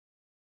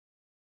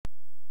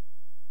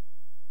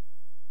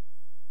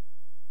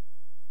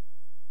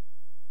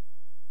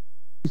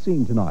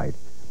seen tonight,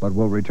 but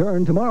will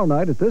return tomorrow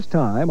night at this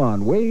time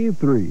on Wave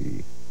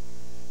 3.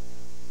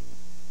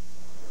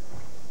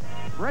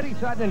 Freddie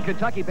Sutton and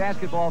Kentucky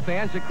basketball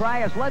fans, the cry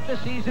has let the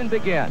season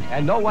begin,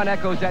 and no one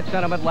echoes that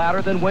sentiment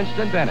louder than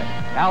Winston Bennett.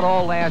 Out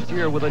all last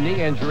year with a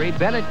knee injury,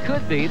 Bennett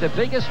could be the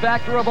biggest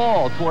factor of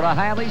all toward a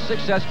highly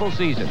successful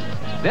season.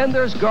 Then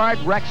there's guard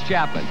Rex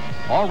Chapman,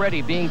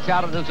 already being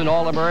touted as an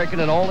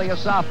All-American and only a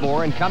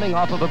sophomore and coming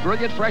off of a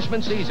brilliant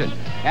freshman season.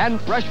 And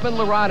freshman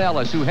LeRon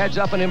Ellis, who heads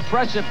up an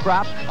impressive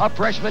crop of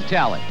freshman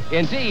talent.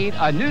 Indeed,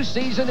 a new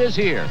season is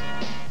here.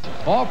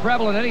 All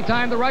prevalent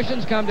anytime the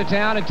Russians come to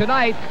town, and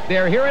tonight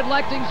they're here at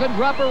Lexington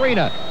Rupp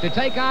Arena to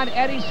take on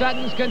Eddie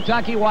Sutton's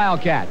Kentucky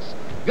Wildcats.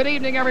 Good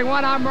evening,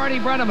 everyone. I'm Marty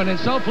Brenneman, and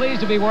so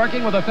pleased to be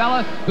working with a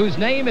fella whose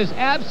name is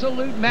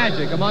absolute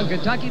magic among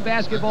Kentucky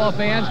basketball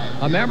fans,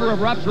 a member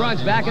of Rupp's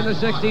runs back in the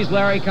 60s,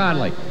 Larry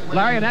Conley.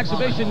 Larry, an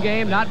exhibition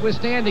game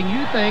notwithstanding,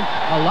 you think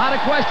a lot of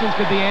questions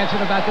could be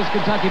answered about this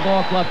Kentucky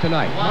ball club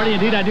tonight. Marty,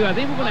 indeed I do. I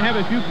think we're going to have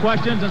a few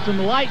questions and some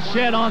light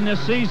shed on this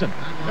season.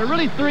 There are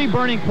really three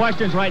burning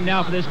questions right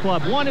now for this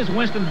club. One is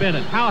Winston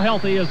Bennett. How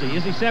healthy is he?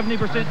 Is he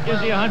 70%? Is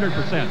he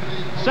 100%?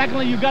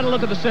 Secondly, you've got to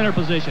look at the center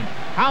position.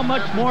 How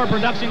much more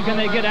production can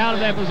they get out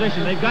of that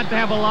position? They've got to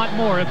have a lot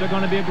more if they're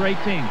going to be a great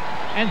team.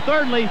 And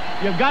thirdly,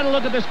 you've got to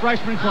look at this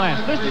freshman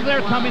class. This is their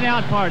coming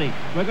out party.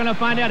 We're going to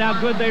find out how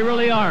good they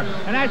really are.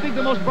 And I think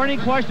the most burning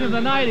question of the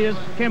night is,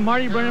 can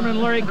Marty Brenneman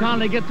and Larry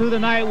Conley get through the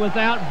night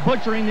without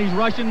butchering these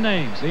Russian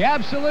names? The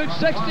absolute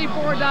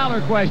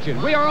 $64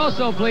 question. We are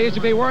also pleased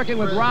to be working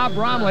with Rob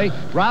Bromley.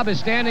 Rob is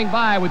standing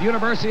by with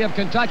University of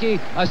Kentucky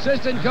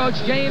assistant coach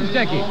James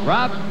Dickey.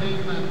 Rob?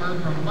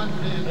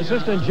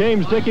 Assistant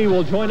James Dickey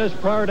will join us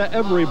prior to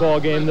every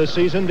ball game this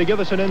season to give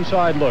us an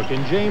inside look.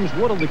 And James,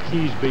 what will the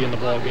keys be in the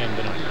ball game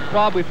tonight?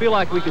 Rob, we feel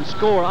like we can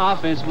score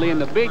offensively,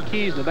 and the big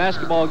keys to the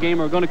basketball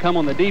game are going to come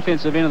on the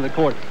defensive end of the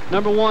court.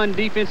 Number one,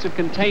 defensive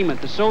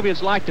containment. The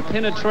Soviets like to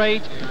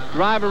penetrate,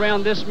 drive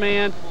around this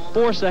man,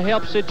 force a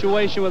help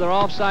situation with our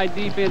offside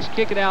defense,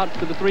 kick it out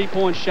to the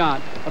three-point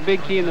shot. A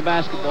big key in the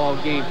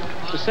basketball game.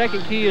 The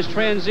second key is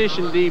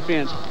transition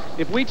defense.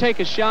 If we take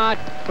a shot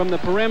from the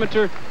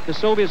perimeter, the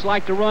Soviets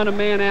like to run a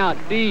man out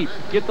deep,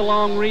 get the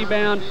long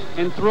rebound,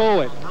 and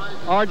throw it.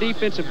 Our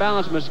defensive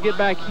balance must get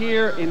back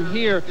here and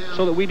here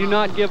so that we do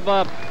not give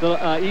up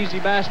the easy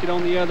basket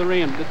on the other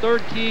end. The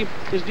third key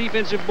is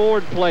defensive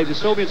board play. The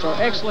Soviets are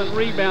excellent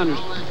rebounders.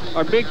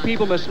 Our big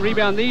people must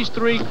rebound these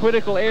three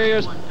critical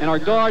areas, and our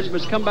guards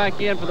must come back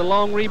in for the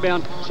long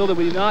rebound so that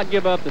we do not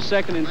give up the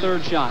second and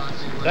third shots.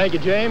 Thank you,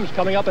 James.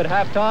 Coming up at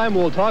halftime,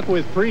 we'll talk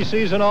with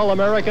preseason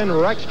All-American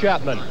Rex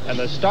Chapman. And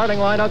the starting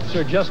lineups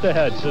are just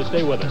ahead, so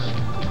stay with us.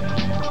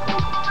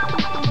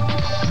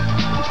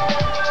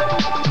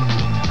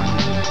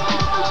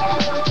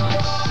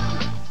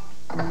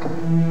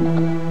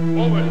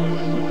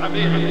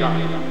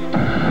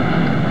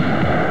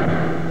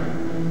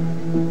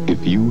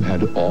 If you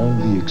had all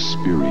the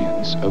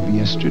experience of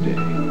yesterday,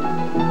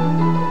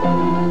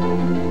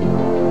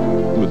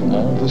 with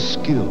all the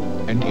skill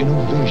and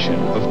innovation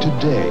of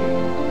today,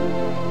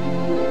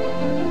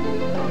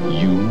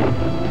 you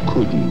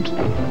couldn't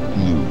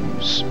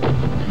lose.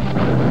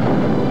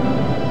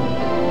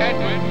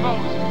 Edwin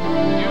Moses,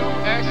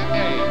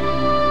 USA.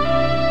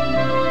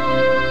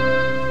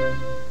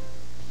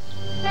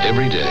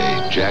 Every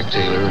day, Jack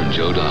Taylor and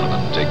Joe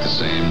Donovan take the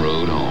same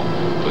road home.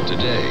 But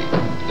today,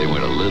 they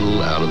went a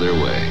little out of their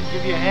way.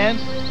 Give you a hand.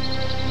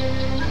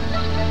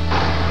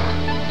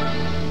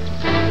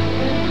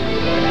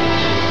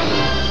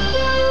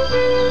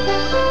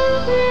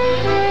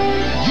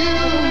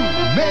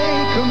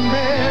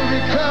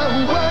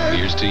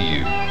 Here's to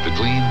you, the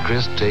clean,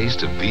 crisp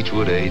taste of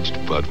Beechwood-aged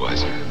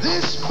Budweiser.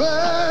 This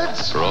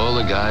Bud's For all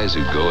the guys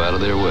who go out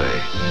of their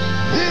way.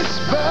 This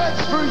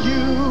Bud's for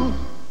you.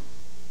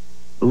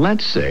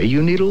 Let's say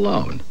you need a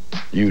loan.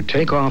 You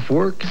take off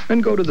work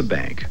and go to the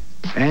bank.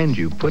 And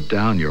you put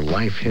down your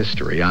life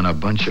history on a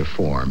bunch of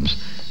forms.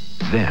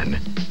 Then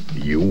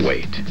you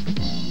wait.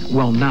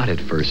 Well, not at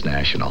First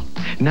National.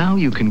 Now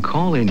you can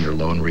call in your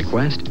loan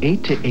request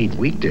 8 to 8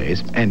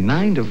 weekdays and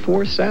 9 to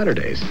 4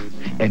 Saturdays.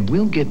 And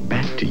we'll get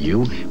back to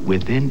you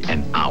within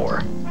an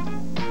hour.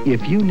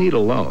 If you need a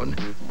loan,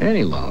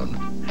 any loan,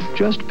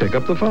 just pick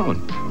up the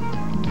phone.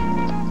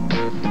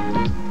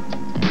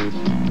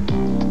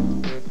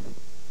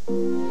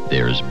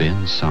 There's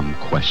been some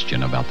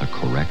question about the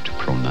correct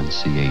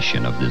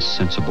pronunciation of this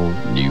sensible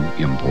new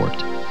import.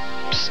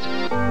 Psst.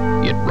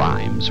 It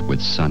rhymes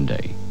with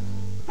Sunday.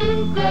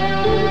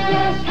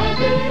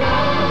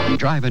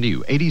 Drive a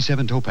new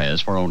 87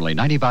 Topaz for only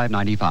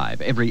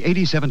 $95.95. Every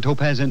 87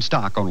 Topaz in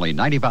stock, only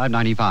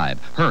 $95.95.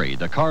 Hurry,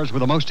 the cars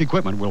with the most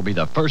equipment will be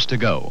the first to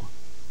go.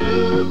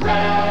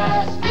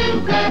 Bluegrass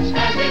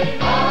has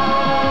it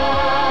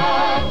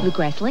all.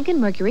 Bluegrass Lincoln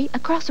Mercury,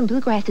 across from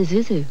Bluegrass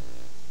Isuzu.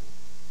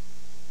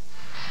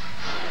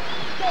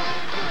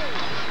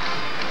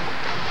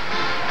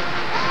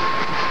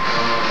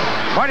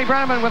 Marty Ernie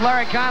Brenneman with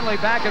Larry Conley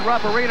back at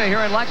Rupp Arena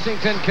here in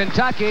Lexington,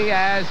 Kentucky,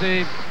 as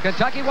the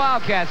Kentucky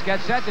Wildcats get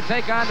set to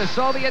take on the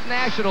Soviet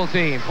national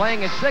team,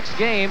 playing its 6th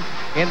game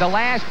in the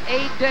last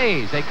 8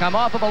 days. They come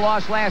off of a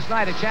loss last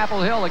night at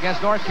Chapel Hill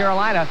against North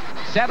Carolina,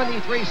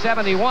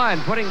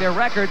 73-71, putting their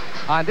record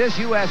on this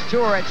U.S.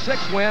 tour at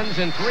 6 wins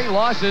and 3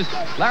 losses.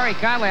 Larry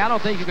Conley, I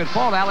don't think you could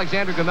fault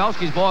Alexander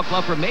Gomelski's ball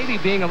club for maybe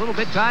being a little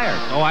bit tired.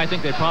 Oh, I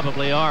think they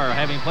probably are,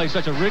 having played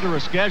such a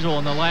rigorous schedule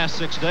in the last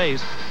 6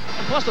 days.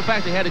 Plus the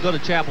fact they had to go to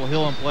Chapel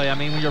Hill and play. I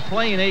mean, when you're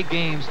playing 8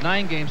 games,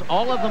 9 games,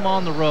 all of them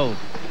on the road,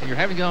 and you're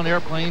having to get on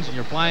airplanes and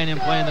you're flying in,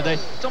 playing the day,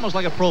 it's almost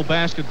like a pro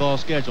basketball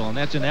schedule, and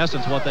that's in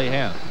essence what they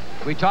have.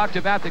 We talked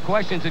about the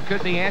questions that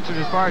could be answered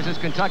as far as this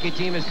Kentucky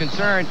team is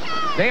concerned.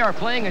 They are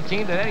playing a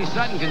team that Eddie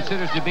Sutton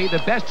considers to be the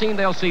best team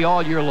they'll see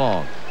all year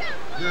long.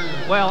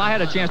 Well, I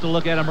had a chance to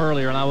look at them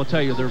earlier, and I will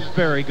tell you, they're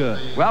very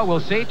good. Well,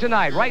 we'll see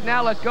tonight. Right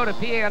now, let's go to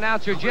PA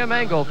announcer Jim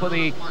Engel for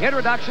the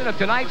introduction of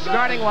tonight's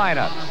starting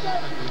lineup.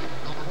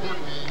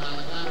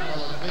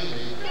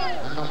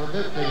 Number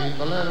 15,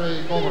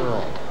 Valeri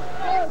Komarov.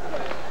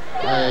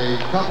 A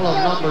couple of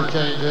number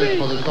changes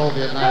for the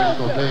Soviet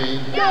national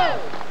team.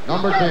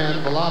 Number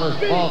 10,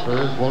 Vladas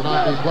Balters, will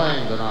not be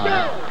playing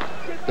tonight.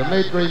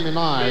 Dmitry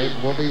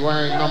Minaev will be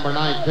wearing number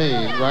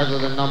 19 rather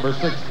than number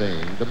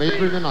 16.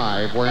 Dmitry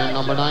Minaev wearing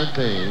number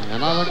 19,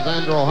 and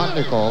Alexander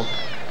Ohotnikov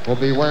will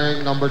be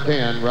wearing number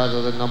 10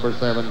 rather than number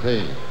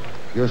 17.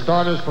 Your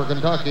starters for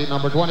Kentucky,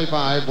 number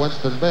 25,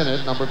 Winston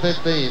Bennett, number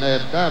 15,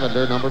 Ed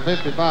Davender, number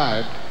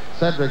 55,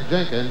 Cedric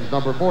Jenkins,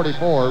 number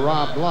 44,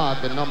 Rob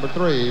Block, and number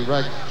 3,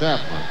 Rex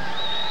Chapman.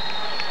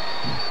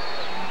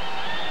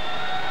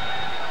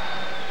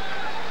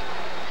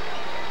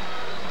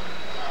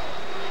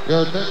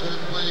 Your attention,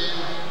 please.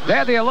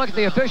 There you look at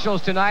the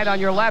officials tonight. On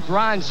your left,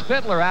 Ron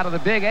Spittler out of the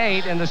Big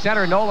 8. In the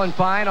center, Nolan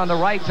Fine. On the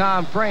right,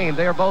 Tom Frame.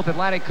 They are both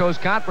Atlantic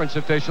Coast Conference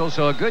officials,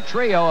 so a good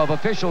trio of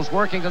officials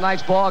working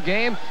tonight's ball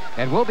game.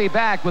 And we'll be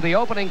back with the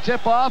opening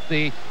tip-off,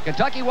 the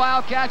Kentucky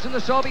Wildcats and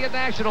the Soviet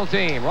national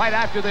team, right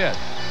after this.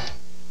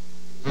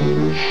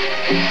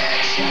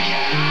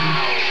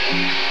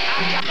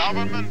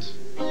 Government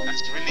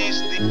has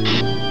released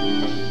the...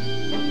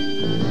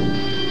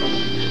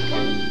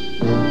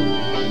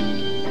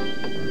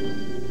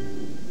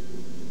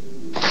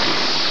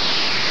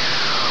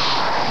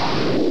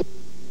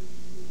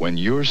 When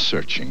you're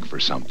searching for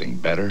something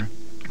better,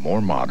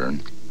 more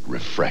modern,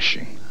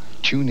 refreshing,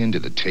 tune into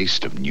the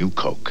taste of new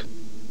Coke.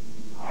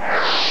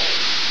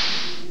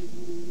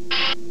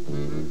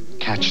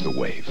 Catch the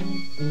wave.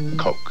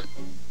 Coke.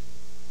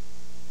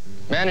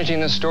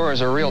 Managing this store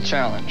is a real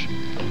challenge,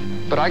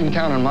 but I can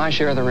count on my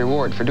share of the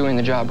reward for doing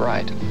the job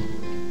right.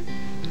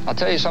 I'll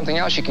tell you something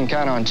else you can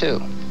count on, too.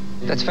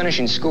 That's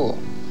finishing school.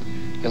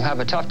 You'll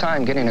have a tough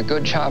time getting a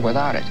good job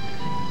without it,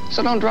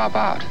 so don't drop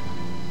out.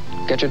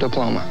 Get your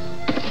diploma,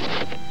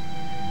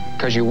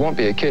 because you won't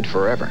be a kid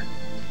forever.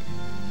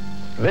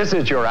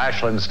 Visit your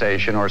Ashland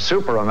station or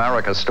Super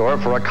America store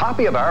for a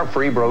copy of our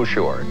free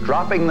brochure,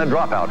 Dropping the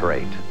Dropout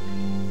Rate.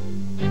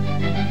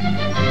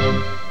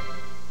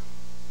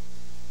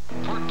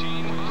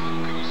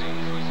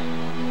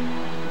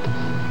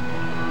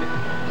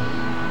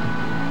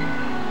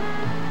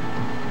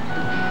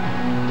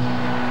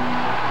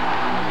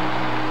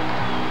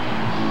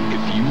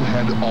 If you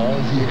had all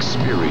the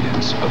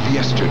experience of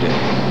yesterday,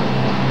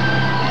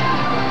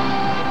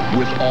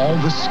 with all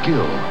the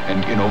skill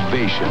and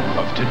innovation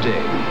of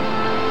today,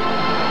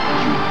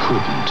 you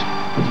couldn't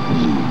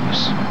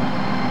lose.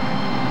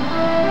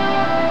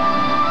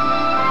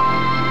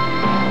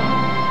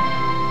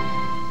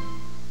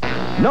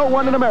 No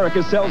one in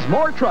America sells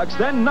more trucks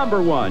than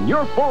Number One,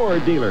 your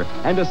Ford dealer.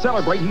 And to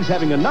celebrate, he's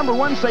having a Number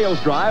One sales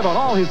drive on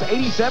all his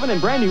 87 and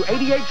brand new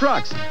 88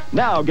 trucks.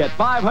 Now get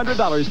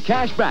 $500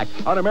 cash back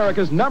on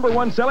America's number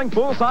one selling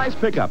full-size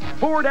pickup,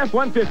 Ford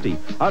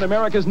F-150. On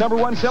America's number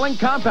one selling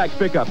compact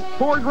pickup,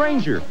 Ford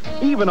Ranger.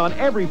 Even on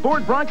every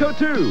Ford Bronco,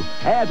 too.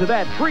 Add to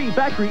that free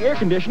factory air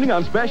conditioning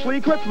on specially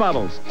equipped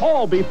models.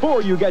 All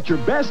before you get your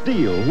best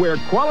deal, where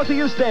quality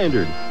is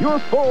standard. Your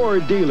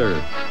Ford dealer.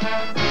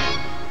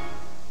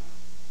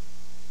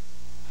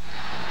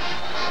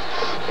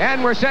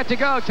 And we're set to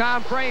go.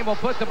 Tom Frame will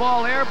put the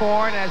ball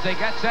airborne as they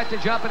get set to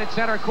jump it at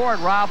center court.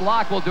 Rob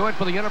Locke will do it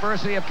for the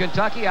University of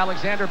Kentucky.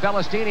 Alexander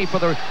Bellastini for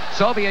the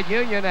Soviet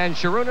Union. And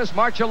Sharunas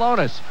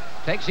Marchelonis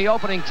takes the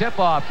opening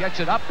tip-off,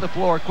 gets it up the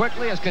floor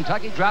quickly as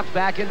Kentucky drops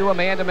back into a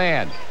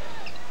man-to-man.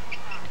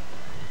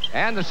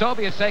 And the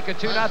Soviets take a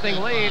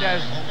 2-0 lead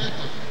as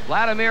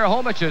Vladimir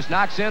Homiches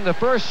knocks in the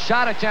first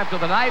shot attempt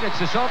of the night. It's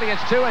the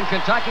Soviets 2 and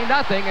Kentucky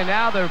nothing. And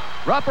now the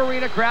Rupp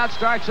Arena crowd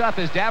starts up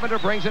as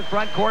Davender brings it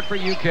front court for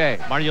UK.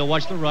 Mario,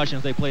 watch the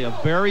Russians. They play a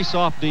very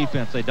soft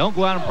defense. They don't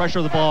go out and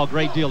pressure the ball a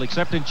great deal,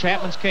 except in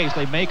Chapman's case.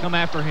 They may come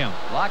after him.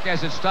 Locke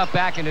has it stuffed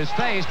back in his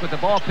face, but the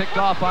ball picked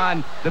off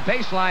on the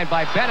baseline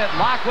by Bennett.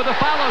 Locke with a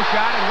follow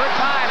shot, and we're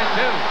tied at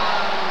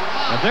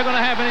 2. If they're going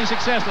to have any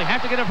success, they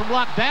have to get it from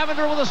Locke.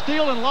 Davender with a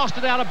steal and lost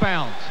it out of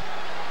bounds.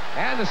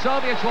 And the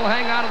Soviets will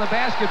hang on to the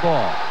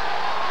basketball.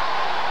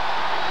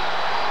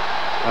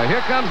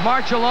 Here comes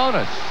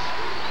Marchelonis.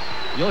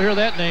 You'll hear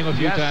that name a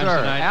few times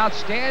tonight.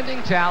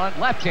 Outstanding talent,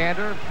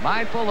 left-hander,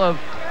 mindful of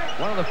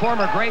one of the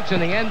former greats in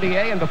the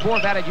NBA, and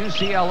before that at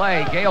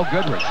UCLA, Gail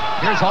Goodrich.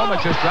 Here's Holman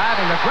just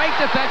driving. A great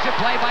defensive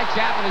play by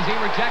Chapman as he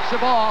rejects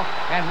the ball,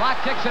 and Locke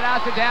kicks it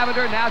out to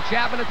Davender. Now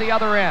Chapman at the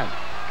other end.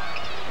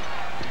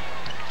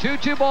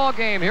 2-2 ball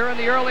game here in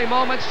the early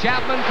moments.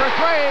 Chapman for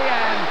three,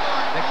 and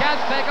the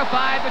Cats take a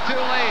 5-2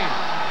 lead.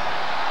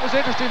 It was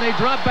interesting. They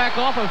dropped back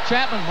off of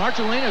Chapman.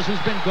 Marcellinas,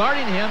 who's been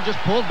guarding him, just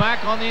pulled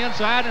back on the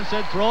inside and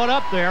said, throw it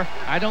up there.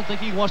 I don't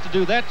think he wants to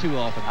do that too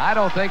often. I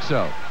don't think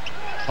so.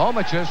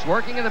 Homachus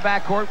working in the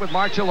backcourt with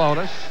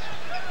Marcellonis.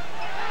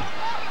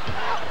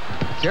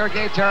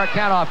 Sergei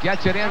Tarakanov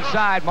gets it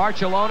inside.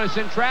 Marcellonis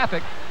in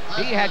traffic.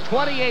 He had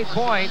 28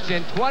 points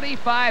in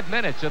 25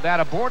 minutes of that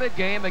aborted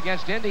game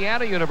against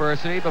Indiana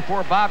University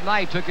before Bob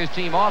Knight took his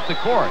team off the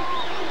court.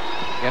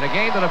 In a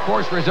game that, of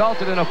course,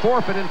 resulted in a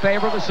forfeit in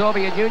favor of the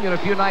Soviet Union a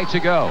few nights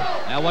ago.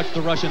 Now watch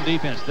the Russian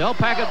defense. They'll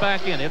pack it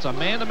back in. It's a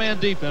man-to-man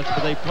defense,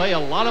 but they play a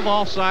lot of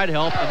offside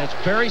help, and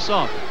it's very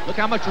soft. Look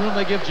how much room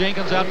they give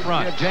Jenkins out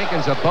front. Give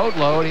Jenkins a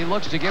boatload. He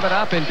looks to give it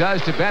up and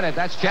does to Bennett.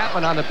 That's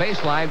Chapman on the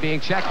baseline being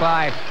checked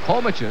by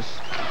Homachus.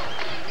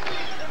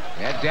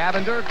 Ed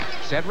Davender,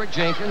 Cedric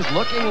Jenkins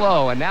looking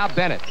low, and now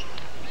Bennett.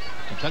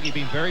 Kentucky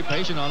being very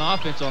patient on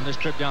offense on this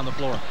trip down the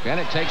floor.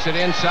 Bennett takes it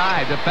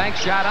inside. The bank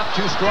shot up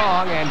too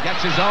strong and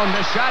gets his own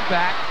missed shot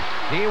back.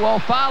 He will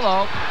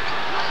follow.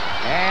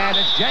 And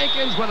it's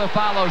Jenkins with a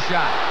follow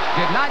shot.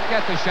 Did not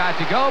get the shot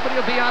to go, but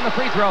he'll be on the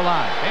free throw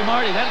line. Hey,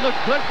 Marty, that looked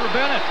good for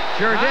Bennett.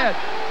 Sure did.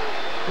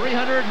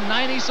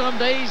 390 some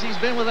days he's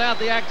been without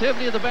the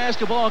activity of the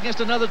basketball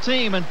against another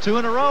team, and 2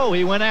 in a row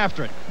he went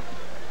after it.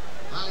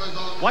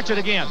 Watch it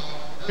again.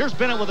 Here's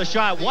Bennett with a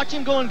shot. Watch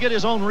him go and get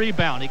his own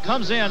rebound. He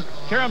comes in,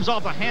 caroms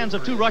off the hands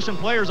of 2 Russian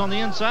players on the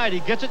inside. He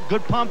gets it,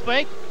 good pump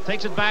fake,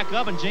 takes it back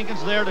up, and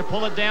Jenkins there to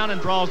pull it down and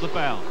draws the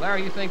foul.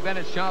 Larry, you think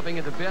Bennett's chomping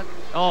at the bit?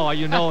 Oh,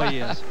 you know he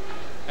is.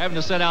 Having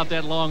to set out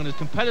that long and as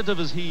competitive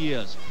as he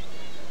is.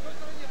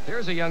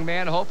 Here's a young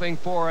man hoping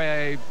for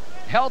a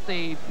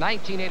healthy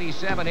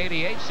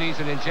 1987-88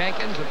 season in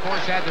Jenkins. Of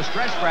course, had the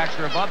stress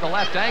fracture above the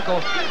left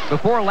ankle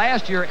before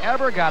last year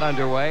ever got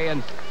underway,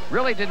 and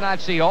really did not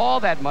see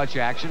all that much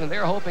action, and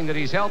they're hoping that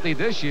he's healthy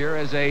this year,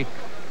 as they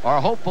are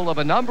hopeful of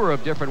a number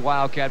of different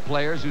Wildcat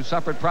players who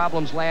suffered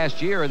problems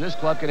last year, and this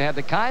club can have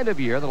the kind of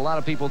year that a lot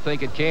of people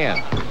think it can.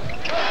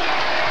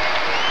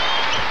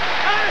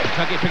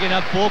 Kentucky picking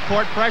up full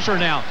court pressure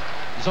now.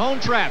 Zone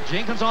trap.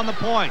 Jenkins on the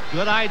point.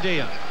 Good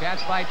idea.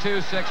 Cats by 2,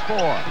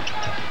 6-4.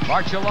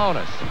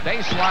 Marcellonis,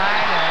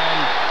 baseline, and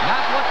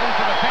not looking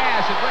for the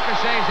pass. It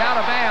ricochets out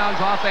of bounds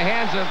off the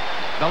hands of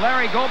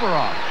Larry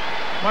Goberov.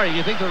 Marty,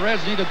 you think the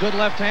Reds need a good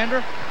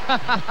left-hander?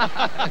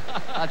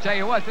 I'll tell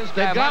you what, this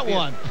guy got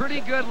one. Pretty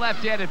good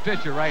left-handed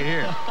pitcher right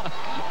here.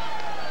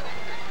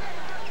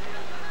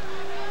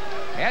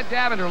 Ed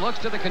Davender looks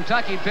to the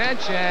Kentucky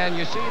bench, and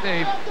you see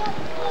the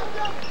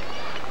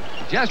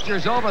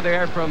gestures over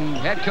there from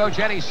head coach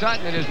Eddie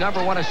Sutton and his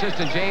 #1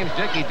 assistant James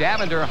Dickey.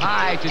 Davender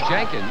high to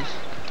Jenkins.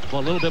 Well,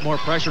 a little bit more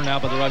pressure now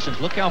by the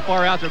Russians. Look how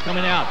far out they're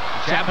coming out.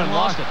 Chapman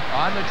lost it.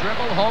 On the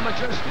dribble,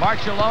 Homachus,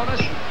 Marcellonis.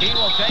 He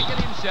will take it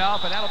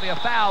himself, and that'll be a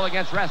foul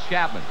against Rex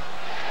Chapman.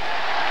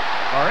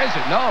 Or is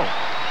it? No.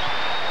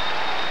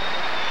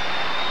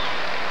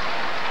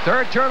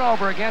 Third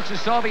turnover against the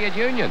Soviet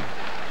Union.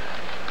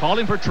 Called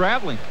him for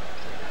traveling.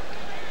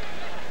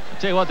 I'll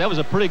tell you what, that was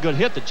a pretty good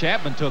hit that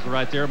Chapman took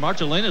right there.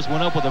 Marcellinas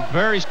went up with a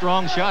very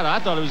strong shot. I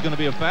thought it was going to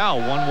be a foul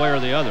one way or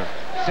the other.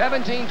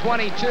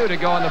 17:22 to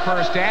go in the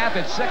first half.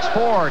 It's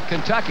 6-4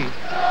 Kentucky.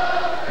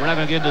 We're not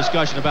going to get into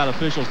discussion about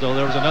officials, though.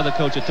 There was another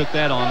coach that took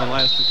that on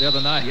the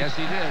other night. Yes,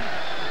 he did.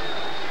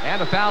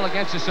 And a foul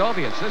against the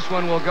Soviets. This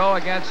one will go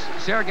against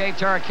Sergei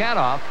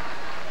Tarakanov.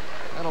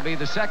 That'll be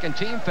the second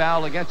team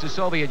foul against the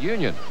Soviet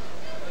Union.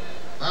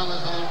 Foul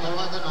is on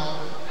Tarakanov,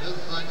 his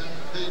second,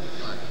 team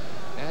second.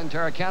 And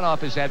Tarakanov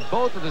has had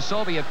both of the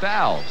Soviet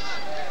fouls.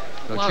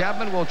 So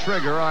Chapman will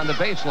trigger on the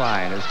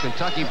baseline as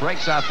Kentucky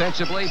breaks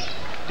offensively.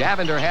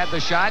 Davender had the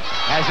shot,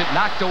 has it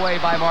knocked away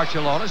by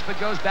Marcellonis, but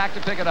goes back to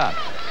pick it up.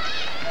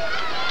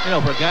 You know,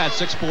 for a guy at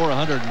 6'4",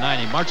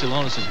 190,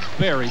 Marcellonis is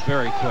very,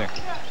 very quick.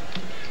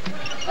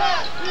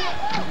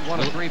 One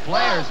of 3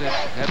 players that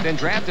have been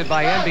drafted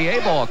by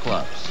NBA ball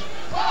clubs.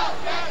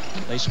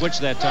 They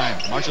switched that time.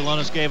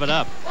 Marcellonis gave it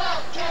up.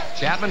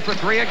 Chapman for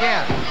 3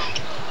 again.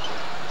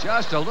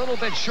 Just a little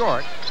bit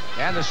short,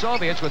 and the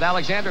Soviets with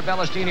Alexander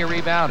Bellastini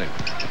rebounding.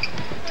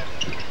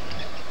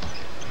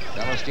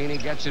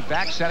 Bellastini gets it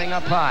back, setting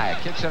up high,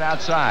 kicks it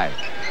outside.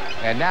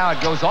 And now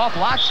it goes off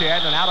Locke's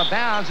head and out of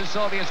bounds. The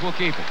Soviets will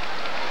keep it.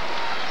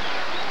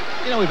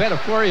 You know, we've had a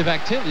flurry of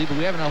activity, but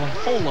we haven't had a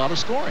whole lot of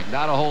scoring.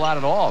 Not a whole lot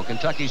at all.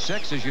 Kentucky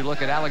 6, as you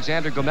look at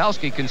Alexander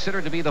Gomelski,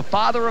 considered to be the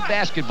father of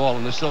basketball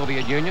in the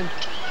Soviet Union.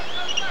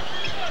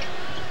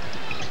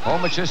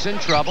 Homachus in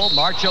trouble.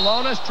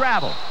 Marcellonis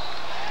travel.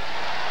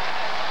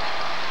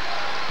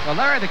 Well,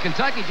 Larry, the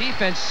Kentucky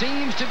defense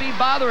seems to be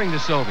bothering the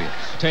Soviets.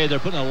 I tell you, they're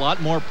putting a lot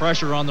more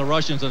pressure on the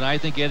Russians than I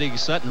think Eddie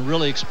Sutton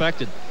really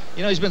expected.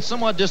 You know, he's been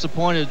somewhat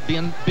disappointed,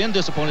 been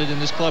disappointed in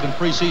this club in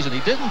preseason. He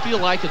didn't feel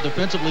like that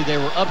defensively they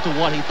were up to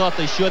what he thought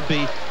they should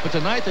be, but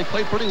tonight they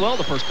played pretty well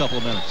the first couple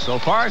of minutes. So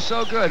far,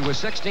 so good with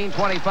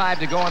 16:25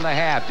 to go in the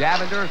half.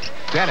 Davender,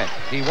 Bennett.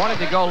 He wanted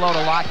to go low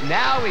to lock.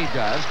 Now he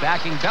does.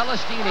 Backing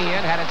Bellastini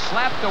in, had it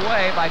slapped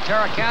away by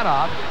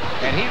Tarakanov,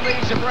 and he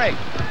leads the break.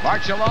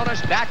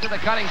 Marcellonis back to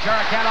the cutting.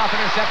 Tarakanov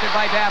intercepted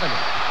by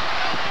Davender.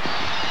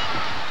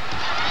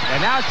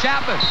 And now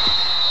Chapman.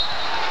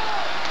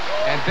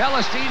 And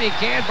Bellastini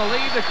can't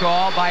believe the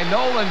call by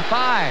Nolan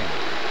Fine.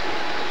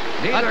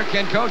 Neither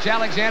can Coach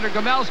Alexander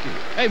Gomelski.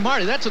 Hey,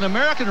 Marty, that's an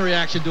American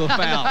reaction to a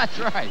foul. That's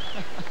right.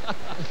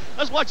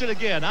 Let's watch it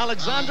again.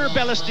 Alexander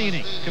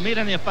Bellastini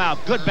committing a foul.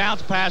 Good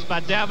bounce pass by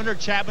Davender.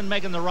 Chapman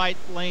making the right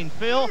lane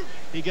fill.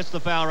 He gets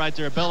the foul right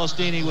there.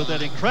 Bellastini with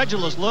that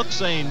incredulous look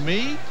saying,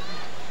 me?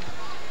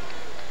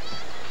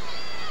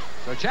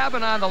 So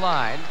Chapman on the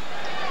line.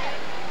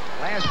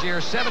 Last year,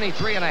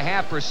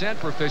 73.5%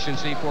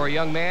 proficiency for a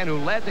young man who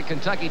led the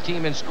Kentucky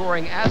team in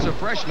scoring as a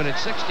freshman at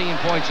 16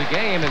 points a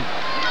game.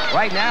 And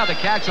right now, the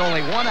Cats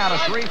only 1 out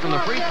of 3 from the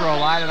free throw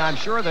line. And I'm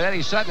sure that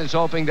Eddie Sutton is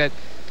hoping that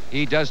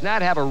he does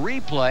not have a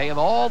replay of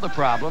all the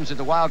problems that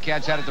the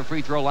Wildcats had at the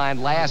free throw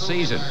line last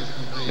season.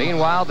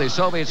 Meanwhile, the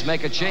Soviets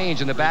make a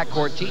change in the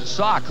backcourt. Teet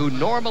Sock, who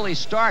normally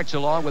starts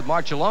along with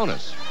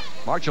Marcellonis.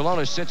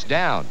 Marcellonis sits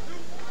down.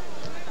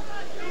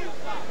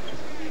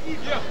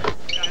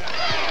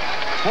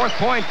 Fourth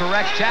point for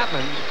Rex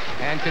Chapman,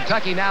 and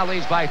Kentucky now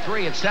leads by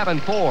 3 at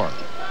 7-4.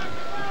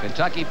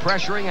 Kentucky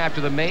pressuring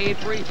after the made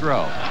free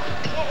throw.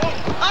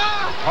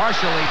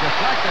 Partially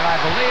deflected, I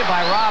believe,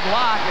 by Rob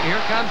Locke, and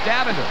here comes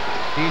Davender.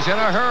 He's in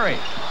a hurry.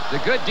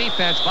 The good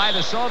defense by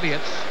the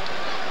Soviets.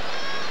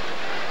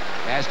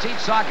 As Teet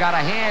Sock got a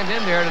hand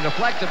in there to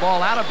deflect the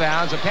ball out of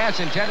bounds, a pass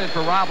intended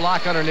for Rob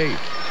Locke underneath.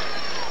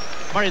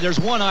 Marty, there's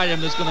one item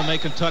that's going to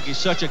make Kentucky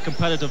such a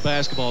competitive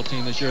basketball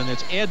team this year, and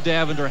that's Ed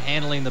Davender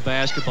handling the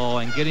basketball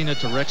and getting it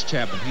to Rex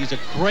Chapman. He's a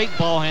great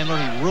ball handler.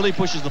 He really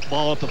pushes the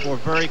ball up the floor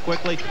very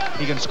quickly.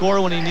 He can score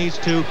when he needs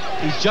to.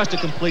 He's just a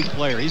complete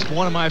player. He's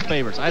one of my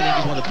favorites. I think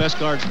he's one of the best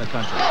guards in the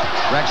country.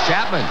 Rex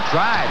Chapman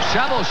drives,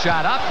 shovel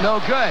shot up, no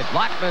good.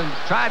 Lockman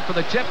tried for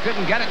the tip,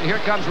 couldn't get it, and here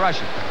comes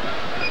Russian.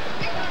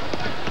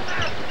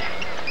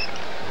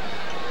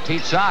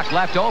 Teet Sock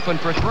left open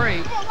for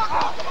 3.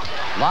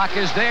 Locke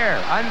is there,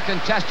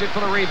 uncontested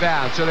for the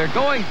rebound. So they're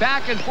going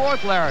back and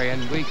forth, Larry,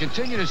 and we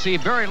continue to see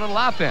very little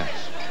offense.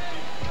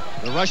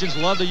 The Russians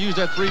love to use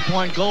that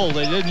three-point goal.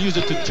 They didn't use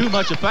it to too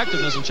much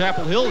effectiveness in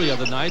Chapel Hill the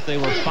other night. They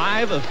were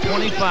 5 of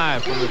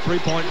 25 from the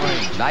three-point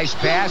range. Nice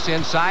pass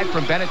inside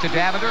from Bennett to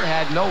Davender.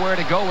 Had nowhere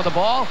to go with the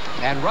ball,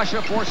 and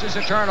Russia forces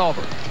a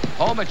turnover.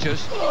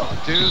 Homiches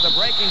to the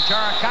breaking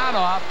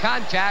Tarakanov.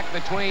 Contact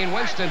between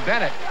Winston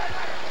Bennett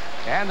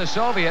and the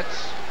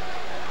Soviets.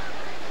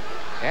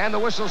 And the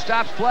whistle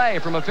stops play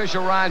from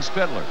official Ron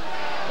Spitler.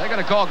 They're going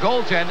to call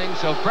goaltending,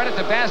 so credit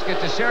the basket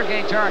to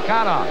Sergei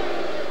Tarakanov.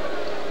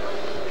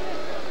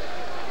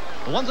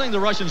 The one thing the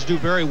Russians do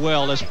very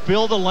well is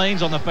fill the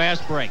lanes on the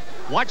fast break.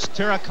 Watch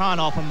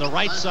Tarakanov from the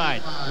right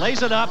side.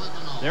 Lays it up.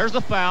 There's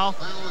the foul.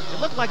 It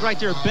looked like right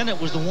there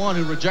Bennett was the one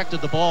who rejected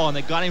the ball, and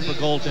they got him for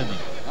goaltending.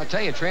 I'll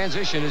tell you,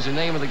 transition is the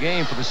name of the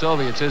game for the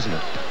Soviets, isn't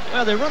it?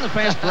 Well, they run the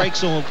fast break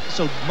so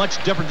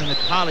much different than the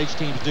college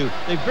teams do.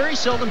 They very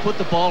seldom put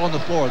the ball on the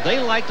floor. They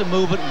like to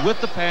move it with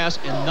the pass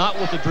and not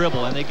with the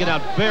dribble, and they get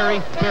out very,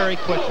 very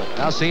quickly.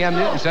 Now, CM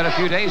Newton said a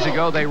few days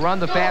ago they run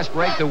the fast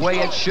break the way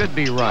it should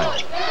be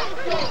run.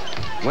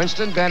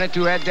 Winston Bennett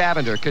to Ed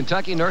Davender.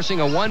 Kentucky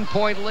nursing a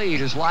 1-point lead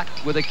is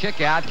locked with a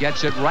kick out.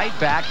 Gets it right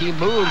back. He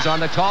moves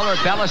on the taller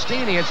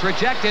Bellastini. It's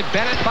rejected.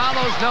 Bennett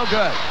follows. No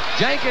good.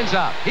 Jenkins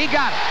up. He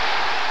got it.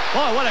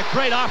 Boy, what a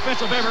great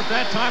offensive effort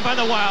that time by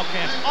the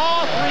Wildcats.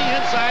 All 3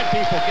 inside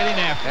people getting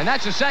after. And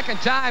that's the second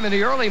time in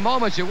the early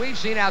moments that we've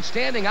seen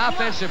outstanding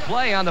offensive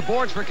play on the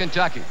boards for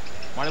Kentucky.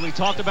 Marty, we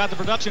talked about the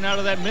production out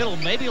of that middle.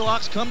 Maybe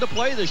Locke's come to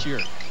play this year.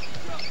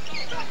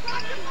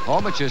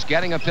 Homiches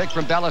getting a pick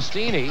from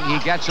Bellastini.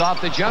 He gets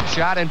off the jump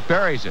shot and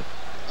buries it.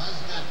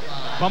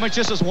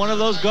 Homiches is one of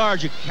those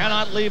guards you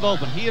cannot leave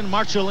open. He and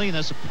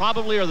Marcellinas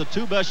probably are the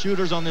 2 best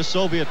shooters on this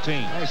Soviet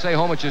team. They say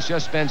Homiches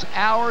just spends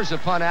hours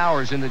upon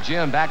hours in the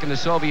gym back in the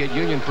Soviet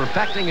Union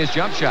perfecting his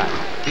jump shot.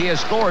 He has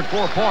scored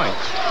 4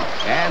 points,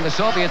 and the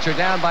Soviets are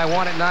down by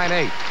 1 at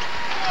 9-8.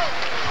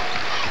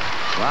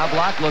 Rob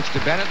Locke looks to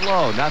Bennett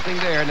low. Nothing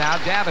there. Now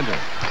Davender.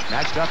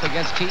 Matched up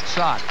against Teet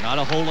Sock. Not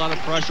a whole lot of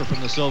pressure from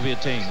the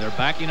Soviet team. They're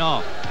backing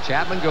off.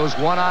 Chapman goes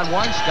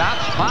one-on-one.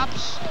 Stops.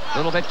 Pops. A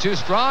little bit too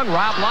strong.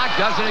 Rob Locke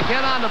does it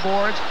again on the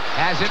boards.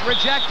 Has it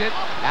rejected.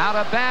 Out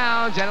of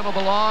bounds. And it'll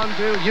belong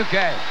to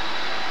UK.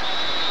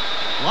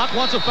 Locke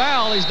wants a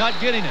foul. He's not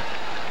getting it.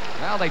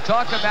 Well, they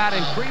talk about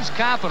increased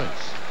confidence.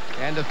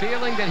 And the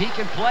feeling that he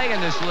can play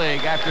in this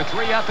league. After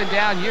 3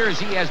 up-and-down years,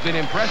 he has been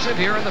impressive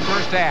here in the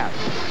first half.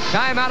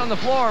 Time out on the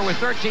floor with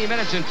 13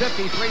 minutes and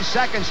 53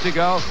 seconds to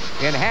go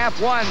in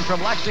half 1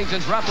 from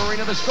Lexington's Rupp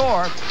Arena. The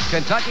score,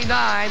 Kentucky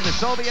 9, the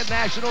Soviet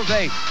Nationals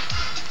 8.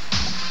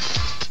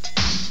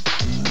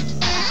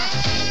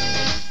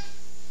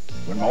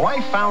 When my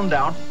wife found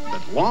out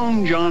that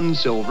Long John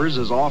Silver's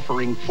is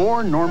offering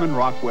 4 Norman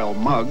Rockwell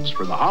mugs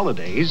for the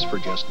holidays for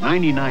just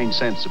 99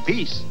 cents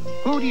apiece,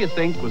 who do you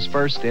think was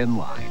first in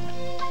line?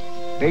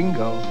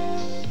 Bingo.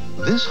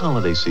 This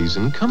holiday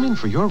season, come in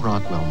for your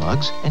Rockwell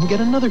mugs and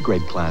get another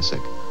great classic,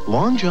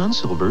 Long John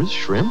Silver's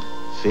shrimp,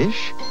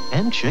 fish,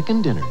 and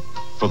chicken dinner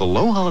for the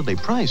low holiday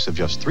price of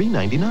just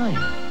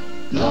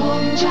 $3.99.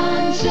 Long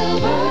John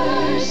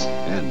Silver's.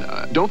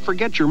 And don't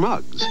forget your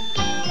mugs.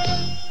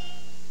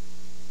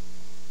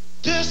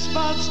 This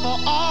mug's for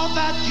all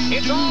that you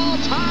It's do. all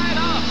tied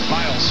up.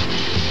 Miles,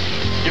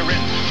 you're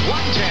in.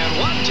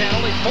 110,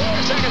 only 4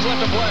 seconds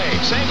left to play.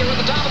 Sanger at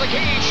the top of the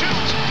key,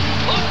 shoots.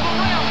 Off the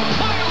rim,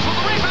 Miles with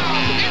the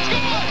rebound. It's good.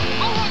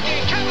 A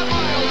rookie, Kevin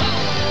Miles.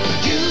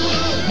 You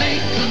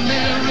make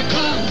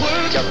America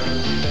work.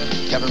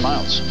 Kevin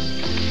Miles.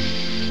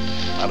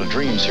 A lot of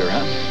dreams here,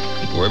 huh?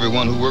 For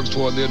everyone who works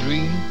toward their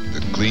dream,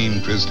 the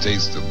clean, crisp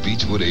taste of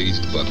Beechwood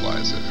aged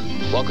Budweiser.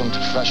 Welcome to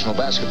professional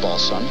basketball,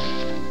 son.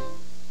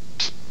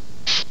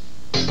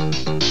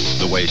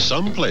 The way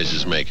some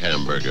places make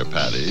hamburger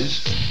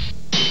patties,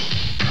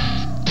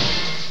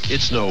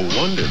 it's no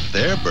wonder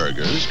their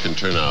burgers can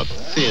turn out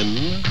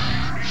thin,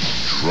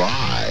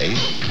 dry,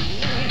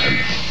 and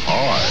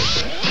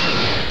hard.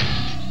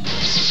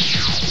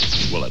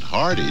 Well, at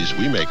Hardee's,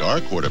 we make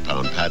our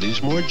quarter-pound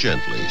patties more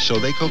gently, so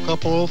they cook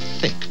up all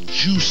thick,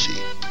 juicy.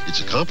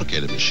 It's a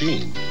complicated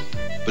machine,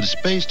 but it's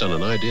based on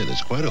an idea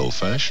that's quite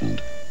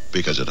old-fashioned.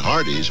 Because at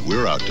Hardee's,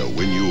 we're out to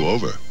win you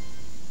over.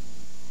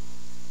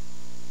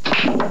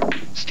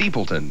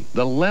 Steepleton,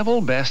 the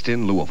level best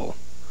in Louisville.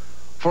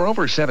 For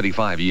over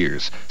 75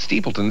 years,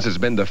 Steepleton's has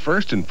been the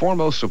first and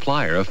foremost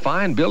supplier of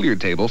fine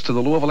billiard tables to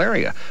the Louisville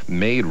area,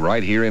 made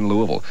right here in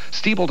Louisville.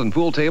 Steepleton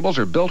pool tables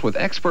are built with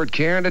expert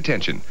care and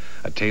attention.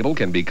 A table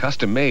can be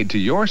custom made to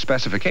your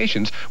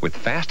specifications with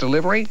fast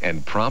delivery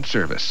and prompt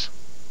service.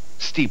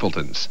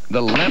 Steepleton's,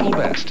 the level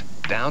best,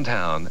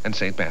 downtown and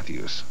St.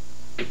 Matthews.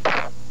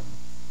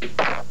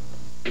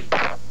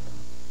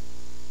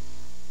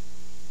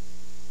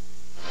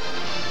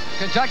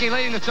 Kentucky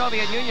leading the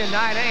Soviet Union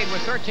 9-8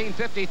 with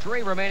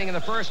 13:53 remaining in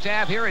the first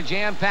half here at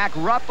jam-packed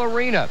Rupp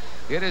Arena.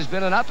 It has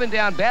been an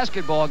up-and-down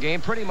basketball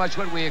game, pretty much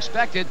what we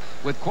expected,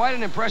 with quite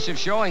an impressive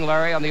showing,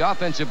 Larry, on the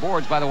offensive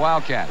boards by the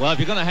Wildcats. Well, if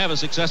you're going to have a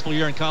successful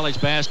year in college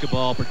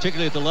basketball,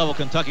 particularly at the level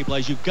Kentucky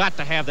plays, you've got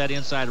to have that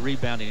inside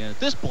rebounding. And at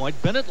this point,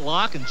 Bennett,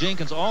 Locke, and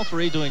Jenkins, all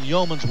three doing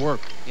yeoman's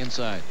work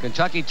inside.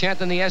 Kentucky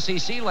 10th in the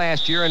SEC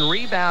last year in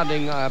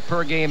rebounding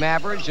per game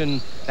average,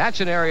 and that's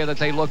an area that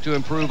they look to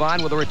improve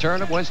on with the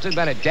return of Winston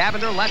Bennett.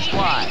 Davender lets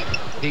fly.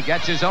 He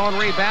gets his own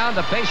rebound,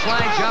 the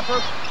baseline jumper.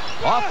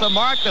 Off the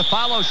mark, the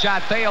follow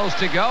shot fails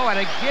to go, and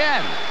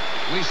again,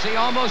 we see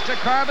almost a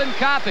carbon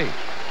copy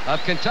of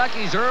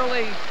Kentucky's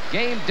early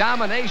game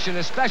domination,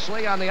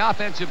 especially on the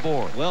offensive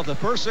board. Well, the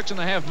first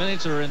 6.5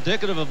 minutes are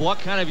indicative of what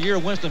kind of year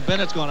Winston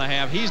Bennett's going to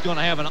have. He's going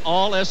to have an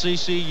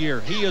all-SEC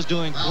year. He is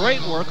doing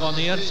great work on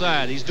the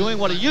inside. He's doing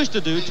what he used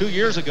to do 2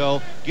 years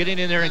ago, getting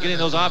in there and getting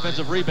those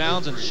offensive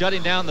rebounds and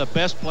shutting down the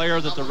best player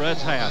that the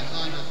Reds have.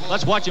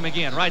 Let's watch him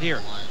again right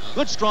here.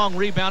 Good, strong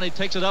rebound. He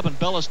takes it up, and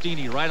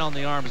Bellastini right on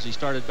the arm as he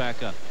started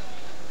back up.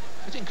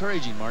 It's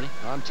encouraging, Marty.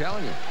 I'm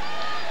telling you.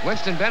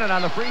 Winston Bennett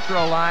on the free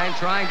throw line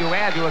trying to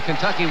add to a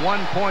Kentucky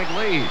 1-point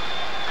lead.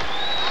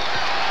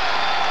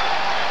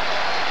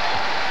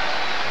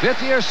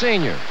 Fifth-year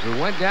senior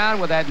who went down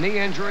with that knee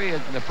injury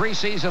in the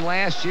preseason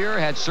last year,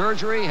 had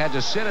surgery, had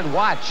to sit and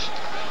watch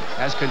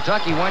as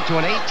Kentucky went to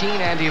an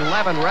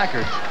 18-11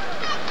 record.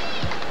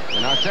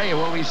 And I'll tell you,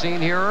 what we've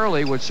seen here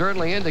early would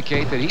certainly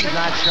indicate that he's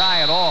not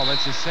shy at all.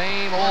 It's the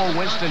same old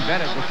Winston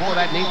Bennett before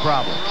that knee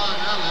problem.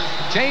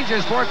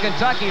 Changes for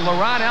Kentucky,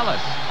 LaRon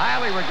Ellis,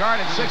 highly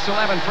regarded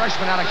 6'11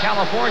 freshman out of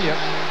California.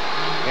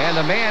 And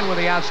the man with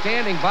the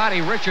outstanding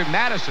body, Richard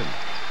Madison,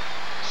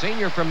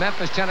 senior from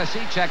Memphis,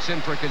 Tennessee, checks in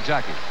for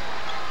Kentucky.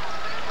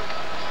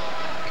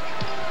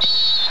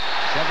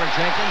 Cedric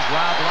Jenkins,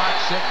 Rob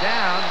Locke sit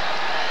down.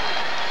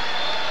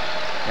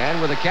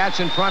 And with the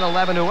Cats in front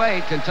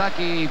 11-8,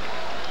 Kentucky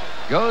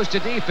goes to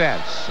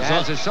defense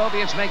as the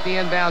Soviets make the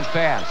inbounds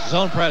pass.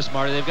 Zone press,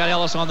 Marty. They've got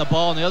Ellis on the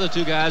ball, and the other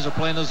two guys are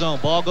playing the zone.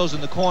 Ball goes in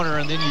the corner,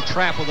 and then you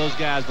trap with those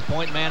guys, the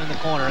point man in the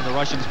corner, and the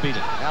Russians beat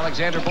it.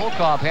 Alexander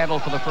Volkov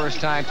handled for the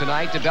first time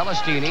tonight to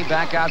Bellastini.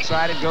 Back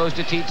outside, it goes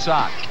to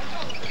Teat-Sock.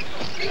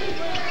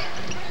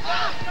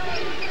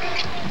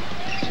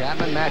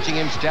 Chapman matching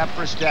him step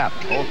for step.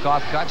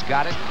 Volkov cuts,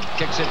 got it,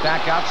 kicks it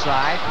back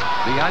outside.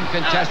 The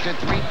uncontested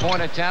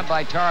three-point attempt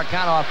by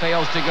Tarakanov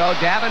fails to go.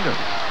 Davender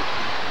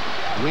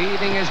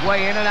weaving his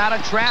way in and out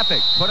of traffic.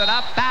 Put it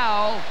up,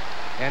 foul,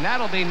 and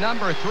that'll be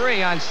number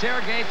 3 on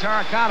Sergei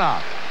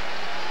Tarakanov.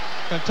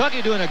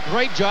 Kentucky doing a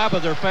great job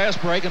of their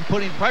fast break and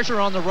putting pressure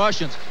on the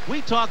Russians.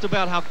 We talked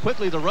about how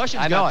quickly the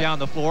Russians got down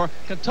the floor.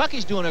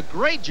 Kentucky's doing a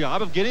great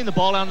job of getting the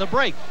ball on the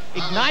break.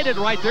 Ignited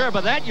right there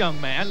by that young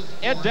man,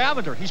 Ed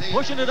Davender. He's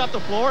pushing it up the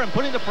floor and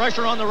putting the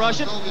pressure on the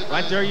Russian.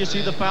 Right there you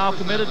see the foul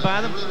committed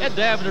by them. Ed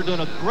Davender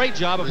doing a great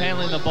job of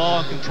handling the ball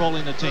and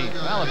controlling the team.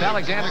 Well, if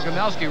Alexander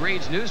Gomelski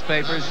reads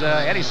newspapers,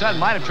 Eddie Sutton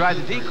might have tried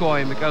to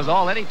decoy him, because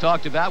all Eddie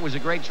talked about was a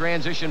great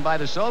transition by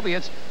the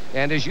Soviets.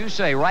 And as you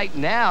say, right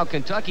now,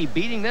 Kentucky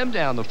beating them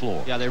down the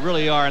floor. Yeah, they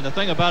really are. And the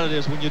thing about it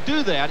is, when you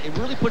do that, it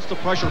really puts the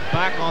pressure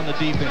back on the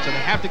defense, and they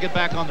have to get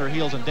back on their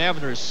heels, and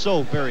Davender is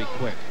so very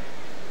quick.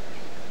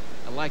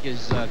 I like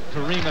his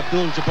Kareem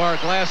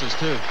Abdul-Jabbar glasses,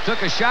 too.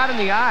 Took a shot in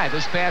the eye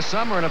this past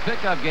summer in a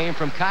pickup game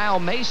from Kyle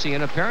Macy,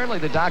 and apparently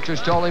the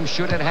doctors told him,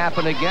 should it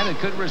happen again, it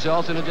could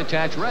result in a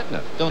detached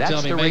retina. Don't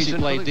tell me Macy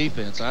played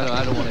defense.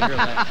 I don't want to hear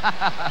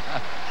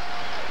that.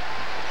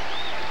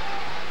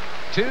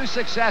 2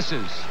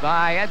 successes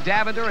by Ed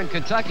Davender, and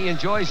Kentucky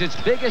enjoys its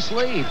biggest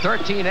lead,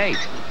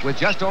 13-8, with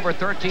just over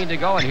 13 to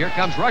go. And here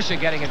comes Russia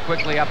getting it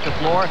quickly up the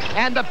floor,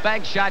 and the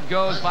bank shot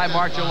goes by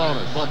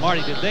Marciulionis. Well,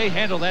 Marty, did they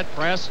handle that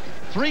press?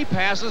 3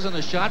 passes and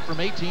a shot from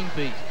 18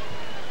 feet.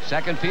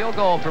 Second field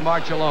goal for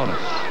Marciulionis.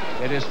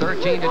 It is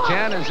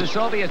 13-10 as the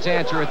Soviets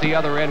answer at the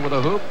other end with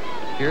a hoop.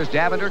 Here's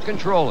Davender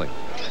controlling.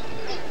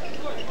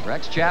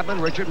 Rex Chapman,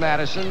 Richard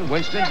Madison,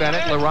 Winston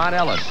Bennett, LaRon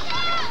Ellis.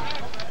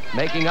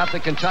 Making up the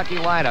Kentucky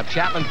lineup.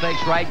 Chapman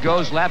fakes right,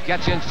 goes left,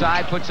 gets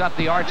inside, puts up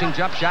the arching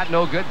jump shot,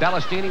 no good.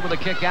 Bellastini with a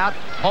kick out.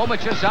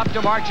 Homicus up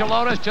to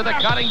Marciulionis, to the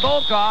cutting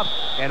Volkov,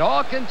 and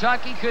all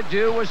Kentucky could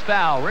do was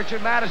foul.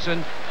 Richard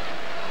Madison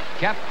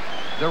kept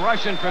the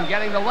Russian from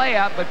getting the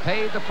layup, but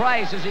paid the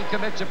price as he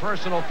commits a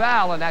personal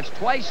foul, and that's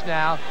twice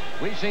now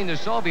we've seen the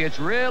Soviets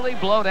really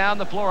blow down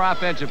the floor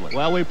offensively.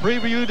 Well, we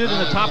previewed it in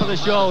the top of the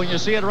show, and you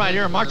see it right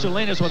here.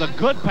 Marciulionis with a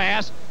good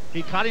pass.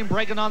 He caught him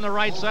breaking on the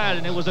right side,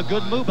 and it was a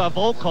good move by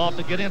Volkov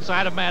to get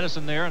inside of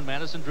Madison there, and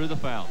Madison drew the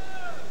foul.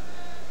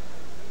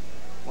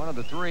 One of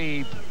the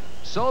 3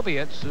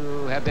 Soviets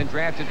who have been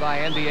drafted by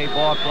NBA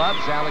ball clubs,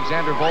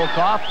 Alexander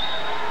Volkov,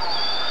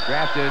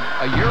 drafted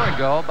a year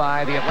ago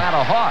by the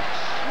Atlanta Hawks.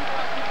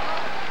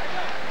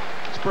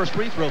 It's first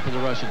free throw for the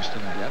Russians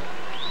tonight. Yep.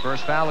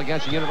 First foul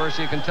against the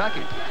University of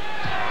Kentucky.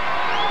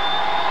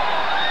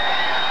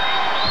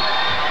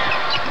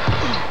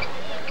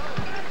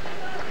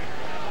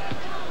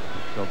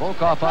 So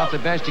Volkov off the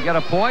bench to get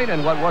a point,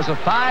 and what was a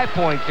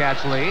 5-point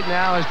Cats lead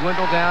now has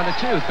dwindled down to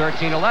 2,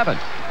 13-11.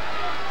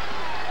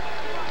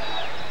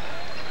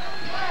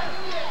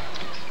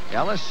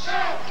 Ellis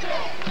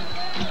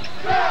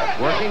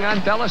working on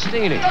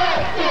Bellastini.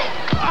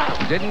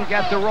 Didn't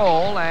get the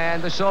roll,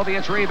 and the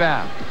Soviets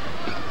rebound.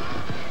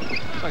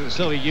 Looks like the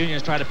Soviet Union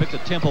is trying to pick the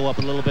tempo up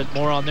a little bit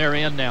more on their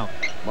end now.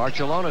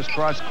 Marciulionis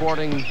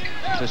cross-courting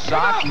to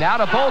Sock, now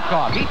to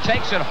Volkov. He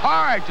takes it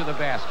hard to the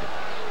basket.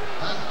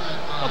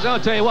 I was going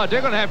to tell you what,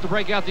 they're going to have to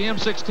break out the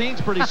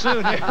M16s pretty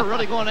soon. They're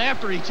really going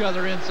after each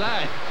other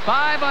inside.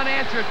 5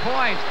 unanswered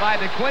points by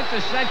the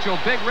quintessential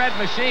Big Red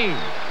Machine.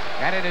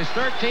 And it is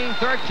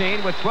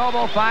 13-13 with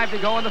 12:05 to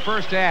go in the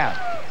first half.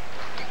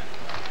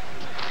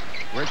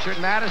 Richard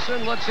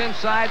Madison looks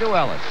inside to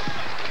Ellis.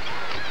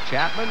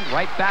 Chapman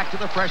right back to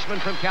the freshman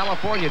from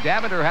California.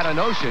 Davender had a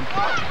notion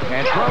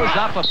and throws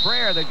up a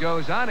prayer that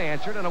goes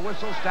unanswered, and a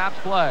whistle stops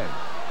play.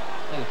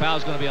 I think the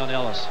foul's going to be on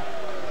Ellis.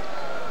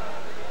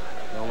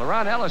 Well,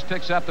 LaRon Ellis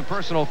picks up the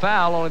personal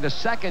foul, only the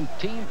 2nd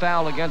team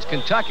foul against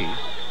Kentucky.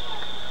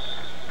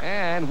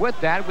 And with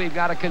that, we've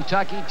got a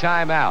Kentucky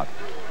timeout.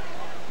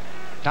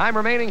 Time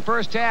remaining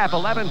first half,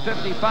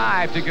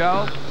 11:55 to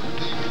go.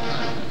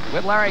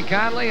 With Larry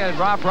Conley and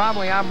Rob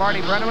Bromley, I'm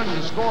Marty Brenneman.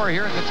 The score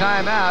here at the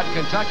timeout,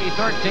 Kentucky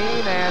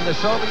 13 and the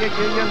Soviet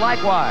Union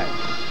likewise.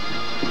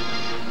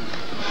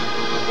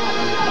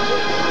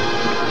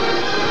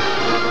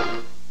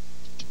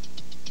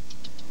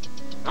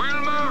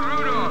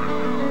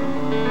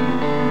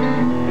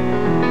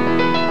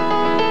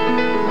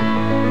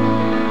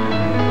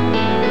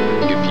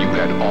 If you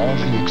had all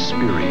the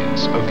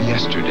experience of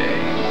yesterday,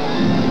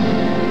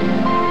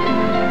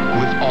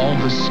 with all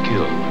the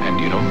skill and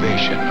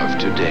innovation of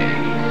today,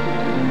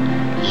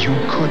 you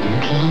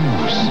couldn't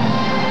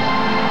lose.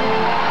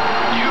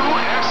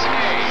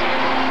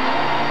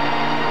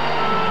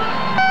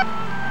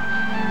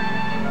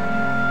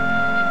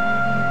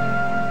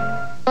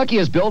 Kentucky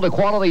has built a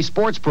quality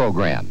sports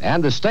program,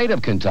 and the state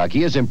of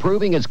Kentucky is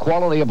improving its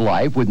quality of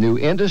life with new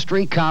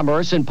industry,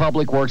 commerce, and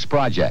public works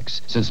projects.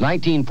 Since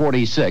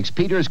 1946,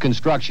 Peters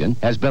Construction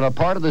has been a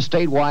part of the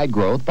statewide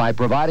growth by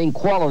providing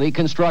quality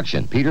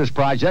construction. Peters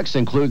projects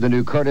include the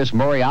new Curtis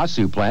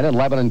Moriyasu plant in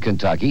Lebanon,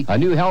 Kentucky, a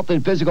new health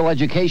and physical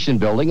education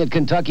building at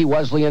Kentucky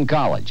Wesleyan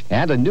College,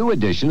 and a new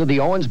addition to the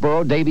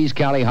Owensboro-Davies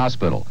County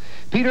Hospital.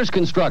 Peters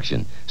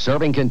Construction,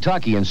 serving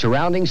Kentucky and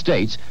surrounding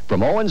states from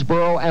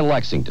Owensboro and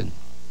Lexington.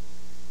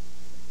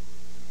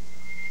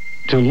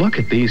 To look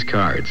at these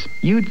cards,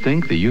 you'd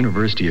think the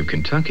University of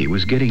Kentucky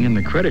was getting in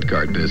the credit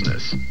card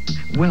business.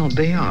 Well,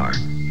 they are,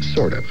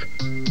 sort of.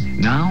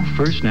 Now,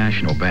 First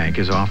National Bank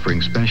is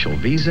offering special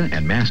Visa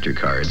and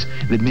MasterCards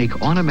that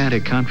make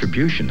automatic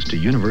contributions to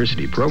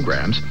university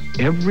programs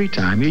every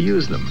time you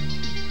use them.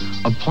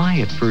 Apply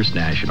at First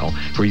National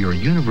for your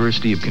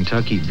University of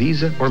Kentucky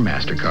Visa or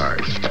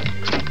MasterCard.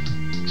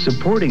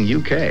 Supporting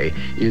UK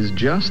is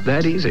just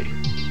that easy.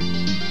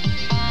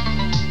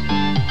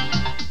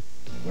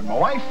 When my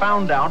wife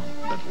found out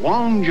that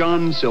Long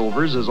John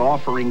Silver's is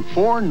offering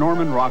 4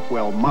 Norman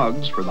Rockwell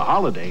mugs for the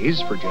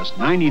holidays for just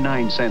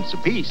 99 cents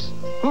apiece,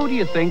 who do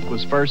you think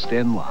was first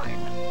in line?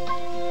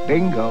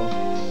 Bingo.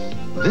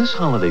 This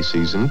holiday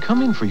season,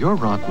 come in for your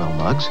Rockwell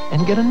mugs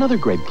and get another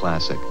great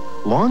classic.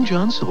 Long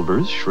John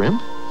Silver's shrimp,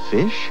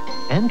 fish,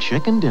 and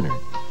chicken dinner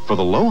for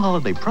the low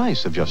holiday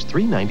price of just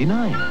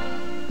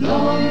 $3.99.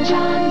 Long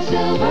John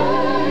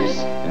Silver's.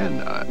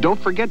 And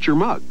don't forget your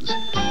mugs.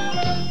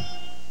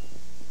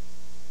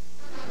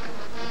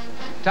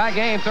 Tie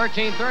game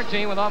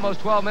 13-13 with almost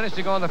 12 minutes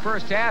to go in the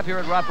first half here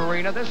at Rupp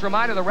Arena. This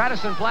reminder, the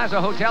Radisson Plaza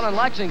Hotel in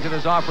Lexington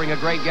is offering a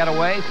great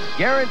getaway,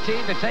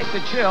 guaranteed to take the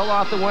chill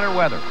off the winter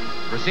weather.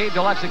 Receive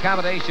deluxe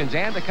accommodations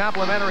and the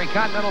complimentary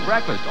continental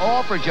breakfast,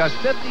 all for just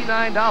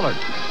 $59.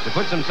 To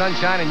put some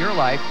sunshine in your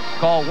life,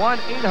 call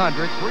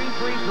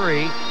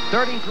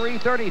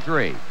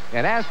 1-800-333-3333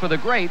 and ask for the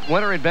great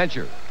winter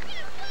adventure.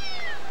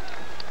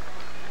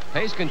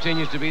 Pace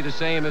continues to be the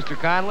same, Mr.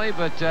 Conley,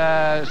 but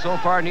so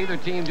far neither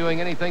team doing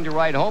anything to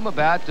write home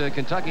about.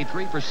 Kentucky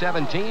 3 for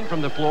 17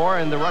 from the floor,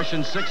 and the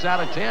Russians 6 out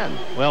of 10.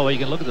 Well, you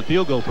can look at the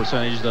field goal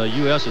percentage. The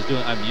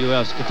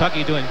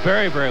Kentucky doing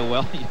very, very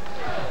well.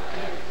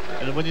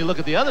 And when you look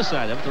at the other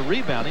side of it, the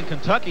rebounding,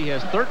 Kentucky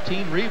has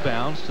 13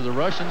 rebounds to the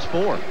Russians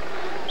 4.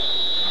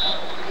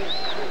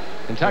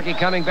 Kentucky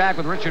coming back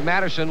with Richard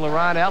Matterson,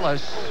 LaRon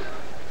Ellis,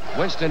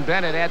 Winston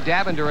Bennett, Ed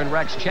Davender, and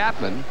Rex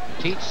Chapman.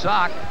 Teach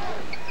Sock,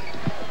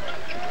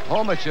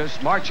 Homachus,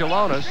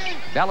 Marcellonis,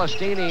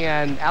 Bellastini,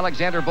 and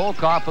Alexander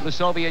Volkov for the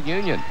Soviet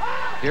Union.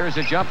 Here's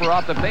a jumper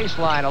off the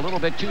baseline, a little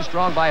bit too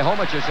strong by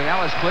Homachus, and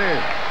Ellis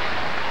cleared.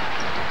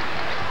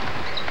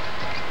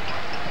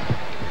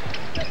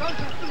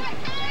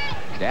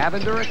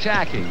 Davender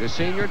attacking. The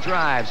senior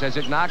drives as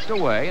it knocked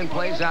away and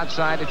plays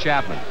outside to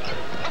Chapman.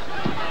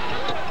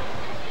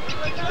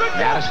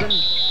 Madison,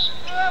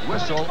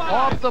 whistle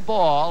off the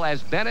ball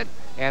as Bennett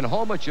and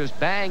Homachus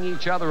bang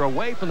each other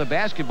away from the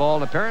basketball,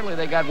 and apparently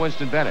they got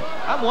Winston Bennett.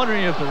 I'm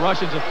wondering if the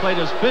Russians have played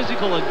as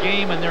physical a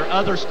game in their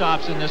other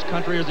stops in this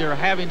country as they're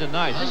having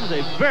tonight. This is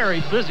a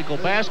very physical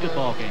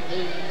basketball game.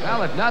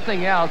 Well, if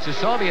nothing else, the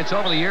Soviets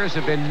over the years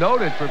have been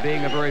noted for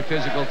being a very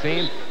physical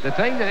team. The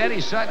thing that Eddie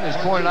Sutton has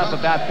pointed out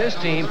about this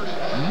team,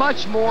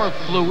 much more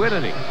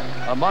fluidity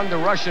among the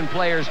Russian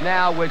players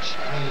now, which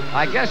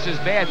I guess is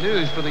bad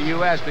news for the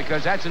U.S.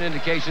 because that's an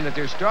indication that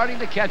they're starting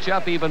to catch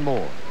up even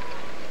more.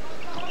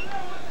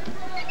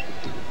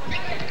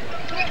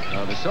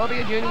 The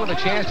Soviet Union with a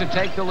chance to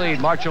take the lead.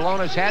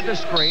 Marcellonis had the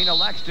screen,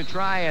 elects to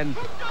try and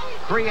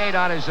create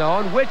on his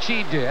own, which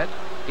he did.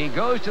 He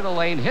goes to the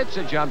lane, hits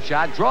a jump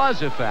shot,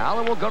 draws a foul,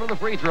 and will go to the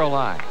free throw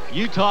line.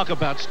 You talk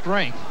about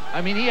strength.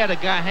 I mean, he had a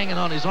guy hanging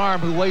on his arm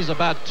who weighs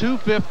about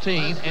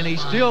 215, and he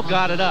still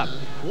got it up.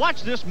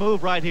 Watch this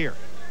move right here.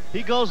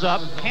 He goes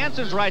up,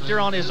 Hansen's right there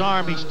on his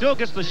arm. He still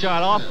gets the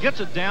shot off, gets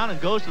it down, and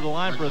goes to the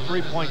line for a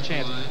three-point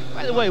chance.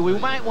 By the way, we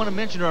might want to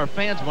mention to our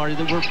fans, Marty,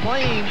 that we're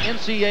playing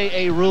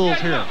NCAA rules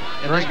here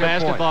in this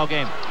basketball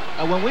game.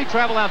 When we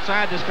travel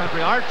outside this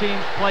country, our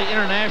teams play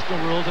international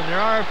rules, and there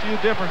are a few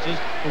differences,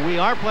 but we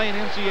are playing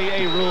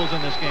NCAA rules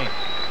in this game.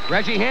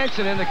 Reggie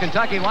Hansen in the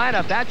Kentucky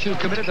lineup. That's who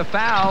committed the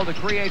foul to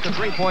create the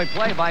three-point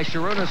play by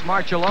Sharunas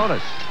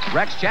Marcellonis.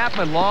 Rex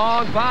Chapman,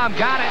 long bomb,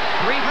 got it.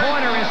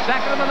 Three-pointer is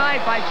second of the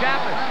night by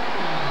Chapman.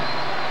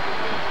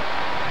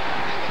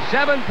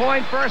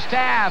 7-point first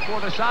half for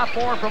the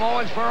sophomore from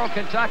Owensboro,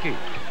 Kentucky.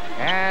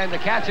 And the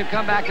Cats have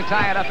come back to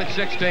tie it up at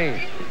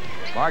 16.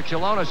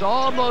 Marcellonis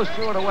almost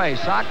threw it away.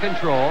 Sock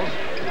controls.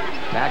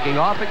 Backing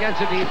off against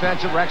the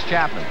defense of Rex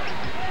Chapman.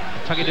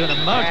 Kentucky doing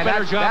a much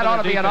better job. That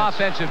ought to be an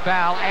offensive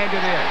foul, and it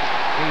is.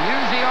 He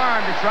used the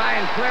arm to try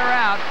and clear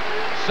out.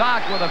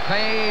 Sock with a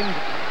pained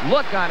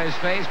look on his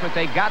face, but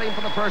they got him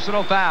for the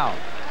personal foul.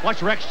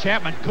 Watch Rex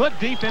Chapman. Good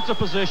defensive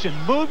position.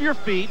 Move your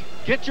feet.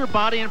 Get your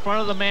body in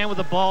front of the man with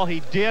the ball. He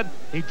did.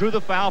 He drew the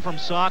foul from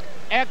Sock.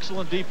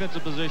 Excellent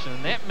defensive position.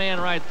 And that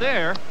man right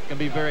there can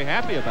be very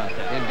happy about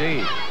that.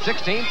 Indeed.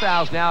 16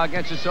 fouls now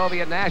against the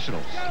Soviet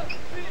Nationals.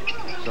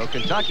 So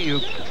Kentucky, who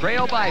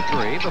trailed by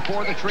 3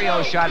 before the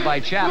trio shot by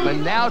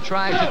Chapman, now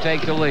tries to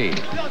take the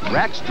lead.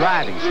 Rex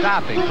driving,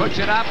 stopping, puts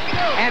it up,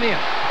 and in.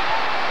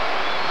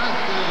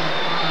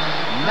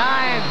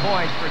 9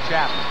 points for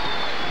Chapman.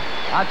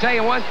 I'll tell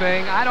you one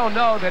thing, I don't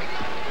know that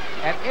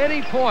at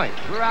any point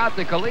throughout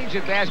the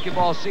collegiate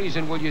basketball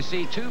season will you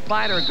see 2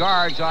 finer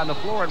guards on the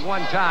floor at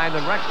one time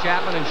than Rex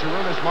Chapman and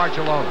Sharunas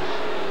Marcellonis.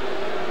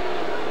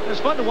 It's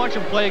fun to watch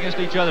them play against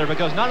each other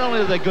because not only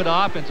are they good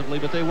offensively,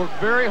 but they work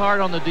very hard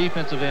on the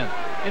defensive end.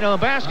 You know, in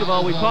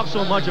basketball, we talk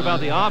so much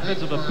about the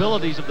offensive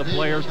abilities of the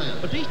players,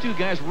 but these two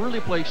guys really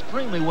play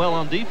extremely well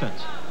on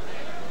defense.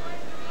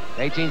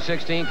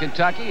 18-16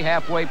 Kentucky,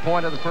 halfway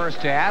point of the first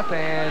half,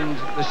 and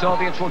the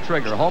Soviets will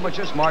trigger.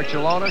 Homicus,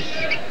 Marcellonis,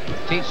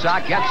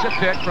 Teetsock gets a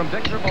pick from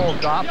Victor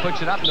Volkov,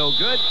 puts it up, no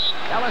good.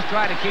 Ellis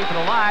tried to keep it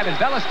alive, and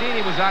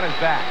Bellastini was on his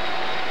back.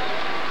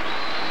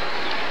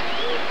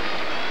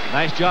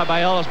 Nice job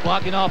by Ellis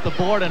blocking off the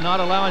board and not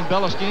allowing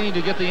Bellastini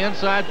to get the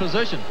inside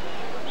position.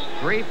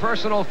 3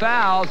 personal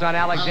fouls on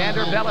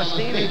Alexander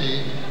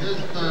Bellastini.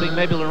 I think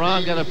maybe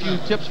Laurent got a few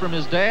tips from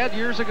his dad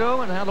years ago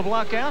on how to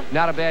block out.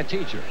 Not a bad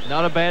teacher.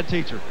 Not a bad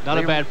teacher. Not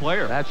a bad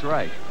player. That's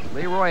right.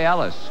 Leroy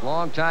Ellis,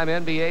 longtime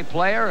NBA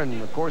player,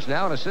 and of course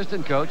now an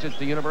assistant coach at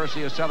the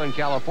University of Southern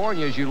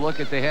California. As you look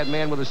at the head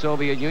man with the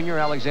Soviet Union,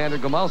 Alexander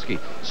Gomulski.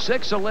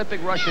 6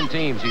 Olympic Russian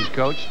teams he's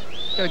coached.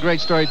 Got a great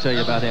story to tell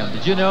you about him.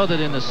 Did you know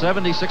that in the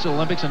 '76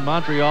 Olympics in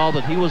Montreal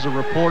that he was a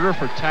reporter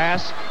for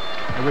TASS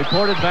and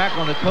reported back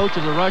on the coach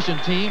of the Russian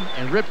team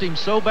and ripped him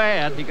so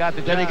bad he got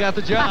the that job. he got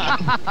the job.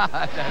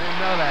 I didn't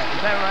know that.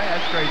 Is that right?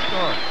 That's a great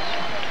story.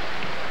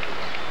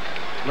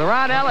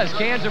 Laurent Ellis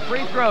cans a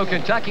free throw.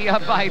 Kentucky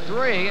up by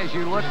 3 as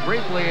you look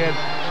briefly at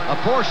a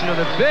portion of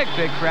the big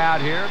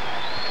crowd here.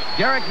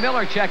 Derek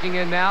Miller checking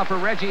in now for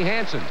Reggie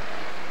Hansen.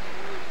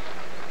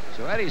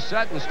 So Eddie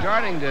Sutton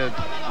starting to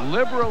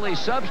liberally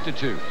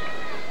substitute.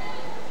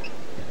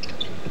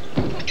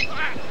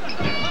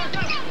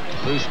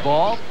 Loose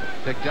ball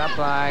picked up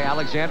by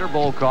Alexander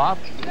Volkov.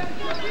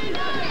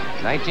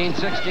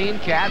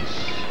 19-16 Cats.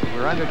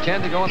 We're under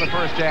 10 to go in the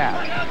first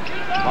half.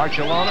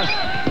 Marcellonis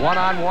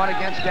one-on-one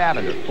against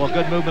Davender. Well,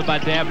 good movement by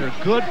Davender.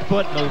 Good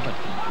foot movement.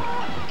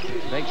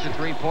 Makes the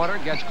three-pointer,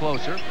 gets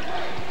closer.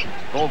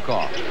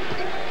 Volkov.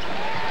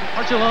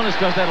 Marcellonis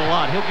does that a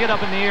lot. He'll get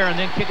up in the air and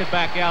then kick it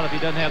back out if he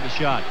doesn't have the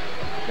shot.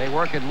 They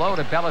work it low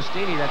to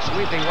Bellastini. That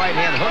sweeping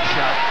right-hand hook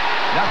shot.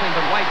 Nothing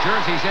but white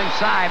jerseys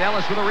inside.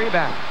 Ellis with a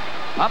rebound.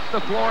 Up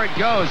the floor it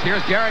goes.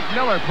 Here's Derek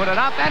Miller. Put it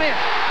up and in.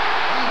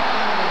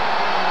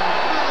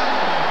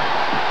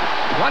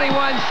 21-16.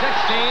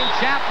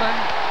 Chapman.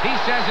 He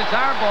says it's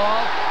our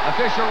ball.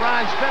 Official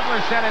Ron Spitler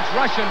said it's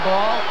Russian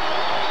ball.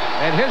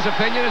 And his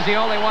opinion is the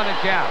only one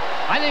that counts.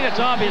 I think it's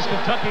obvious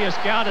Kentucky has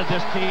scouted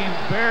this team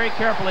very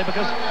carefully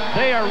because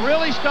they are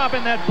really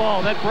stopping that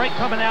ball, that break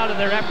coming out of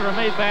there after a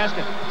made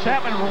basket.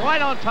 Chapman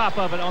right on top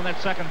of it on that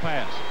second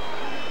pass.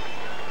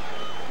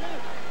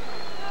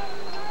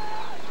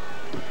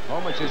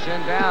 Homich is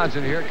inbounds,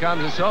 and here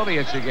comes the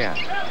Soviets again.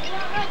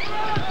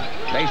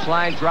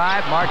 Baseline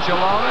drive,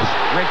 Marcellonis,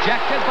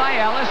 rejected by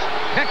Ellis,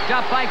 picked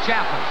up by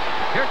Chapman.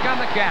 Here come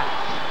the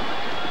Cats.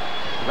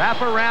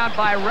 Wrap around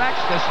by Rex,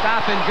 the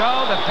stop and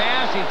go, the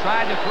pass. He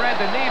tried to thread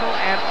the needle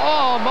and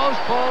almost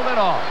pulled it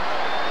off.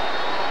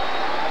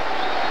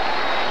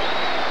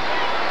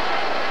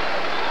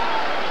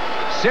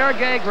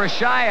 Sergei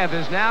Grashayev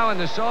is now in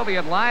the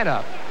Soviet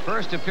lineup.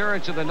 First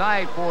appearance of the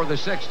night for the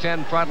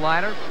 6'10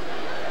 frontliner.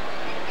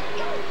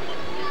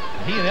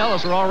 He and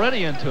Ellis are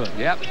already into it.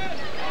 Yep.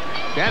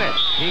 Bennett,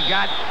 he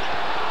got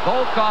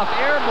Volkov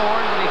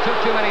airborne when he took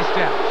too many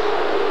steps.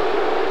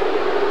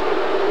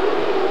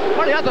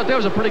 Marty, I thought that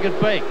was a pretty good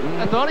fake.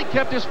 I thought he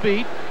kept his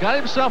feet, got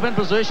himself in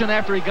position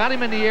after he got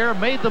him in the air,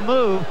 made the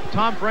move.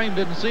 Tom Frame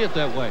didn't see it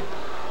that way.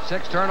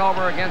 6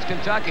 turnover against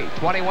Kentucky.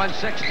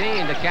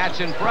 21-16, the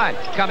Cats in front.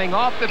 Coming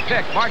off the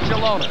pick,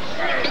 Marcellonis.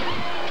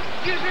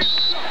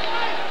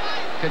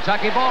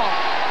 Kentucky ball.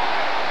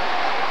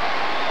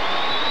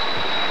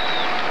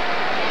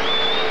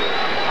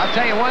 I'll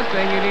tell you one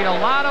thing, you need a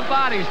lot of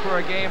bodies for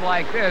a game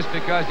like this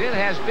because it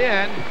has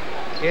been,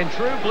 in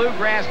true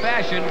Bluegrass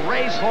fashion,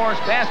 racehorse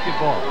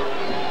basketball.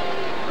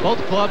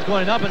 Both clubs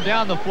going up and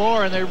down the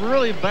floor, and they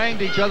really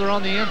banged each other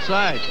on the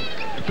inside.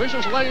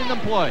 Officials letting them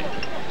play.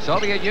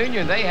 Soviet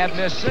Union, they have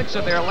missed 6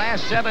 of their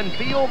last 7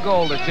 field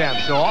goal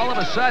attempts. So all of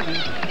a sudden,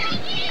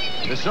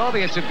 the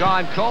Soviets have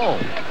gone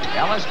cold.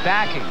 Ellis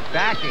backing,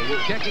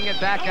 kicking it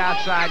back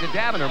outside to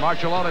Davender.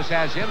 Marcellonis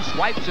has him,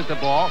 swipes at the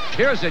ball.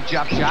 Here's a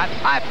jump shot.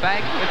 High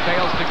bank, it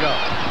fails to go.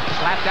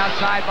 Slapped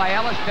outside by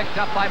Ellis, picked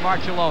up by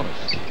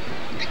Marcellonis.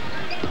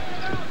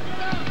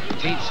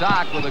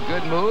 Teetsock with a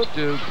good move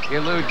to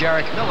elude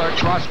Derek Miller.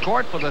 Cross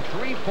court for the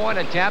 3-point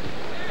attempt,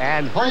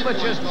 and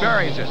Homich just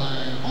buries it.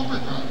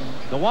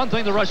 The one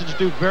thing the Russians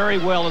do very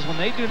well is when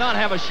they do not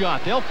have a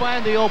shot, they'll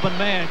find the open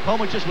man.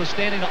 Komachis was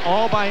standing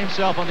all by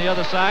himself on the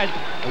other side,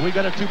 and we've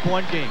got a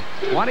 2-point game.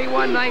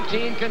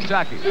 21-19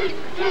 Kentucky.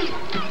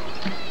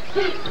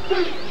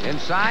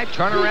 Inside,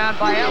 turnaround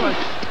by Ellis,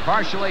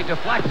 partially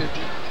deflected.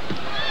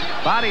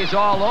 Bodies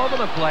all over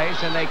the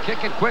place, and they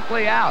kick it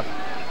quickly out.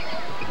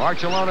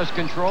 Marcellonis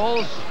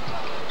controls.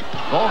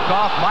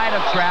 Volkov might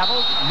have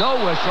traveled. No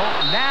whistle.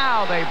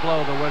 Now they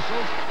blow the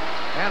whistles.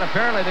 And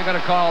apparently they're going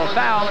to call a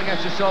foul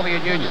against the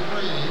Soviet Union.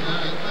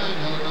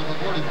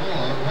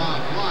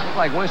 Looked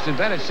like Winston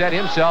Bennett set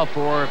himself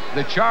for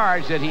the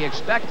charge that he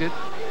expected,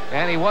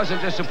 and he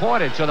wasn't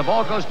disappointed. So the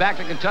ball goes back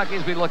to Kentucky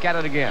as we look at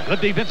it again.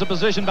 Good defensive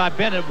position by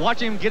Bennett.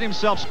 Watch him get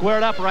himself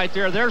squared up right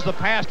there. There's the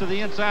pass to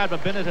the inside,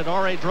 but Bennett had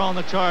already drawn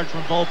the charge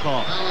from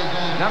Volkov.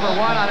 Number 1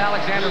 on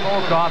Alexander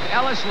Volkov.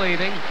 Ellis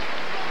leaving,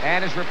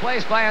 and is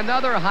replaced by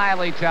another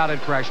highly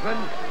touted freshman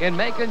in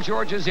Macon,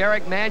 Georgia's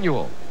Eric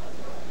Manuel.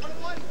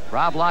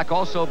 Rob Locke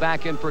also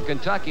back in for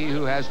Kentucky,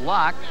 who has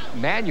Locke,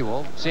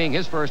 Manuel, seeing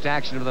his first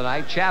action of the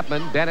night,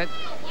 Chapman, Bennett,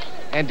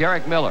 and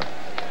Derek Miller.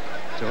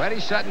 So Eddie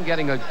Sutton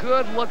getting a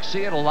good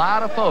look-see at a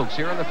lot of folks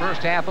here in the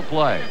first half of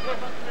play.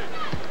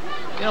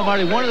 You know,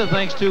 Marty, one of the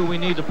things, too, we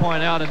need to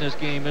point out in this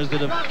game is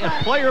that if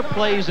a player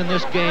plays in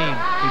this game,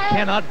 he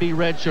cannot be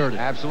redshirted.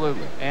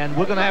 Absolutely. And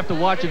we're going to have to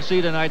watch and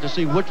see tonight to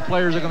see which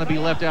players are going to be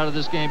left out of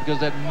this game, because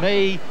that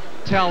may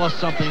tell us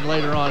something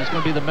later on. It's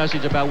going to be the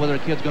message about whether a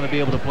kid's going to be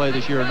able to play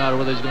this year or not, or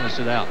whether he's going to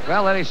sit out.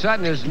 Well, Eddie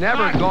Sutton has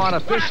never gone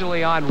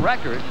officially on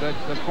record, but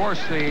of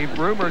course the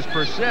rumors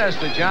persist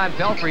that John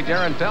Pelfrey,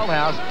 Darren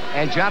Feldhouse,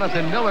 and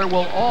Jonathan Miller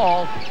will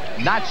all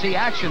not see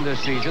action this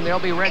season. They'll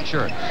be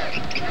redshirts.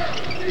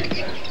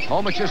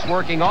 Homich just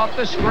working off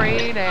the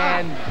screen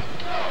and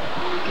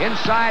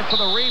inside for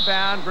the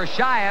rebound,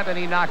 Grashayev, and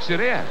he knocks it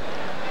in.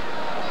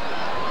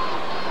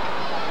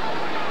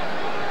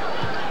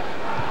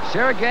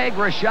 Sergei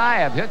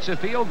Grashayev hits a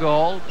field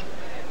goal.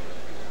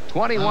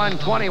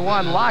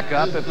 21-21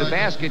 lockup if the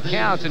basket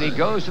counts, and he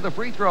goes to the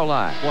free throw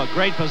line. Boy,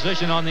 great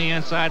position on the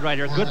inside right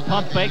here. Good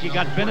pump fake. He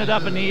got Bennett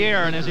up in the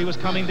air, and as he was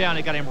coming down,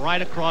 he got him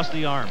right across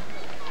the arm.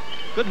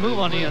 Good move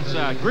on the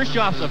inside.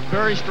 Grishoff's a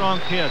very strong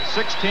kid.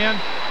 6'10".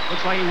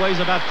 Looks like he weighs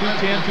about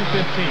 210,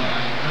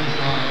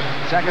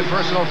 215. Second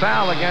personal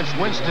foul against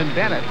Winston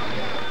Bennett.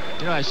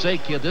 You know, I say,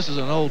 kid, this is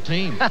an old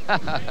team.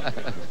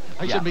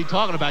 I shouldn't be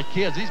talking about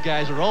kids. These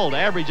guys are old.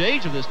 Average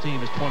age of this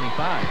team is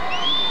 25.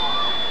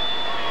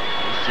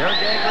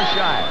 Sergei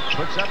Grashayev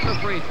puts up the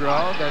free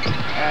throw that,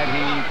 had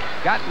he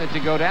gotten it to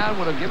go down,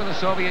 would have given the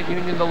Soviet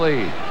Union the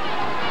lead.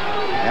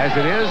 As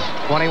it is,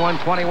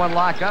 21-21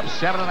 lockup,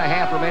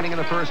 7.5 remaining in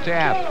the first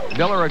half.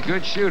 Miller a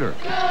good shooter.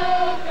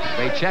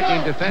 They check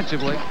him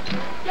defensively,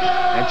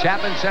 and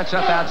Chapman sets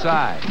up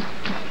outside.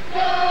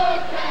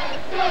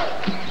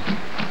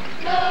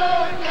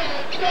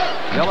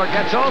 Miller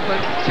gets open.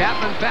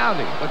 Chapman found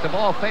him, but the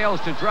ball fails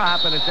to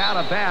drop, and it's out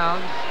of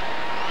bounds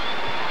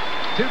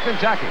to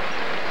Kentucky.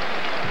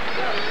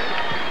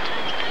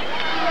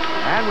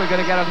 And we're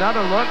going to get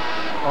another look,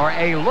 or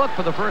a look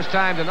for the first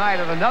time tonight,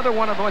 at another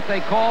one of what they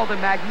call the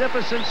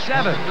Magnificent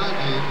Seven.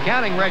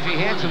 Counting Reggie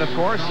Hansen, of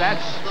course.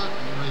 That's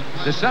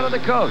the son of the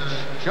coach,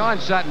 Sean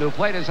Sutton, who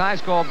played his high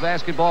school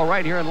basketball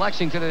right here in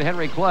Lexington and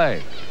Henry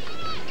Clay.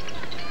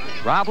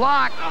 Rob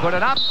Locke put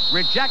it up,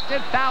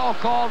 rejected, foul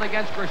called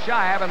against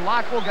Grashayev, and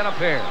Locke will get a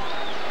pair.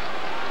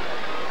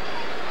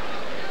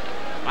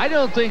 I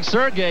don't think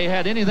Sergei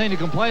had anything to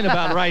complain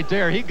about right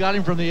there. He got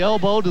him from the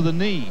elbow to the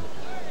knee.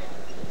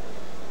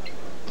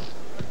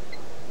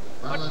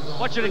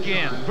 Watch it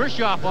again.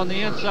 Grishoff on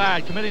the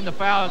inside, committing the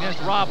foul against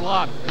Rob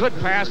Locke. Good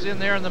pass in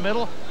there in the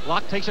middle.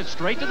 Locke takes it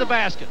straight to the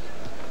basket.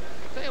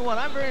 Tell you what,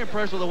 I'm very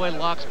impressed with the way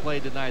Locke's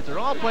played tonight. They're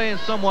all playing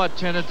somewhat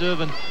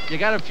tentative, and you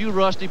got a few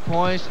rusty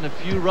points and a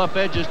few rough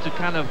edges to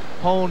kind of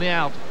hone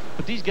out.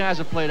 But these guys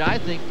have played, I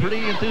think,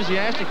 pretty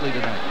enthusiastically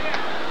tonight.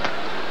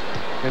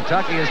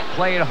 Kentucky has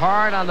played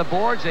hard on the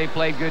boards. They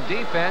played good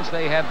defense.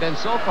 They have been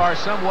so far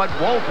somewhat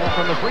woeful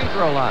from the free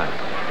throw line.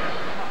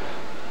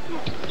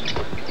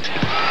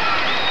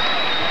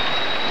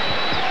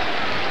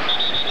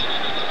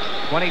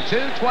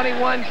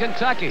 (22-21)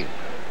 Kentucky.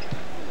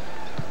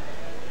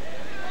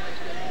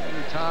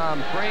 And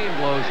Tom Crane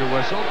blows a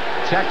whistle.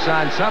 Checks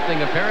on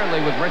something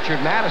apparently with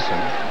Richard Madison.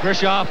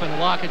 Grishoff and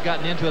Locke had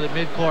gotten into it at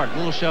midcourt. A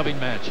little shoving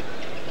match.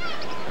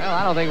 Well,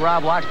 I don't think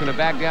Rob Locke's going to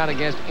back down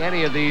against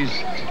any of these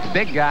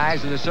big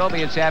guys, and the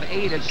Soviets have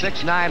 8 at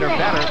 6'9" or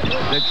better.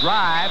 The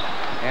drive,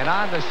 and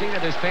on the seat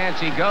of his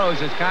pants he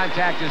goes as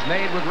contact is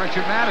made with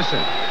Richard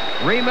Madison.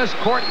 Remus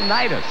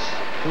Kortenitis,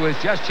 who has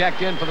just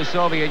checked in for the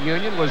Soviet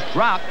Union, was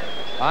dropped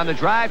on the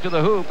drive to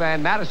the hoop,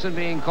 and Madison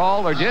being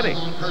called, or did he?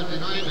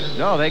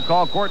 No, they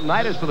called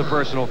Kortenitis for the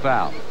personal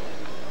foul.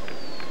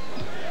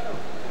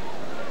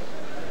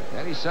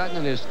 Eddie Sutton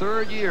in his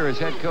third year as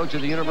head coach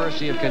of the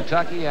University of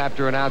Kentucky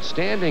after an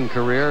outstanding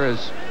career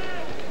as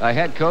a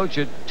head coach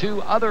at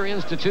 2 other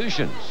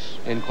institutions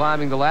in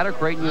climbing the ladder,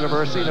 Creighton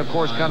University, and of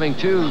course coming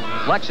to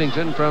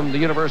Lexington from the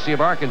University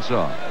of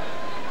Arkansas.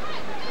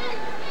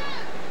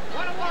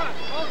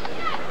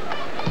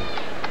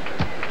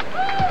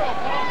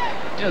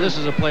 You know, this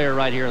is a player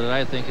right here that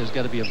I think has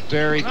got to be a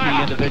very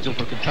key individual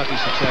for Kentucky's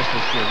success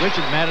this year.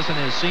 Richard Madison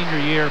in his senior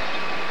year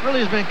really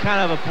has been kind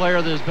of a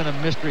player that has been a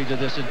mystery to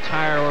this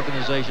entire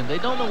organization. They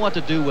don't know what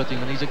to do with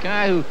him, and he's a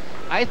guy who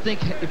I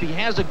think if he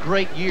has a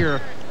great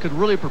year could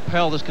really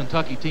propel this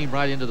Kentucky team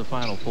right into the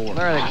Final Four.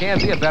 Larry, there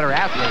can't be a better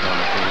athlete on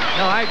the team.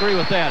 No, I agree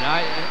with that.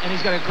 And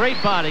he's got a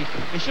great body.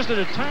 It's just that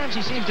at times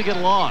he seems to get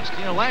lost.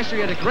 You know, last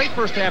year he had a great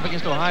first half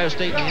against Ohio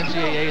State in the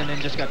NCAA and then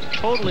just got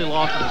totally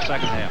lost in the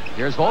second half.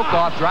 Here's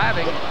Volkov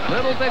driving, a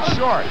little bit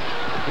short.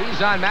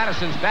 He's on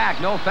Madison's back,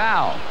 no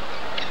foul.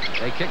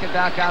 They kick it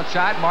back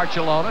outside.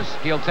 Marcellonis,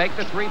 he'll take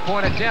the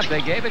three-point attempt.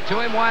 They gave it to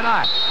him, why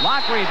not?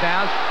 Locke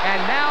rebounds,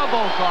 and now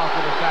Volkov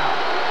with a foul.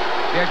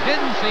 There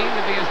didn't seem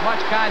to be as much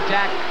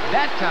contact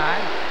that time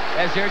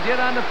as there did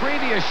on the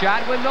previous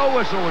shot when no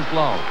whistle was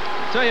blown.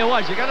 Tell you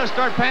what, you got to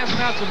start passing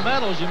out some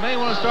medals. You may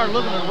want to start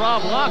looking at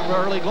Rob Locke for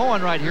early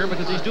going right here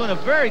because he's doing a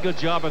very good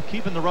job of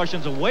keeping the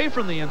Russians away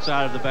from the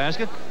inside of the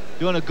basket.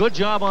 Doing a good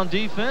job on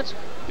defense.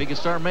 If he could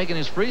start making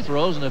his free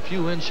throws and a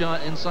few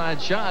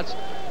inside shots,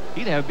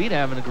 he'd be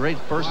having a great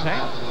first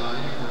half.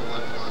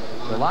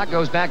 So Locke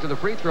goes back to the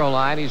free throw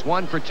line. He's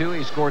 1 for 2.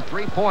 He scored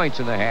 3 points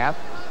in the half.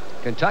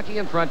 Kentucky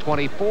in front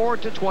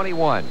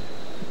 24-21.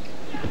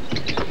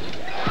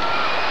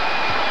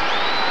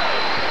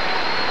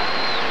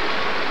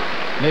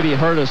 Maybe he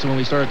heard us when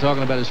we started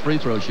talking about his free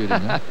throw shooting.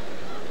 Huh?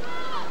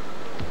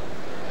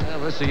 Well,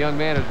 this is a young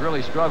man who's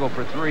really struggled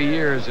for 3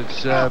 years.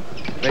 It's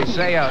they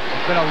say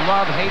it's been a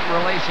love-hate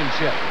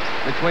relationship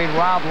between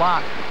Rob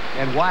Locke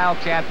and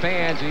Wildcat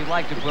fans, and he'd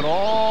like to put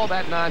all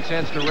that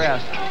nonsense to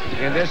rest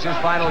in this his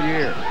final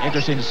year.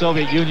 Interesting, the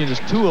Soviet Union is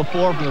 2 of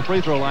 4 from the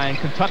free throw line.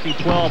 Kentucky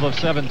 12 of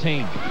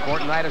 17.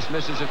 Kortenitis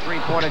misses a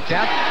three-point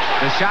attempt.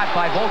 The shot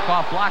by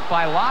Volkov blocked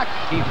by Locke.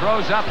 He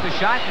throws up the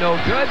shot, no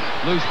good.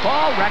 Loose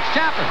ball, Rex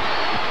Chapman.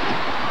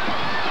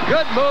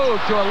 Good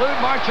move to elude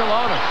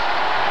Marcellonis.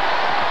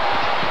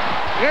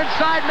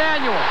 Inside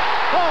Manuel.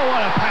 Oh,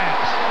 what a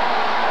pass.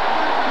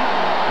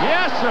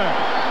 Yes, sir.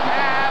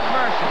 Have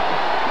mercy.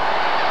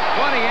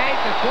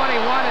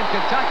 28-21, and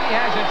Kentucky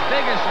has its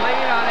biggest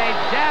lead on a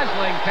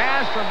dazzling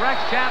pass from Rex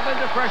Chapman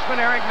to freshman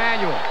Eric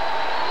Manuel.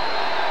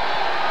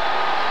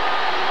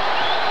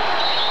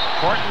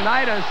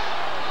 Kortenitis,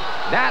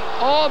 that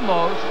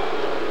almost,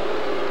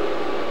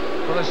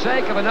 for the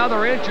sake of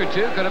another inch or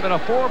two, could have been a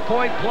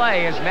 4-point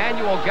play as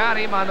Manuel got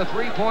him on the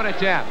three-point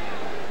attempt.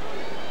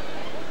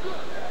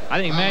 I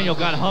think Manuel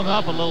got hung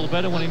up a little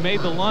bit, and when he made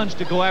the lunge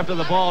to go after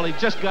the ball, he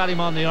just got him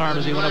on the arm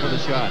as he went up with a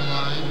shot.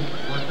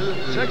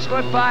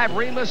 6'5",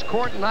 Remus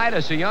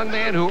Kortenitis, a young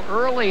man who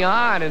early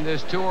on in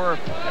this tour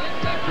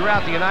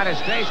throughout the United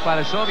States by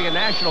the Soviet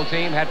national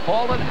team had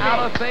fallen out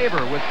of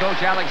favor with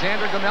coach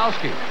Alexander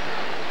Gomelsky.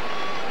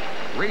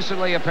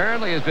 Recently,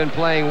 apparently, has been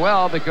playing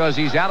well because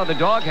he's out of the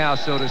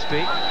doghouse, so to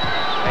speak,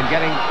 and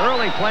getting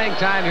early playing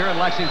time here in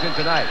Lexington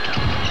tonight.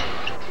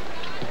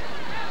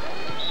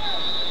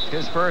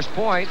 His first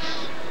points,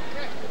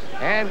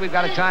 and we've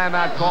got a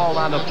timeout called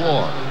on the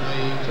floor.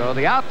 So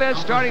the offense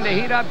starting to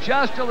heat up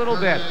just a little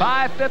bit.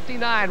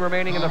 5:59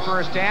 remaining in the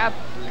first half.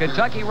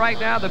 Kentucky right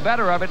now the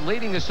better of it,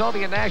 leading the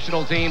Soviet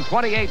national team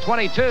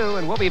 28-22,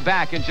 and we'll be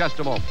back in just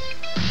a moment.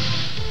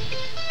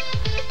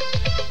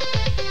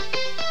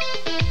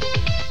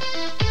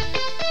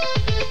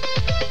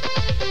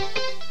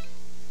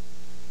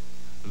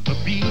 The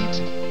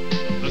beat,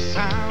 the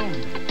sound,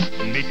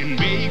 making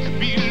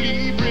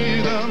make-believe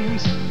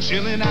rhythms,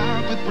 chilling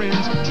out with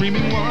friends,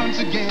 dreaming once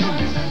again.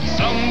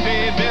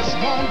 Someday this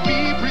won't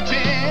be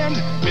pretend.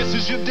 This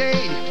is your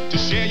day to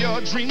share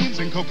your dreams,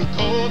 and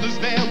Coca-Cola's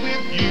there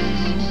with you.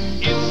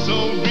 It's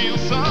so real,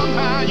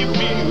 somehow you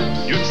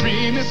feel your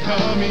dream is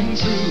coming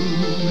true.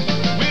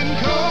 When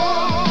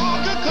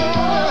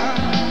Coca-Cola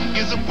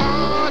is a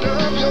part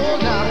of your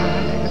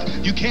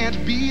life, you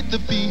can't beat the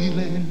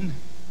feeling.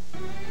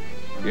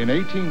 In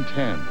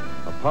 1810,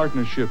 a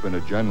partnership in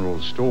a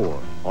general store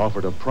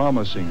offered a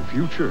promising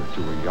future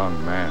to a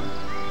young man.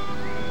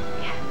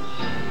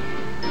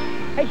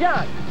 Hey,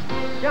 John.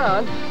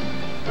 John,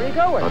 where you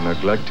going? A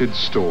neglected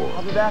store.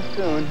 I'll be back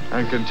soon.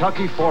 And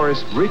Kentucky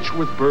forest, rich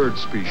with bird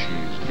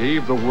species,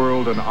 gave the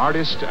world an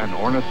artist and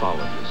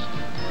ornithologist,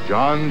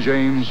 John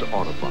James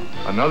Audubon.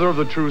 Another of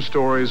the true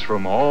stories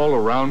from all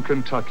around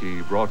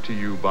Kentucky, brought to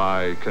you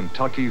by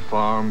Kentucky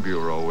Farm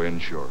Bureau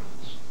Insurance.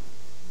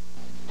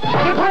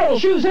 Apparel,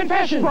 shoes, and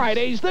fashion.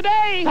 Friday's the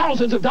day.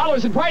 Thousands of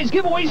dollars in prize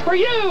giveaways for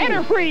you.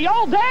 Enter free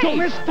all day. Don't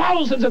miss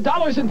thousands of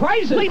dollars in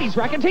prizes. Ladies'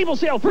 rack and table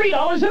sale,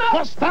 $3 and up.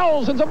 Plus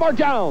thousands of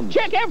markdowns.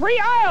 Check every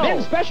aisle.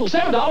 Men's special,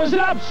 $7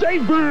 and up.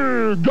 Save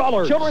big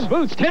dollars. Children's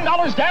boots,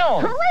 $10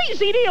 down.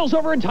 Crazy deals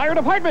over entire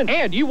department.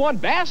 And you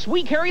want Bass?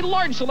 We carry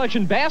large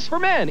selection Bass for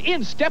men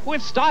in step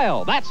with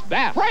style. That's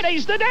Bass.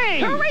 Friday's the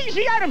day.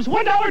 Crazy items,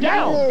 $1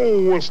 down.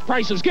 Lowest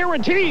prices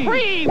guaranteed.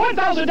 Free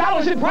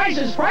 $1,000 in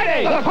prizes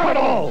Friday. The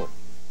Carnival.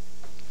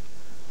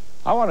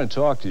 I want to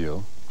talk to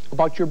you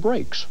about your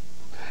brakes.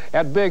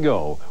 At Big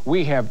O,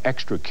 we have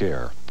extra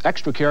care.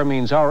 Extra care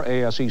means our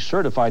ASE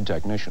certified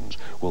technicians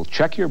will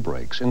check your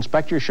brakes,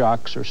 inspect your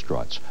shocks or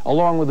struts,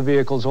 along with the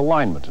vehicle's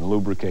alignment and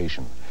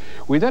lubrication.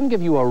 We then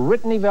give you a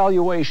written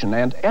evaluation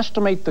and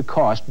estimate the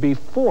cost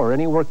before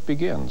any work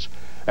begins.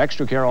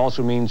 Extra care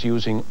also means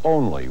using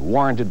only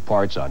warranted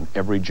parts on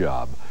every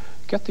job.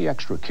 Get the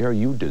extra care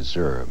you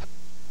deserve.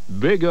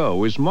 Big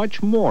O is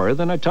much more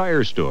than a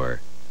tire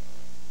store.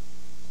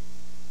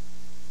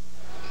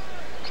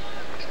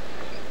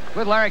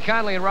 With Larry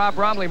Conley and Rob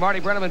Bromley, Marty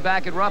Brenneman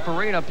back at Rupp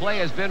Arena. Play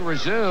has been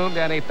resumed,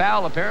 and a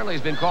foul apparently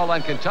has been called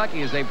on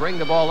Kentucky as they bring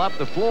the ball up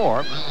the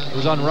floor. It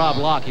was on Rob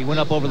Locke. He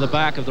went up over the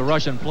back of the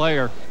Russian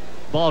player.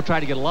 Ball tried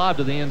to get lobbed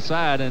to the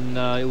inside, and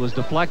it was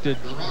deflected.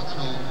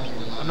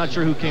 I'm not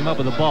sure who came up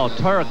with the ball.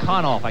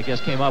 Tarakanov, I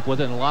guess, came up with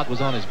it, and Locke was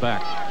on his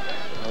back.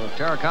 So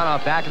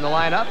Tarakanov back in the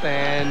lineup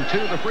and to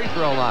the free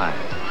throw line.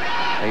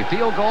 A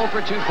field goal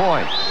for 2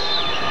 points.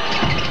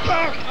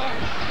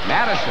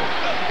 Madison,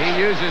 he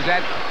uses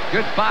that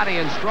good body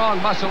and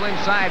strong muscle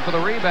inside for the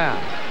rebound.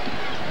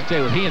 I tell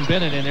you what, he and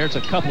Bennett in there, it's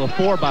a couple of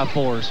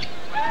 4x4s.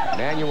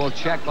 Manual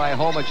check by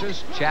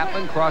Homiches.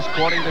 Chapman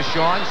cross-courting to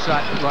Sean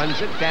Sutton.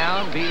 Runs it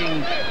down,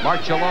 beating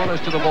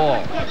Marcellonis to the ball.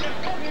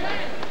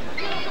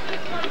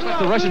 Looks like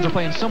the Russians are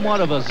playing somewhat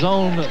of a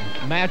zone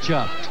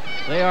matchup.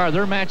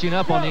 They're matching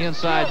up on the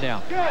inside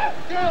now.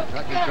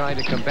 Kentucky trying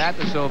to combat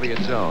the Soviet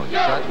zone.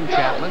 Sutton,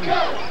 Chapman.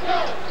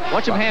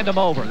 Watch him hand him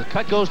over. The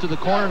cut goes to the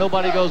corner,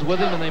 nobody goes with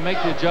him, and they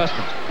make the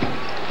adjustment.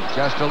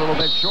 Just a little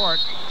bit short.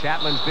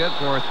 Chapman's bid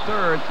for a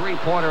third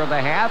three-pointer of the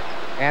half,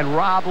 and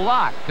Rob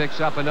Locke picks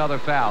up another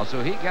foul,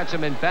 so he gets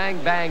him in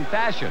bang-bang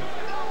fashion.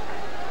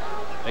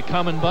 They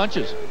come in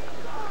bunches.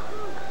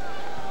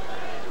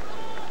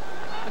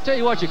 I tell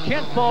you what, you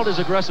can't fault his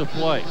aggressive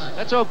play.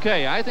 That's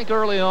okay. I think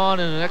early on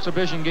in an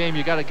exhibition game,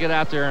 you got to get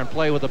out there and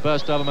play with the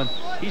best of them, and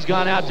he's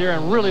gone out there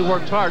and really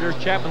worked hard. There's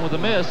Chapman with a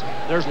miss.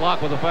 There's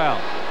Locke with a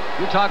foul.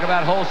 You talk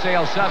about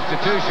wholesale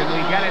substitution.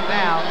 We get it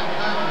now.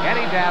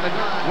 Eddie David,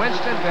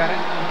 Winston Bennett,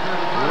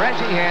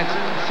 Reggie Hansen,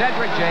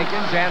 Cedric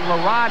Jenkins, and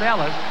LaRon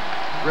Ellis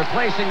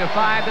replacing the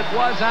five that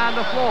was on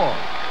the floor.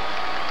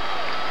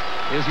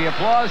 Is the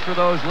applause for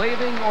those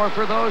leaving or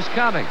for those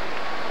coming?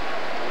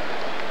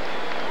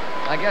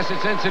 I guess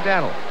it's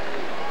incidental.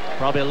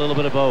 Probably a little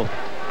bit of both.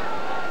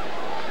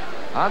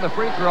 On the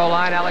free throw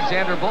line,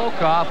 Alexander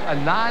Volkov, a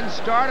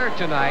non-starter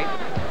tonight.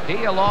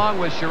 He, along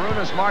with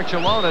Sharunas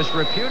Marcellonis,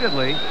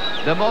 reputedly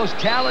the most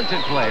talented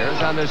players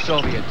on this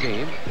Soviet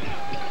team.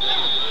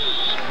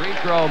 Free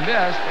throw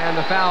missed, and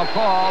the foul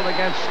called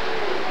against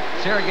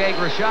Sergei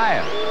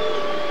Grishaya.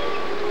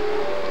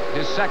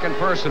 His second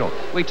personal.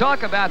 We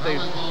talk about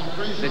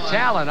the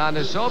talent on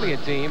the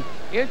Soviet team.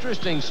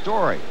 Interesting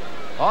story.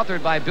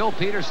 Authored by Bill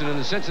Peterson in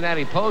the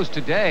Cincinnati Post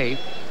today.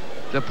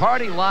 The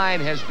party line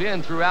has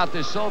been throughout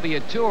this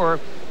Soviet tour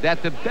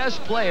that the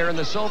best player in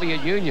the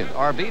Soviet Union,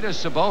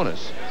 Arvydas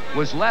Sabonis,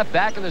 was left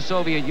back in the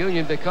Soviet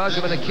Union because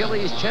of an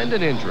Achilles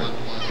tendon injury.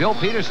 Bill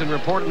Peterson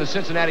reported in the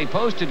Cincinnati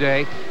Post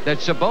today that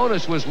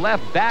Sabonis was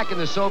left back in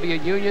the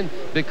Soviet Union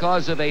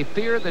because of a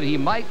fear that he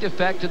might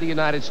defect to the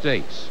United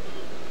States.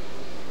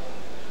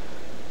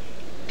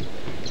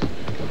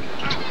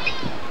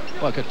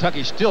 Well,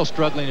 Kentucky's still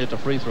struggling at the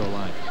free throw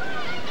line.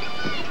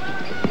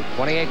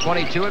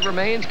 28-22 it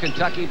remains.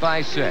 Kentucky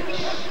by 6.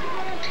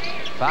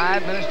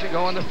 5 minutes to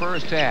go in the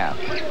first half.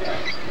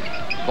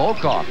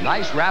 Volkov,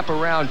 nice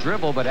wraparound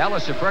dribble, but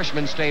Ellis, a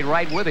freshman, stayed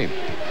right with him.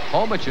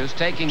 Homiches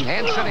taking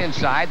Hansen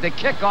inside. The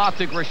kickoff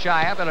to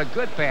Grishaya and a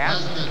good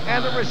pass,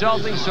 and the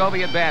resulting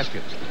Soviet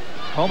basket.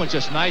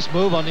 Homiches, nice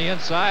move on the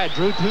inside.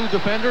 Drew two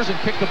defenders and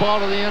kicked the ball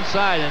to the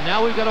inside, and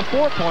now we've got a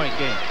 4-point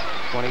game.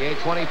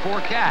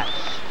 28-24 Cats.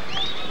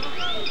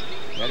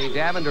 Eddie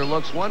Davender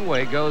looks one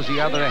way, goes the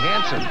other to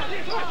Hansen.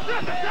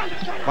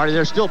 Marty,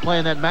 they're still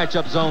playing that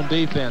matchup zone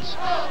defense.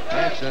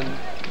 Hansen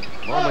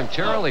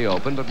momentarily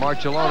open, but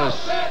Marcellonis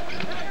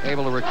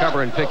able to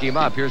recover and pick him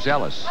up. Here's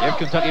Ellis. If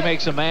Kentucky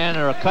makes a man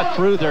or a cut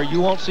through there,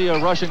 you won't see a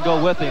Russian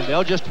go with him.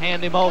 They'll just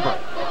hand him over.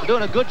 They're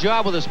doing a good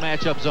job with this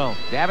matchup zone.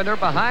 Davender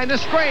behind the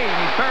screen.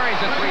 He buries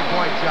a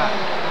three-point shot.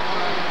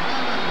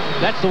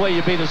 That's the way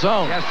you beat a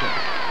zone. Yes,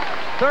 sir.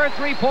 Third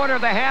three-pointer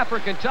of the half for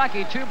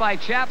Kentucky. 2 by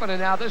Chapman,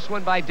 and now this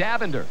one by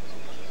Davender.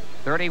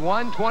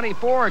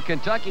 31-24.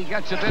 Kentucky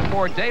gets a bit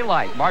more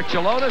daylight.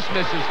 Marcellonis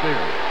misses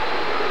there.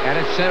 And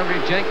it's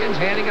Cedric Jenkins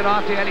handing it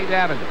off to Eddie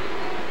Davender.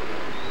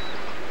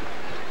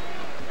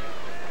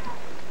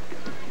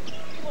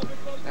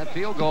 That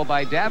field goal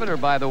by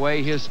Davender, by the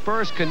way, his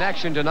first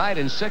connection tonight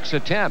in 6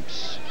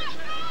 attempts.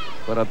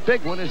 But a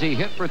big one as he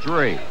hit for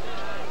 3.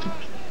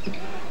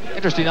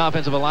 Interesting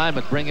offensive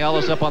alignment. Bring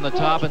Ellis up on the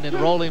top and then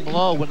roll him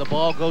low when the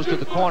ball goes to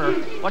the corner.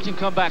 Watch him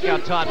come back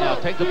out top now.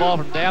 Take the ball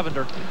from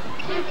Davender.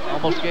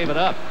 Almost gave it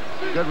up.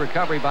 Good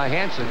recovery by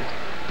Hansen.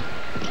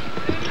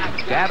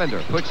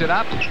 Davender puts it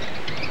up.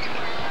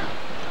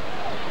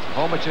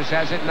 Homiches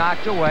has it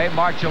knocked away.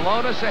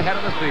 Marcellonis ahead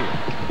of the field.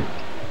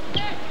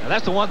 Now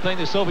that's the one thing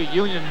the Soviet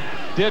Union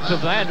did to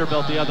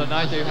Vanderbilt the other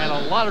night. They had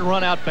a lot of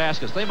run-out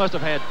baskets. They must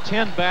have had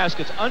 10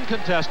 baskets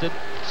uncontested,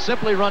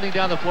 simply running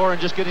down the floor and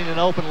just getting an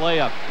open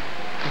layup.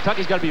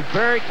 Kentucky's got to be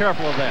very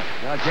careful of that.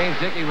 Now, James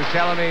Dickey was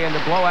telling me in the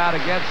blowout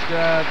against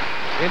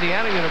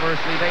Indiana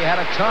University, they had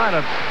a ton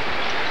of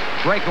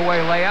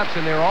breakaway layups,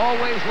 and they're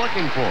always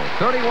looking for it.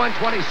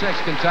 31-26,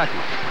 Kentucky.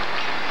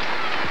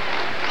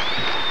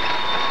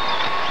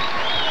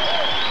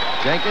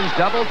 Jenkins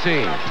double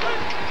team.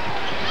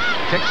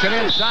 Kicks it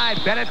inside.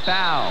 Bennett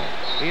foul.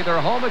 Either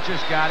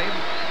Homiches got him,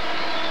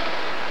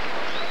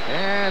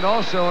 and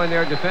also in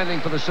there defending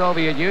for the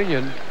Soviet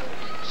Union,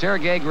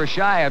 Sergei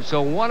Grishaya.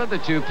 So one of the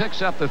two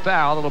picks up the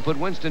foul. That'll put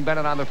Winston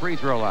Bennett on the free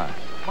throw line.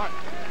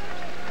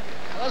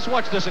 Let's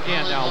watch this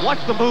again now.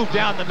 Watch the move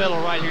down the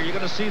middle right here. You're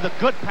going to see the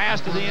good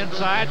pass to the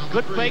inside,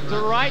 good fake to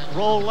the right,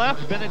 roll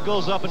left. Bennett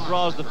goes up and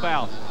draws the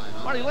foul.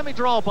 Marty, let me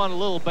draw upon a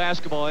little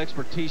basketball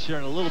expertise here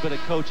and a little bit of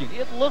coaching.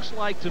 It looks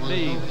like to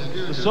me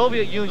the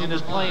Soviet Union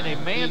is playing a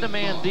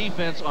man-to-man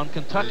defense on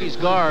Kentucky's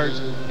guards,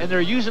 and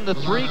they're using the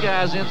 3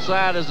 guys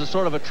inside as a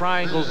sort of a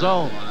triangle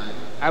zone.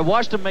 I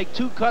watched him make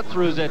 2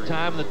 cut-throughs that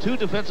time, and the 2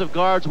 defensive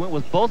guards went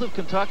with both of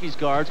Kentucky's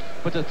guards,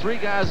 but the 3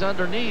 guys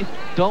underneath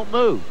don't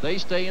move. They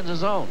stay in the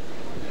zone.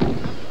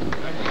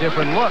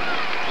 Different look.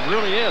 It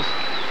really is.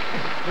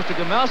 Mr.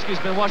 Gamelski's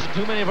been watching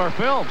too many of our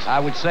films.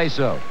 I would say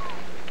so.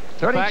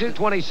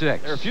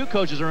 32-26. There are a few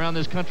coaches around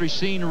this country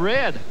seeing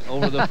red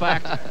over the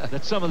fact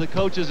that some of the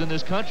coaches in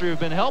this country have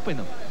been helping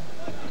them.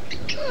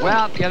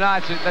 Well, you know,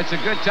 that's a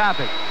good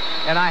topic.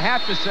 And I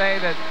have to say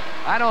that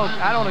I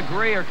don't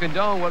agree or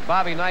condone what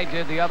Bobby Knight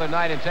did the other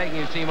night in taking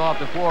his team off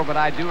the floor, but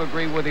I do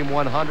agree with him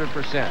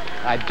 100%.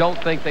 I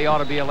don't think they ought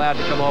to be allowed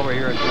to come over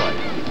here and play.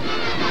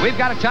 We've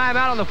got a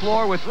timeout on the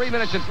floor with 3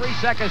 minutes and 3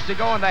 seconds to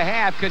go in the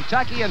half.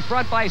 Kentucky in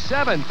front by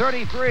 7,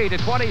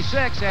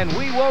 33-26, and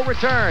we will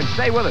return.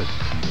 Stay with us.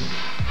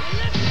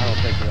 I don't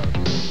think they ought to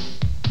be.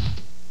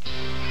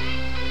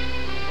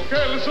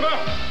 Okay, listen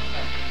up.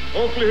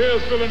 Oakley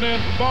Hill's filling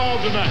in for ball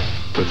tonight.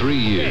 For 3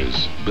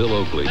 years, Bill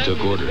Oakley took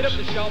orders.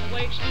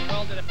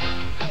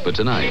 But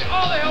tonight,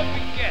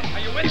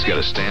 he's got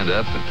to stand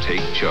up and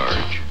take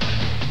charge.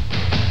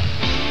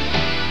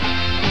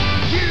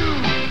 You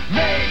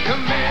make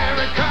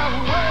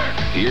America work.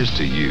 Here's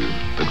to you,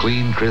 the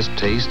clean, crisp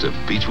taste of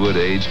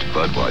Beechwood-aged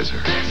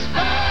Budweiser.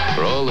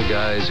 For all the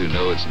guys who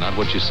know it's not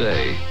what you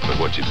say, but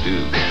what you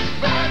do.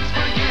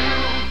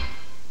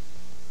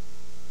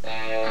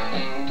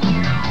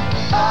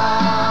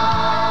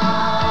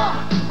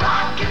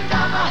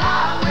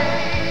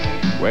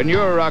 When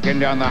you're rocking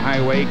down the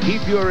highway,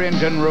 keep your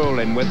engine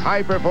rolling with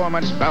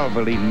high-performance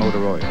Valvolene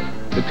motor oil.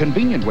 The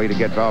convenient way to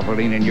get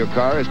Valvolene in your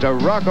car is to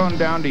rock on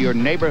down to your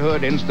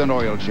neighborhood instant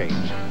oil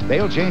change.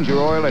 They'll change your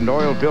oil and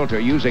oil filter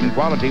using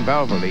quality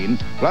Valvolene,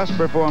 plus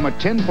perform a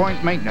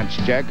 10-point maintenance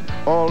check,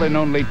 all in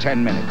only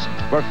 10 minutes.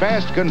 For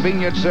fast,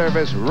 convenient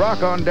service,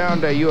 rock on down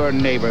to your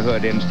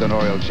neighborhood instant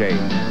oil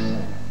change.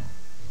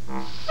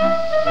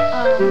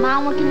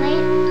 Mom working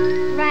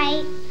late?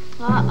 Right.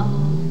 Uh-oh.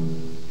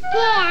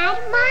 Dad,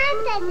 Mom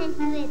doesn't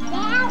do it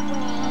that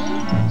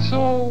way. So,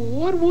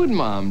 what would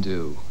Mom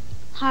do?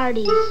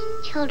 Hardee's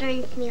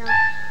children's meal.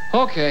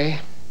 Okay.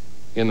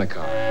 In the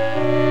car.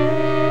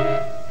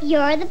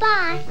 You're the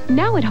boss.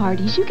 Now at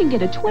Hardee's, you can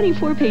get a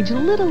 24-page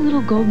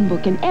little golden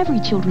book in every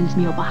children's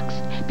meal box.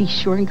 Be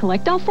sure and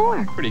collect all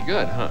 4. Pretty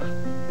good, huh?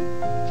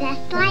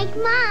 Just like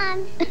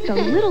Mom. The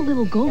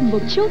little golden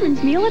book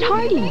children's meal at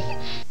Hardee's.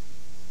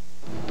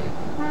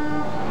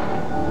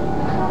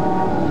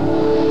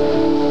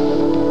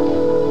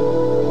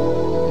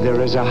 There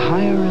is a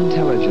higher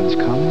intelligence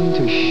coming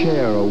to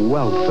share a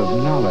wealth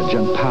of knowledge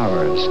and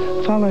powers.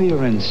 Follow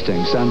your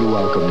instincts and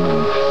welcome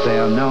them. They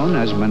are known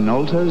as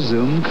Minolta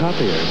Zoom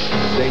copiers.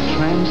 They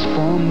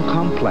transform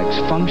complex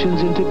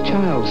functions into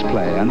child's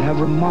play and have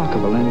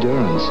remarkable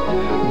endurance.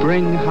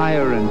 Bring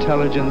higher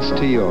intelligence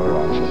to your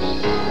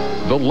office.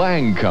 The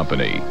Lang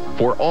Company,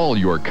 for all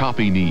your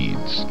copy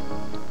needs.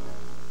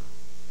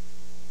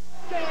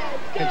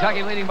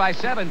 Kentucky leading by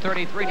 7,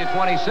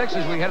 33-26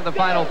 as we head to the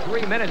final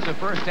 3 minutes of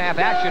first half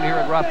action here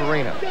at Rupp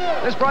Arena.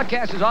 This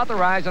broadcast is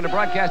authorized under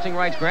broadcasting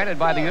rights granted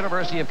by the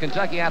University of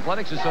Kentucky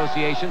Athletics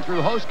Association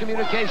through Host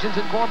Communications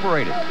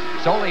Incorporated,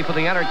 solely for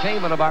the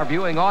entertainment of our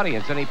viewing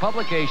audience. Any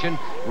publication,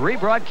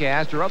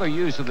 rebroadcast, or other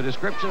use of the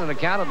description and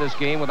account of this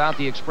game without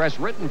the express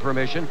written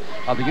permission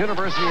of the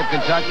University of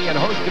Kentucky and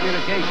Host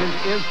Communications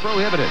is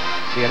prohibited.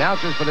 The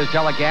announcers for this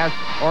telecast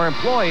are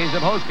employees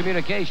of Host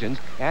Communications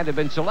and have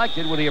been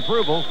selected with the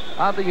approval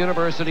of the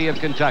University of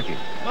Kentucky.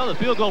 Well, the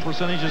field goal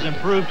percentage has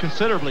improved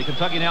considerably.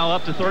 Kentucky now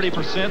up to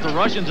 30%. The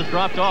Russians have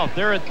dropped off.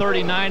 They're at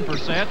 39%.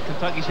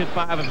 Kentucky's hit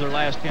 5 of their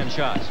last 10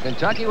 shots.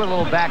 Kentucky with a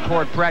little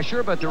backcourt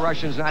pressure, but the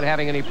Russians not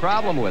having any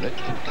problem with it.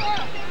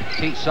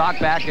 Pete Sock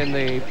back in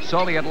the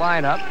Soviet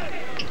lineup.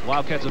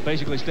 Wildcats have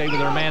basically stayed with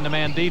their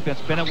man-to-man defense.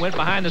 Bennett went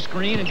behind the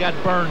screen and got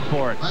burned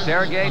for it.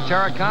 Sergei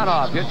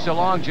Tarakanov hits a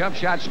long jump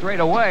shot straight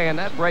away, and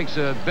that breaks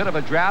a bit of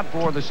a drought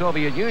for the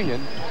Soviet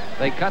Union.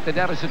 They cut the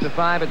deficit to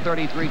 5 at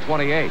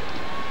 33-28.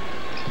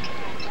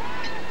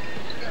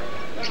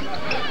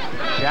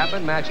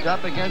 Chapman matched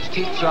up against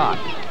Teat Sock.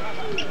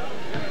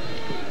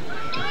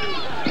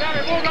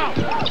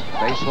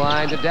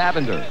 Baseline to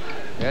Davender.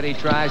 Eddie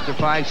tries to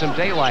find some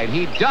daylight.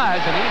 He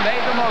does, and he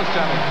made the most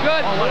of it.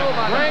 Good move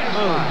on great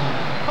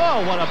move.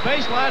 Oh, what a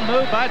baseline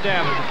move by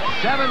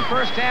Davender. 7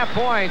 first-half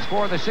points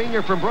for the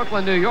senior from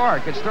Brooklyn, New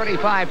York. It's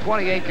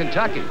 35-28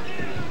 Kentucky.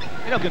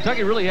 You know,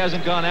 Kentucky really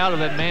hasn't gone out of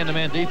that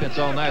man-to-man defense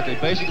all night. They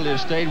basically have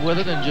stayed with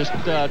it and just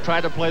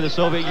tried to play the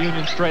Soviet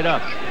Union straight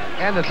up.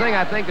 And the thing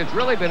I think that's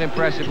really been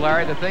impressive,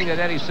 Larry, the thing that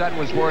Eddie Sutton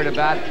was worried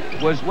about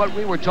was what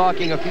we were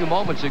talking a few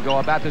moments ago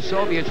about the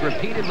Soviets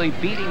repeatedly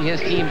beating his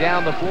team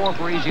down the floor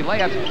for easy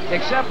layups,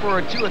 except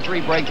for 2 or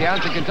 3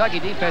 breakdowns. The Kentucky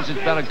defense has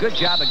done a good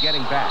job of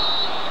getting back.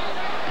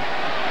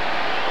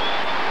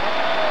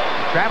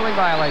 Traveling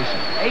violation.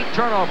 8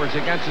 turnovers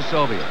against the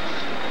Soviets.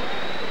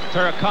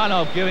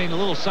 Tarakanov giving a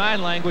little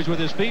sign language with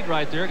his feet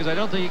right there because I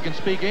don't think he can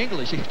speak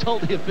English. He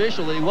told the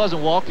official that he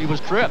wasn't walked, he was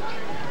tripped.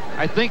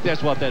 I think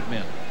that's what that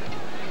meant.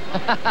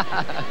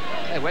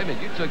 Hey, wait a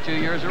minute, you took 2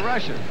 years of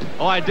Russian.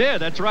 Oh, I did,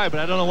 that's right, but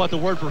I don't know what the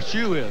word for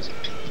shoe is.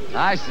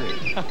 I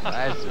see.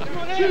 I see.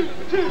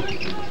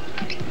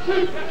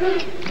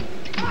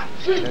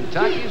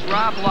 Kentucky's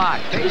Rob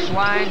Locke. They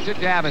swing to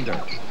Davender.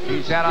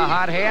 He's had a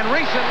hot hand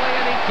recently,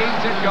 and he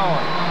keeps it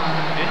going.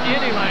 In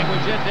any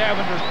language, Ed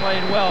Davender's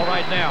playing well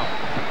right now.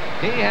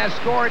 He has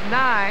scored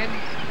 9.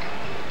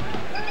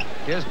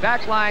 His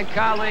backline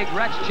colleague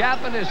Rex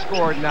Chapman has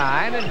scored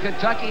 9, and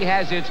Kentucky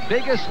has its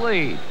biggest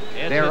lead.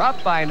 They're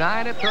up by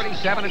 9 at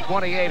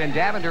 37-28, and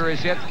Davender has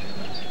hit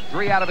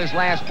 3 out of his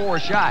last 4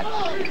 shots.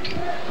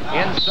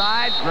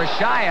 Inside,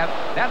 Grashayev.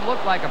 That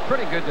looked like a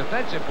pretty good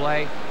defensive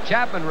play.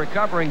 Chapman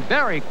recovering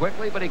very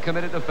quickly, but he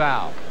committed the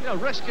foul. You know,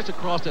 Rex gets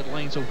across that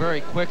lane so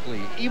very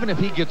quickly, even if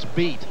he gets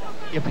beat.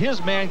 If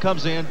his man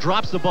comes in,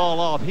 drops the ball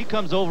off, he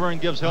comes over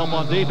and gives help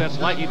on defense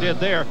like he did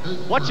there.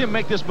 Watch him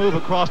make this move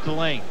across the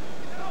lane.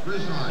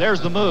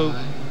 There's the move.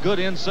 Good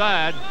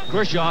inside.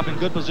 Grashayev in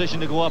good position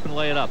to go up and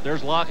lay it up.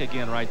 There's Locke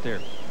again right there.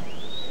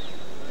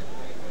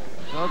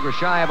 Well,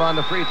 Grashayev on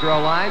the free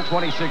throw line,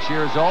 26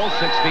 years old,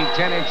 6 feet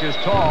 10 inches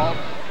tall.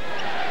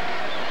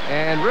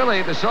 And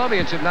really, the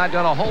Soviets have not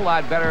done a whole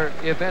lot better,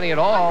 if any at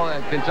all,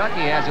 than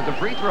Kentucky has at the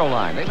free throw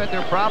line. They've had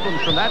their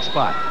problems from that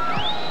spot.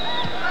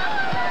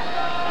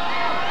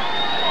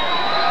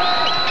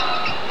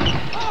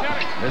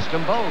 Missed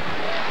them both.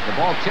 The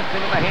ball tipped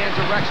into the hands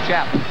of Rex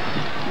Chapman.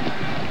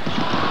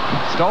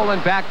 Stolen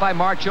back by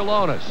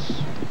Marciulionis.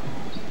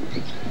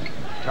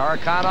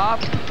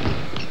 Tarakanov.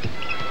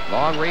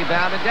 Long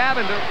rebound to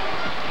Davender.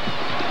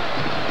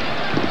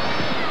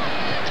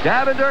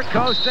 Davender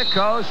coast to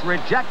coast,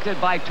 rejected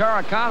by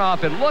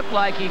Tarakanov. It looked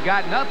like he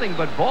got nothing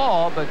but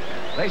ball, but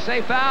they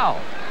say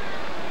foul.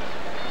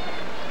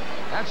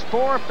 That's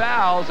 4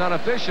 fouls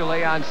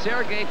unofficially on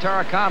Sergei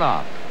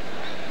Tarakanov.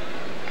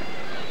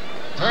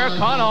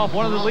 Tarakanov,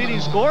 one of the leading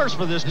scorers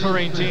for this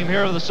touring team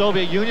here of the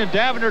Soviet Union.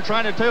 Davender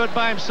trying to do it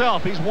by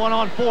himself. He's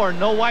 1-on-4,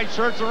 no white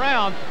shirts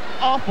around.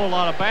 Awful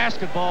lot of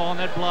basketball on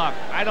that block.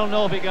 I don't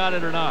know if he got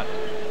it or not.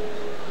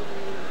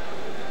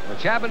 Well,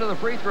 Chapman to the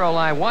free throw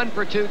line, 1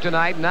 for 2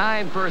 tonight,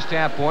 9 first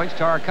half points.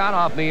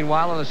 Tarakanov,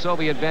 meanwhile, on the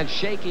Soviet bench,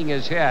 shaking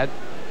his head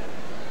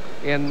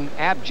in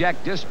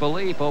abject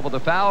disbelief over the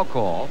foul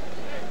call.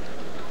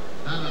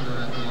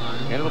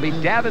 And it'll be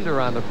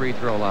Davender on the free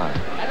throw line.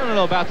 I don't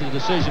know about the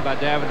decision by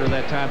Davender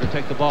that time to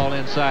take the ball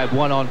inside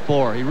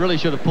 1-on-4. He really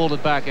should have pulled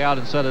it back out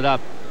and set it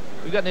up.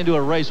 We've gotten into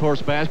a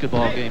racehorse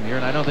basketball game here,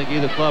 and I don't think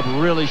either club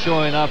really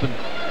showing up and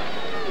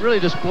really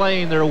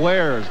displaying their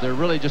wares. They're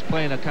really just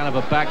playing a kind of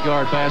a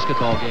backyard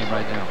basketball game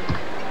right now.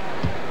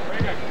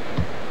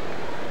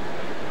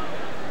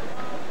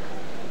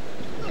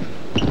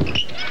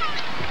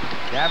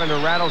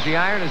 Davender rattles the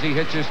iron as he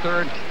hits his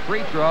 3rd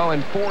free throw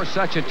in 4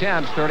 such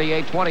attempts,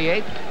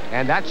 38-28,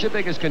 and that's the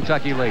biggest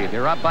Kentucky lead.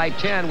 They're up by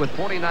 10 with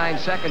 49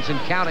 seconds and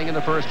counting in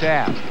the first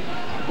half.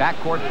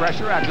 Backcourt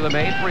pressure after the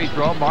made free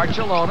throw.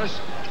 Marciulionis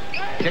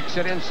kicks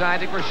it inside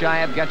to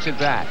Grashayev, gets it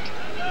back.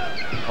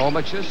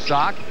 Homic's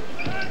sock.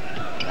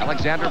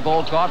 Alexander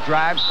Volkov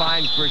drives,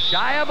 finds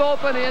Grashayev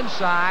open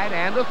inside,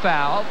 and the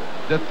foul.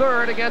 The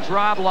 3rd against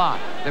Rob Locke.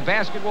 The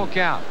basket will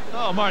count.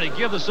 Oh, Marty,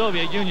 give the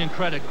Soviet Union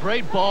credit.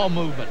 Great ball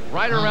movement.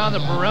 Right around the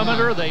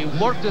perimeter. They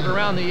worked it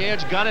around the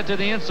edge, got it to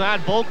the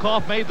inside.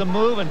 Volkov made the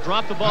move and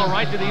dropped the ball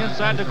right to the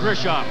inside to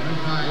Grashayev.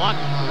 Locke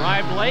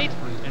arrived late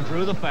and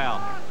drew the foul.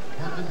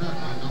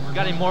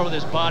 Got him more with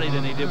his body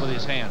than he did with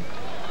his hand.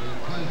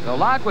 So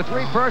Locke with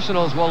 3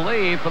 personals will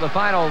leave for the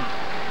final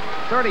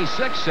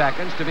 36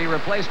 seconds to be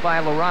replaced by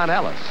Laurent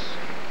Ellis.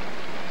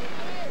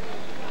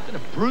 Been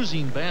a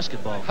bruising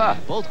basketball game.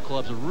 Both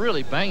clubs are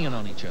really banging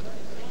on each other.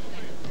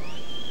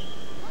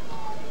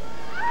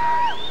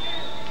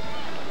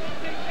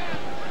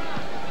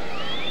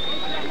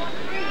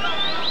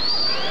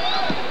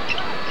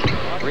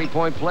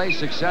 Three-point play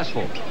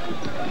successful.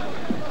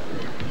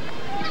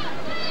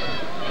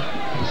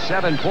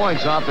 7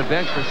 points off the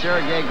bench for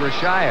Sergei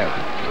Grashayev.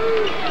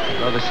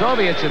 So the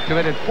Soviets have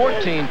committed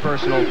 14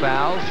 personal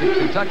fouls. The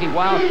Kentucky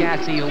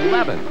Wildcats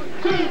 11.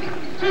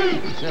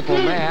 Simple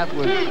math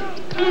would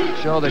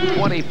show that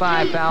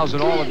 25 fouls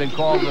in all have been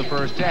called in the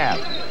first half.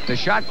 The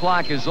shot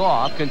clock is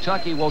off.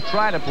 Kentucky will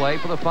try to play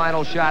for the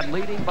final shot,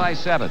 leading by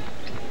 7.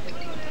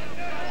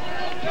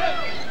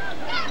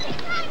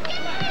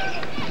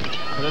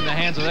 Put in the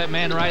hands of that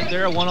man right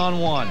there,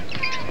 1-on-1.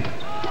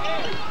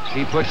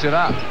 He puts it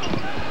up.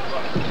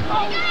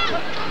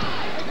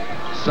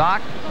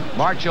 Sock,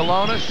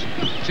 Marciulionis,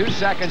 2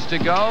 seconds to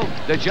go.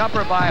 The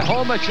jumper by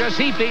Homic's.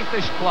 He beat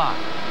the clock.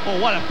 Oh,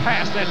 what a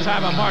pass that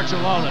time by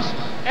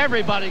Marciulionis.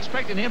 Everybody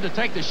expecting him to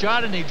take the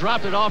shot, and he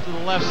dropped it off to the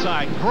left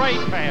side. Great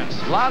pass.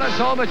 Vladas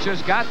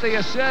Homic's got the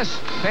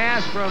assist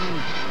pass from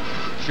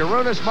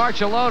Sharunas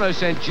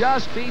Marciulionis and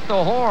just beat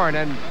the horn.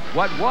 And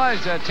what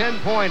was a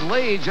 10-point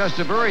lead just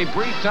a very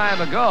brief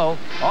time ago,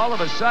 all of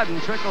a sudden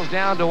trickles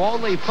down to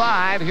only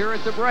 5 here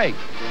at the break.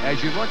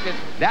 As you look at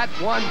that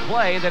one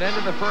play that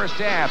ended the first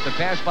half, the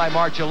pass by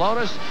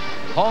Marciulionis,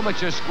 Homic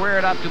just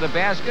squared up to the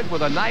basket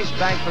with a nice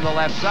bank from the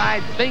left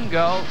side.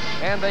 Bingo,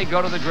 and they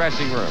go to the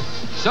dressing room.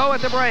 So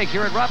at the break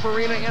here at Rupp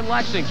Arena in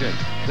Lexington,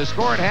 the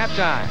score at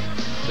halftime,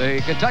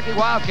 The Kentucky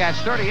Wildcats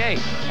 38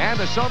 and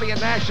the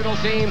Soviet national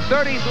team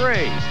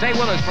 33. Stay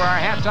with us for our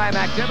halftime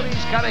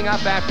activities coming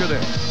up after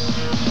this.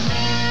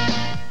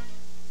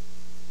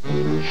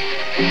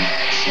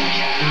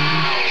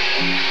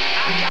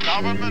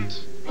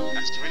 Government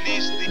has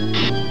released the...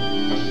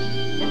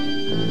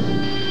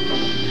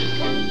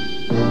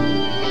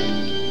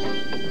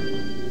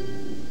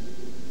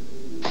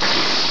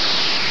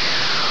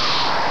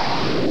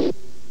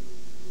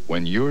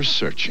 When you're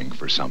searching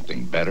for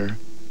something better,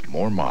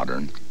 more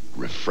modern,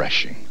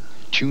 refreshing,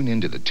 tune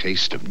into the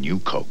taste of new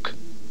Coke.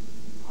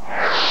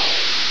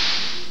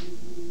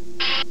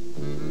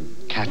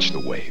 Catch the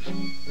wave.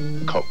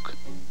 Coke.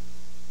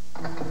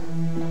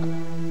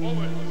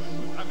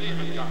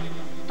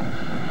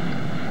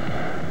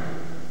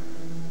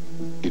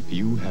 If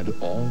you had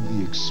all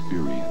the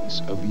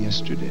experience of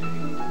yesterday,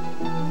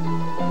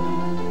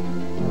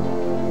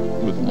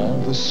 with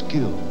all the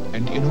skill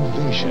and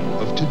innovation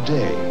of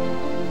today,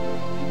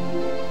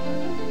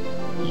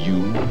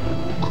 you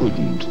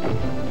couldn't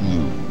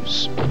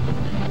lose.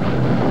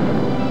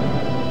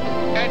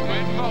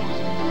 Edwin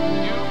Moses,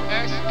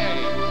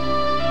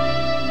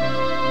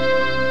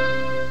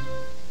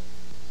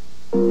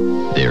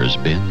 USA. There's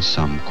been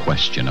some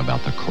question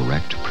about the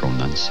correct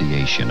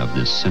pronunciation of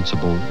this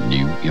sensible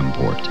new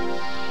import.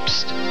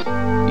 Psst.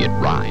 It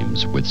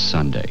rhymes with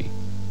Sunday.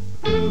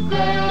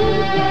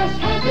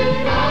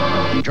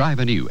 Drive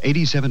a new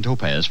 87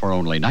 Topaz for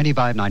only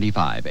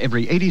 $95.95.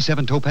 Every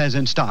 87 Topaz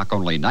in stock,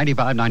 only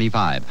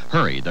 $95.95.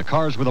 Hurry, the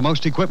cars with the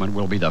most equipment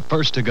will be the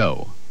first to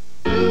go.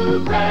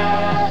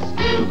 Bluegrass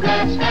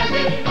has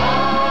it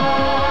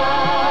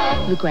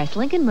all. Bluegrass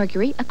Lincoln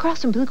Mercury,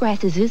 across from Bluegrass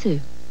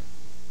Isuzu.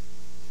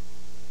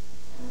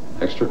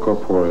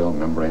 Extracorporeal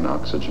membrane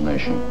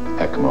oxygenation,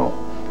 ECMO.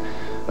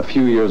 A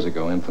few years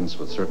ago, infants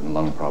with certain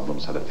lung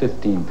problems had a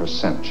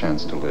 15%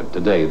 chance to live.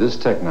 Today, this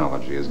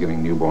technology is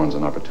giving newborns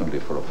an opportunity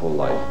for a full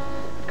life.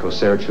 At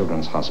Corsair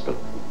Children's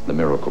Hospital, the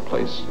Miracle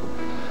Place.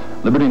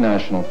 Liberty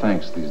National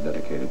thanks these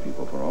dedicated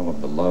people for all of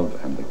the love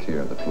and the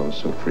care that flows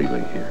so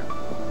freely here.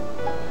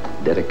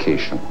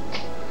 Dedication,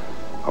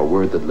 a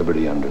word that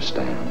Liberty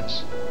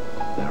understands.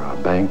 There are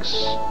banks,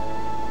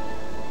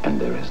 and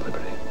there is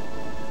liberty.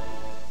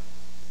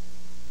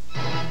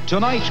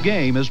 Tonight's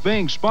game is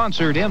being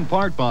sponsored in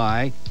part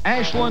by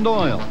Ashland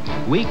Oil,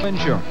 Week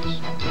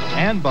Insurance,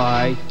 and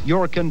by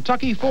your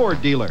Kentucky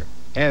Ford dealer.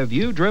 Have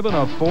you driven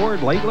a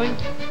Ford lately?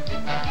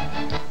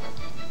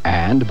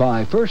 And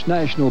by First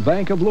National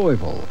Bank of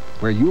Louisville,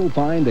 where you'll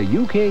find a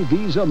UK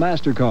Visa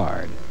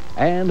MasterCard.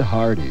 And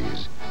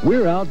Hardee's.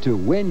 We're out to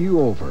win you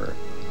over.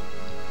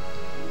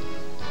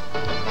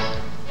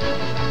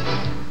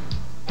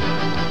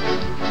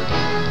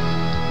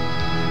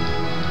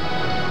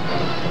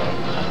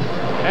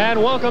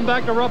 And welcome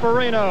back to Rupp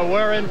Arena,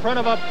 where in front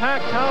of a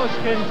packed house,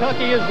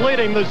 Kentucky is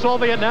leading the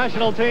Soviet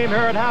national team here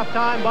at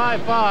halftime by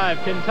 5.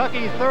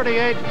 Kentucky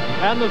 38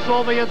 and the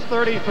Soviets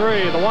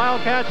 33. The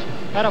Wildcats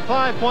had a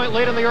 5-point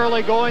lead in the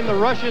early going. The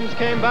Russians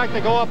came back to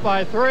go up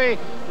by 3.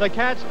 The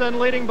Cats then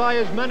leading by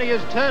as many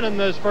as 10 in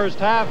this first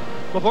half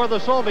before the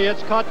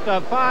Soviets cut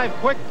 5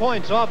 quick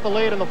points off the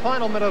lead in the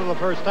final minute of the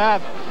first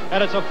half.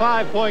 And it's a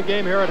 5-point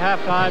game here at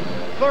halftime,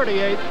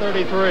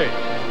 38-33.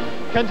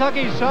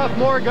 Kentucky's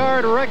sophomore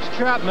guard Rex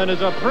Chapman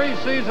is a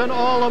preseason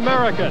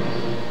All-American.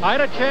 I had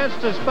a chance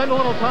to spend a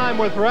little time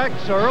with Rex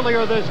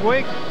earlier this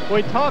week.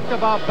 We talked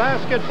about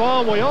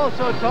basketball. We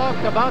also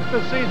talked about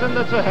the season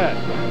that's ahead.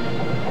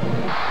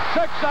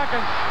 6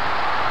 seconds.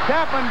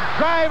 Chapman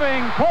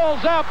driving,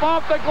 pulls up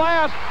off the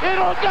glass.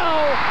 It'll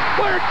go.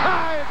 We're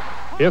tied.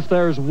 If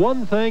there's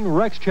one thing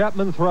Rex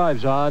Chapman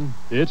thrives on,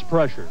 it's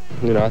pressure.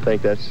 You know, I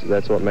think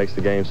that's what makes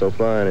the game so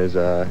fun is,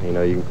 you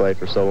know, you can play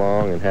for so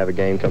long and have a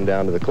game come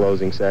down to the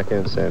closing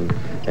seconds and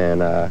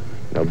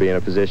you know, be in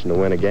a position to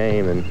win a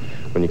game. And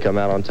when you come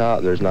out on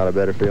top, there's not a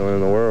better feeling in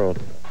the world.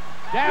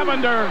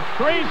 Davender,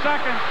 3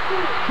 seconds.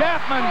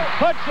 Chapman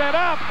puts it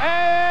up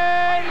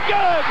and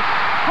good.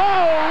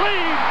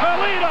 Holy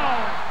Toledo!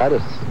 I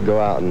just go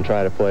out and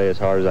try to play as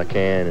hard as I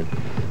can, and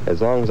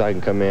as long as I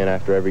can come in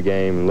after every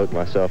game and look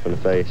myself in the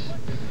face,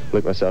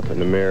 look myself in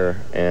the mirror,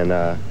 and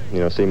you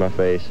know, see my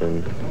face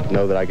and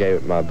know that I gave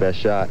it my best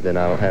shot, then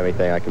I don't have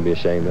anything I can be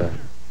ashamed of.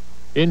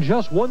 In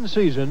just one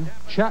season,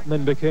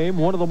 Chapman became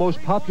one of the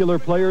most popular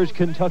players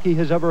Kentucky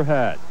has ever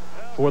had.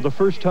 For the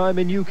first time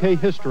in UK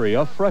history,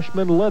 a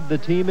freshman led the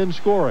team in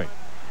scoring.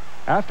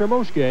 After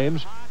most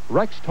games,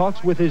 Rex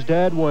talks with his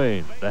dad,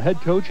 Wayne, the head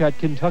coach at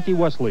Kentucky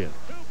Wesleyan.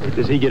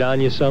 Does he get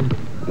on you some?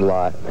 A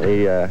lot.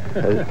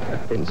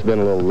 It's been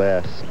a little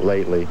less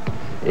lately.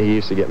 He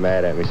used to get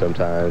mad at me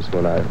sometimes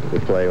when I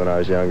would play when I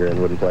was younger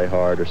and wouldn't play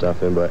hard or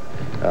something, but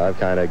I've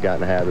kind of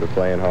gotten a habit of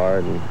playing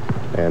hard,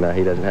 and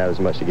he doesn't have as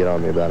much to get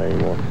on me about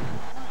anymore.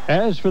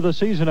 As for the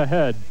season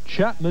ahead,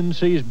 Chapman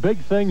sees big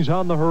things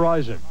on the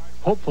horizon.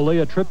 Hopefully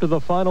a trip to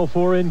the Final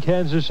Four in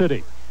Kansas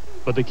City.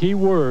 But the key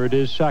word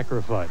is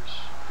sacrifice.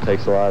 It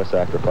takes a lot of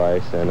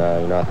sacrifice, and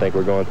you know, I think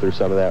we're going through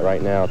some of that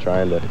right now,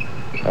 trying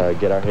to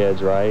get our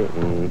heads right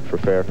and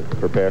prepare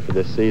for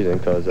this season,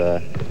 because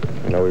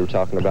you You know, we were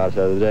talking about it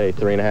the other day.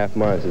 3.5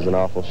 months is an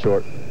awful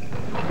short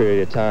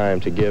period of time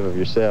to give of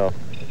yourself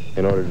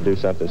in order to do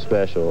something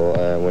special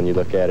when you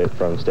look at it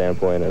from the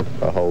standpoint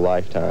of a whole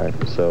lifetime.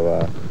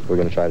 So we're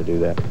going to try to do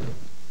that.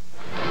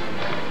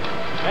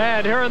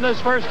 And here in this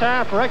first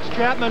half, Rex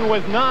Chapman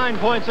with 9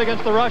 points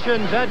against the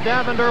Russians, Ed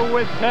Davender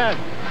with 10.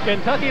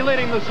 Kentucky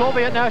leading the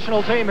Soviet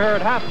national team here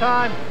at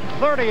halftime,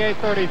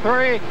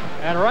 38-33.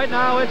 And right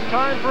now it's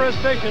time for a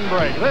station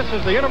break. This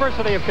is the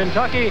University of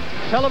Kentucky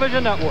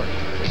Television Network.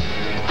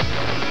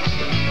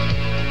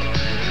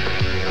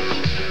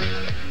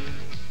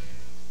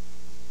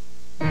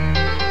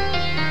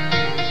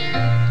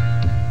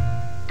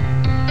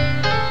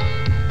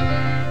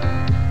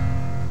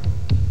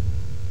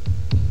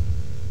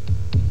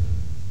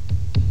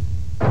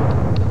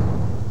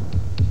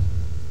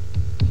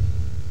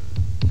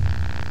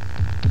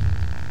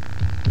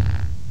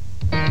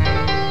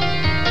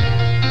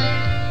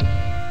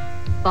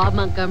 Bob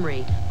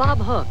Montgomery, Bob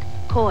Hook,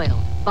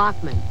 Coyle,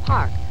 Bachman,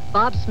 Park,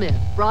 Bob Smith,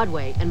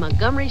 Broadway, and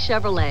Montgomery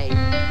Chevrolet.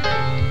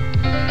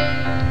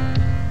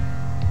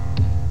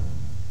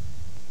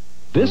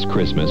 This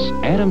Christmas,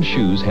 Adams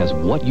Shoes has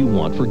what you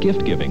want for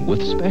gift giving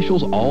with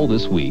specials all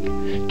this week.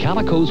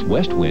 Calico's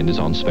West Wind is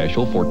on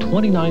special for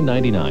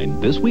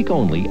 $29.99 this week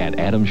only at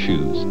Adams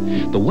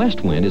Shoes. The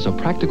West Wind is a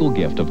practical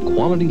gift of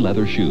quality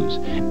leather shoes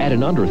at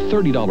an under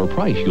 $30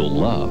 price you'll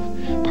love.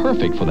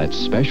 Perfect for that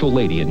special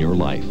lady in your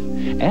life.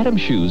 Adams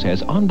Shoes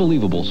has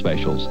unbelievable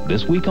specials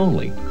this week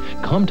only.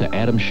 Come to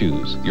Adams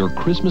Shoes, your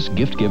Christmas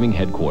gift-giving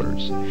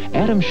headquarters.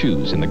 Adams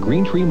Shoes in the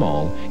Green Tree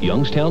Mall,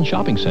 Youngstown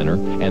Shopping Center,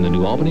 and the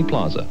New Albany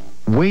Plaza.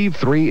 Wave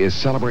 3 is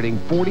celebrating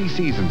 40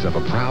 seasons of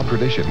a proud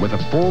tradition with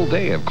a full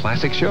day of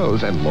classic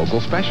shows and local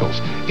specials.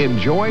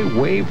 Enjoy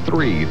Wave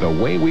 3 the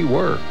way we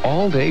were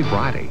all day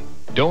Friday.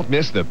 Don't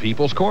miss the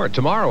People's Court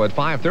tomorrow at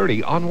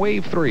 5:30 on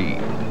Wave 3.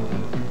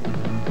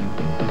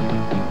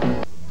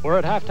 We're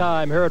at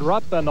halftime here at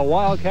Rupp, and the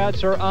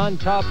Wildcats are on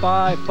top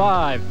by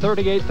 5,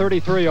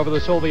 38-33 over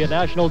the Soviet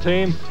national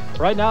team.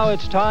 Right now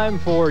it's time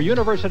for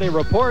University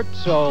Report,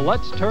 so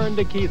let's turn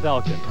to Keith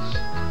Elkins.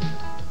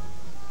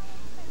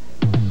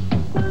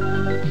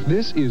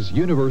 This is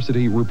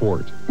University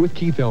Report with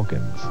Keith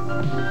Elkins.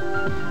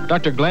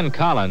 Dr. Glenn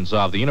Collins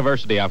of the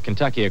University of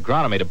Kentucky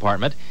Agronomy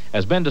Department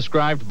has been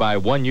described by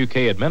one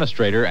UK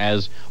administrator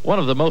as one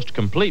of the most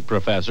complete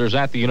professors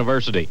at the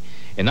university.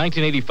 In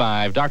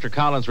 1985, Dr.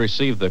 Collins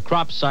received the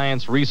Crop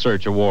Science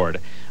Research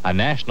Award, a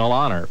national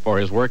honor for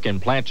his work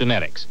in plant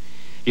genetics.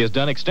 He has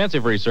done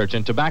extensive research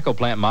in tobacco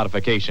plant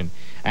modification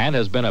and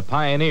has been a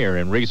pioneer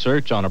in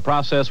research on a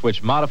process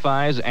which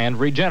modifies and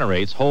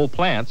regenerates whole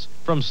plants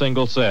from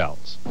single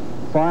cells.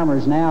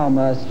 Farmers now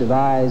must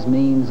devise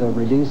means of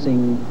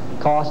reducing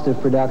cost of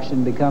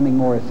production, becoming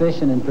more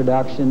efficient in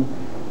production,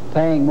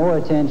 paying more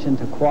attention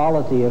to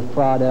quality of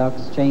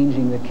products,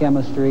 changing the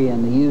chemistry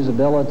and the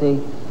usability,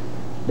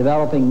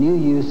 developing new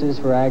uses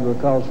for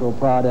agricultural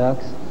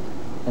products.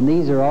 And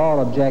these are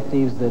all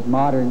objectives that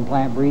modern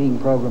plant breeding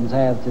programs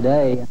have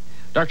today.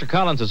 Dr.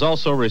 Collins has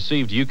also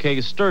received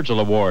UK's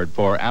Sturgill Award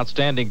for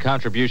outstanding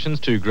contributions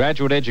to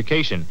graduate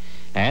education,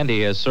 and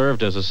he has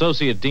served as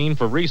Associate Dean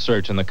for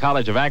Research in the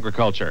College of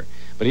Agriculture.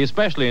 But he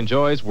especially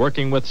enjoys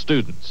working with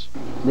students.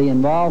 The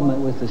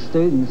involvement with the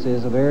students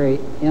is a very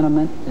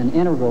intimate and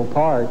integral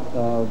part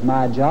of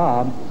my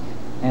job,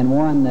 and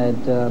one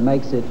that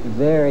makes it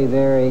very,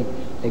 very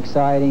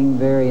exciting,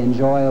 very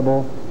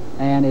enjoyable,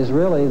 and is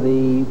really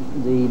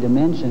the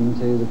dimension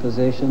to the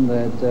position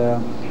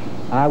that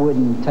I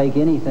wouldn't take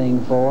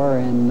anything for,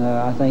 and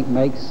I think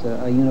makes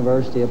a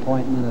university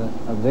appointment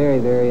a very,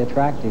 very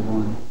attractive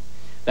one.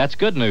 That's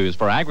good news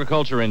for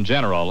agriculture in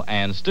general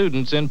and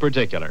students in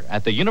particular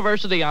at the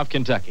University of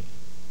Kentucky.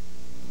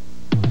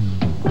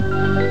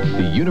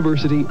 The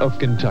University of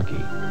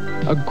Kentucky,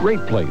 a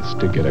great place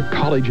to get a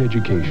college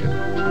education.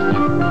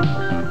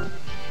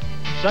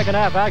 Second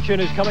half action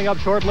is coming up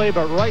shortly,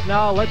 but right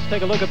now let's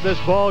take a look at this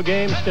ball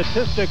game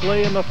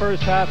statistically in the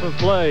first half of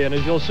play. And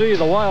as you'll see,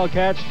 the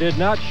Wildcats did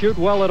not shoot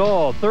well at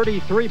all.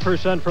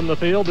 33% from the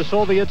field, the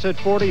Soviets at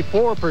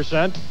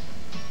 44%.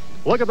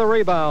 Look at the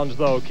rebounds,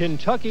 though.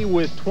 Kentucky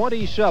with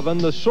 27,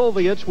 the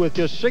Soviets with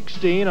just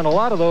 16, and a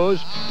lot of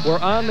those were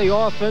on the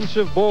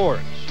offensive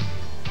boards.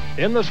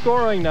 In the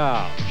scoring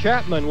now,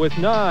 Chapman with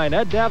 9.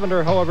 Ed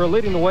Davender, however,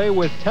 leading the way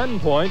with 10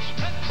 points.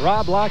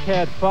 Rob Locke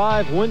had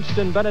 5.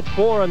 Winston Bennett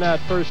 4 in that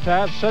first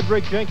half.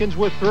 Cedric Jenkins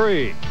with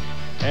 3.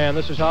 And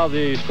this is how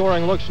the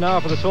scoring looks now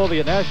for the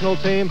Soviet national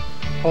team.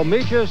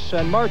 Homicius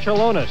and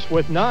Marcellonis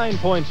with 9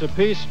 points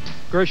apiece.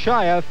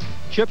 Grashayev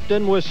chipped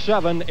in with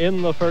 7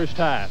 in the first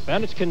half.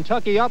 And it's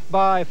Kentucky up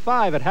by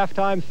 5 at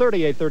halftime,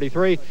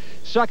 38-33.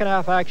 Second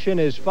half action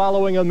is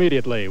following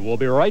immediately. We'll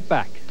be right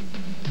back.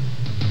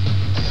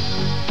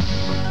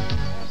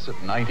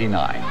 At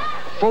 99,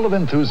 full of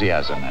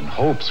enthusiasm and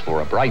hopes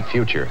for a bright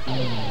future.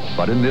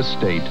 But in this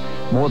state,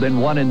 more than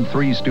 1 in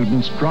 3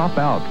 students drop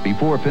out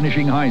before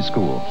finishing high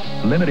school,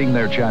 limiting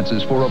their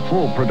chances for a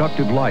full,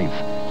 productive life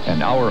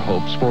and our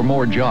hopes for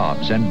more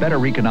jobs and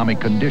better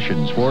economic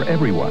conditions for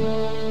everyone.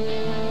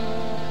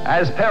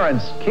 As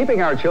parents,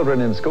 keeping our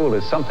children in school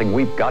is something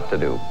we've got to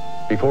do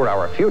before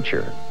our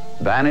future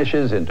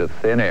vanishes into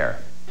thin air.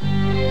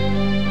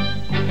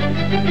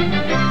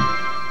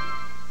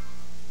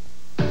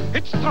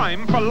 It's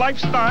time for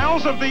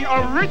Lifestyles of the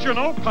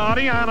Original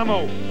Party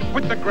Animal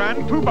with the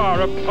Grand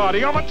Poobah of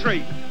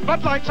Partyometry,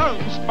 Bud Light's own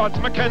Spuds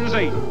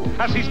McKenzie,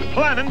 as he's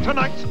planning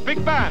tonight's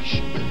big bash.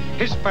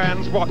 His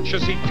fans watch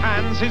as he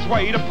tans his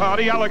way to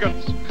party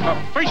elegance, a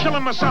facial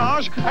and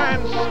massage,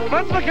 and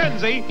Spuds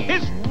McKenzie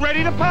is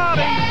ready to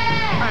party.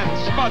 And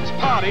Spuds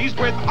parties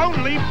with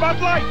only Bud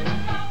Light.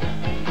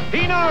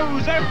 He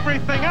knows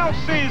everything else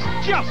is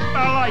just a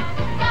light.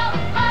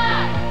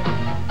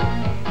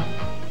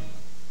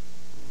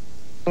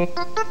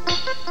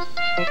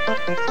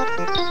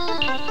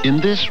 In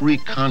this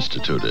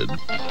reconstituted,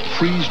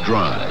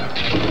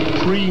 freeze-dried,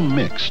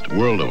 pre-mixed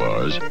world of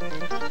ours,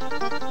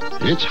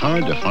 it's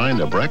hard to find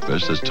a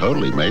breakfast that's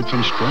totally made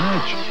from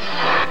scratch.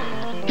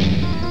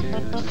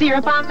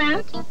 Syrup on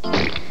that?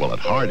 Well, at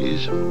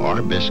Hardee's,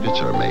 our biscuits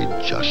are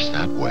made just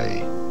that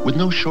way, with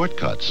no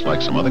shortcuts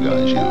like some other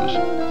guys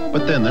use.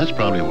 But then that's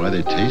probably why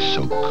they taste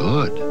so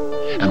good,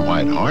 and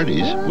why at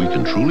Hardee's we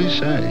can truly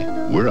say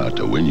we're out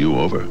to win you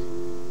over.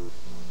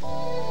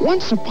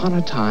 Once upon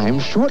a time,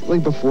 shortly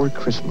before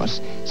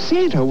Christmas,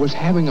 Santa was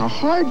having a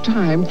hard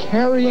time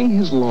carrying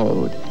his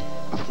load.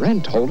 A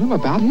friend told him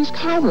about his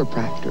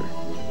chiropractor.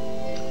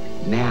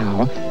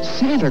 Now,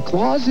 Santa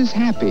Claus is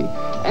happy,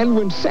 and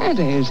when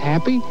Santa is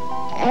happy,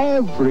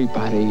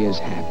 everybody is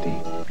happy.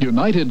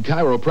 United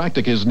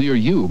Chiropractic is near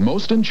you.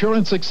 Most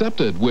insurance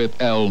accepted with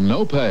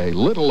no pay,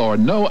 little or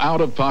no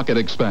out-of-pocket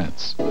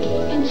expense.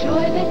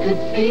 Enjoy the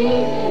good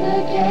feeling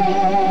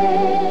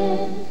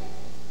again.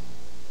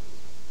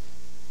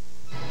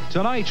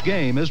 Tonight's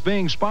game is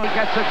being sponsored.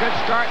 Gets a good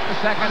start in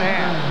the second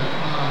half.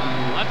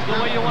 That's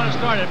the way you want to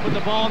start it. Put the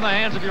ball in the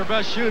hands of your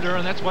best shooter,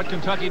 and that's what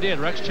Kentucky did.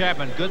 Rex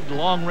Chapman, good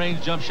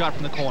long-range jump shot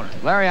from the corner.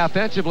 Larry,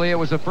 offensively, it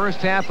was the first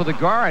half of the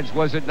guards,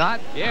 was it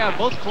not? Yeah,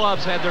 both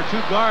clubs had their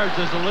two guards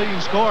as the leading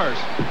scorers.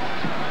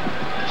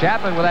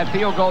 Chapman, with that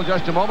field goal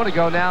just a moment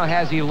ago, now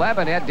has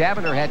 11. Ed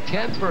Davender had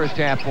 10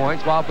 first-half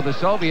points, while for the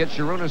Soviets,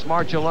 Sharunas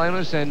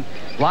Marciulionis and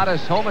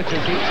Vladas Homicic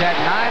each had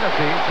 9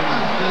 apiece. And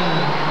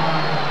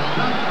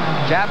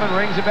Chapman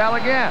rings the bell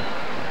again.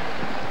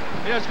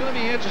 Yeah, it's going to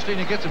be interesting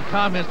to get some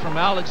comments from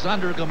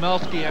Alexander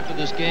Gomelski after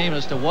this game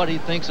as to what he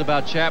thinks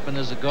about Chapman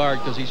as a guard,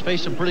 because he's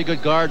faced some pretty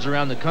good guards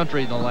around the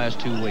country in the last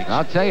 2 weeks.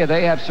 I'll tell you,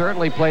 they have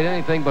certainly played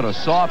anything but a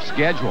soft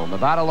schedule.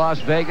 Nevada, Las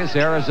Vegas,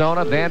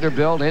 Arizona,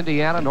 Vanderbilt,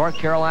 Indiana, North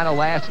Carolina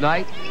last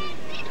night.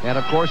 And,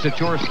 of course, the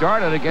tour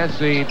started against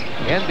the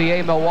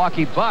NBA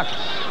Milwaukee Bucks.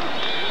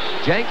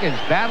 Jenkins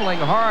battling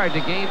hard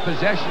to gain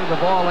possession of the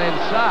ball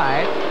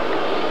inside,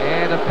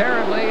 and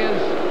apparently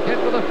is hit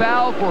with a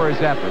foul for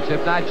his efforts.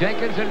 If not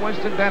Jenkins, and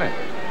Winston Bennett.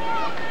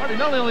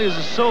 Not only is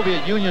the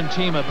Soviet Union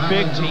team a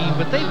big team,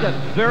 but they've got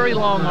very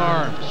long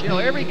arms. You know,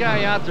 every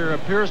guy out there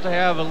appears to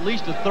have at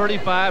least a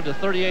 35 to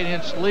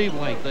 38-inch sleeve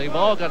length. They've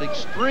all got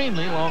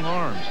extremely long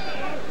arms.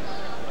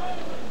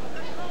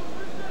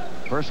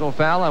 Personal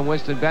foul on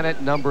Winston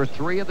Bennett, number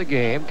 3 of the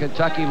game.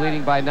 Kentucky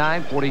leading by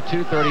 9,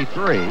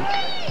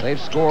 42-33.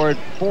 They've scored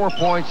 4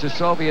 points. The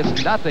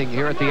Soviets nothing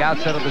here at the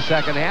outset of the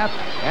second half,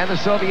 and the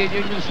Soviet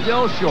Union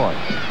still short.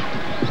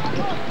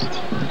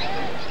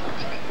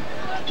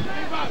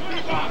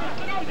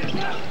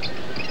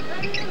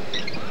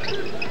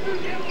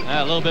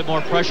 A little bit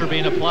more pressure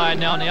being applied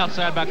now on the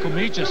outside by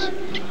Komichis.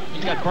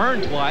 He got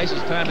burned twice.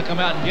 It's time to come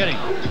out and get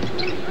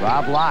him.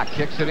 Rob Locke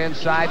kicks it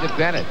inside to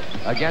Bennett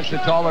against the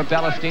taller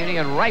Bellastini,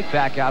 and right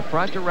back out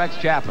front to Rex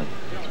Chapman.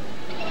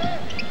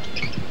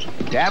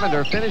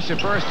 Davender finished the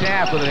first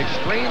half with an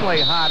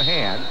extremely hot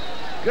hand.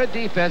 Good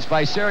defense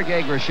by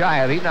Sergei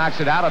Grishayev. He knocks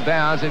it out of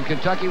bounds, and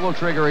Kentucky will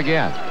trigger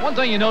again. One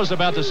thing you notice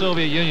about the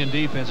Soviet Union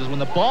defense is when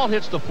the ball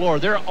hits the floor,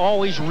 they're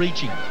always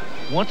reaching.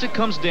 Once it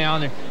comes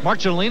down,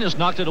 Marciulionis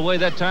knocked it away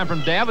that time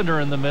from Davender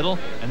in the middle,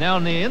 and now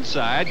on the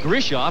inside,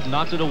 Grishayev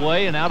knocked it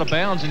away and out of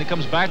bounds, and it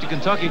comes back to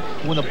Kentucky.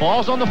 When the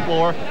ball's on the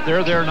floor,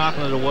 they're there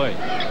knocking it away.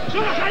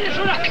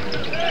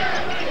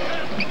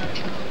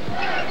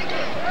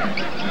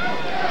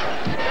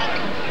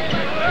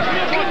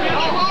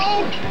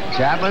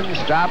 Chapman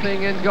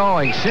stopping and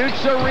going.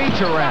 Shoots a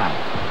reach around.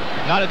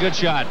 Not a good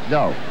shot.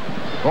 No.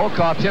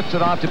 Volkov tips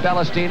it off to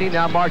Bellastini.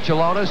 Now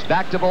Marciulionis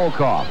back to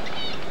Volkov.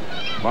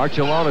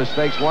 Marciulionis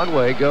fakes one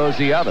way, goes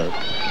the other.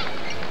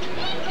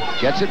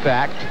 Gets it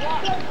back.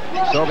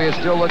 Soviets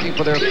still looking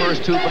for their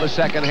first 2 for the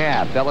second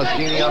half.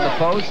 Bellastini on the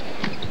post.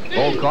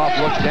 Volkov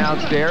looks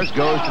downstairs,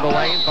 goes to the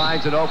lane,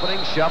 finds an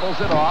opening, shovels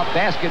it off.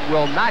 Basket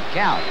will not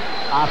count.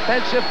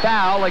 Offensive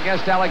foul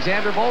against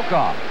Alexander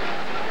Volkov.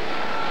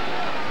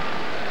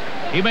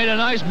 He made a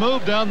nice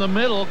move down the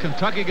middle.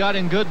 Kentucky got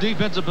in good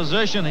defensive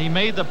position. He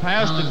made the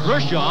pass to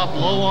Grishayev,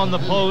 low on the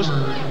post.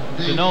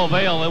 To no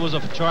avail. It was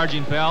a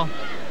charging foul.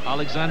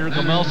 Alexander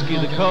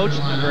Gomelski, the coach,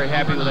 not very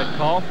happy with that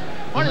call.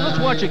 Marty, let's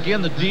watch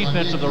again the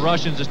defense of the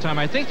Russians this time.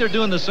 I think they're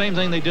doing the same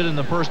thing they did in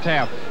the first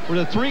half, where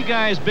the 3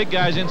 guys, big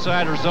guys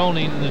inside are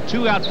zoning, and the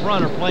 2 out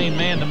front are playing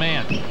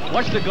man-to-man.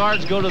 Watch the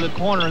guards go to the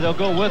corner, they'll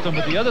go with them,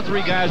 but the other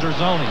 3 guys are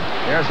zoning.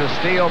 There's a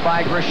steal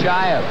by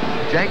Grishayev.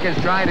 Jenkins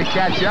trying to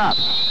catch up.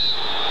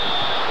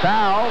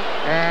 Foul,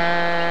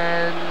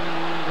 and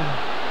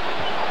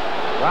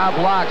Rob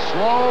Locke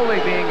slowly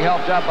being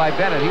helped up by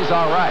Bennett. He's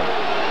all right.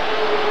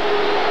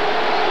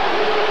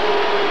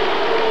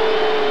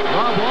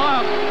 Rob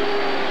Locke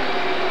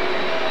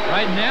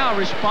right now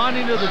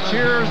responding to the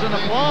cheers and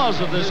applause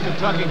of this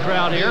Kentucky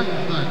crowd here.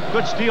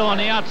 Good steal on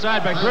the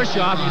outside by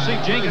Grishayev. You see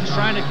Jenkins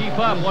trying to keep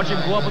up. Watch him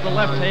go up with the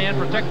left hand,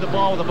 protect the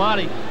ball with the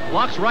body.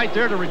 Locke's right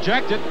there to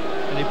reject it,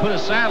 and he put a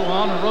saddle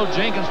on and rode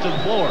Jenkins to the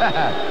floor.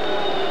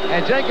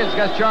 And Jenkins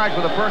gets charged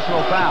with a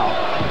personal foul.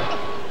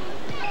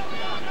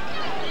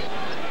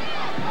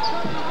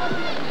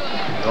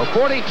 So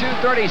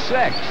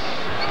 42-36.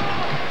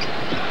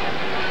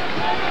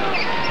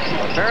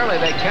 Apparently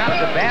they counted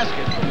the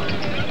basket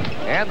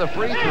and the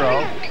free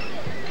throw.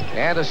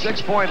 And a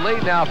 6-point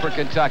lead now for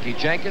Kentucky.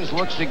 Jenkins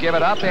looks to give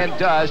it up and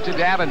does to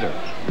Davender.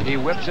 He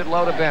whips it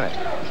low to Bennett.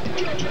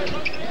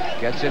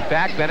 Gets it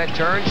back. Bennett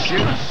turns,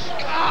 shoots.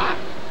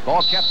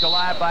 Ball kept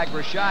alive by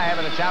Grishayev,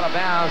 and it's out of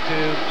bounds to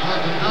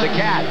the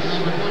Cats.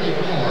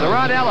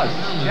 LeRon Ellis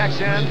checks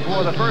in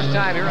for the first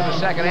time here in the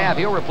second half.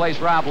 He'll replace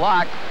Rob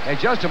Locke. And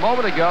just a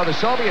moment ago, the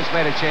Soviets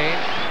made a change.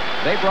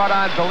 They brought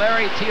on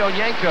Valeri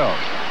Tionenko,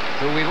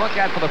 who we look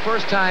at for the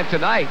first time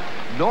tonight.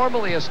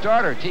 Normally a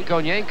starter.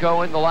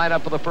 Tikhonenko in the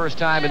lineup for the first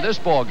time in this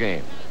ball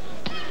game,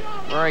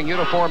 wearing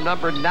uniform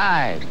number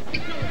 9.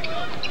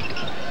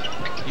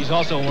 He's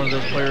also one of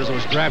those players that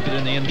was drafted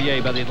in the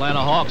NBA by the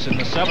Atlanta Hawks in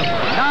the 7th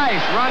round.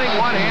 Nice running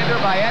one-hander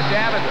by Ed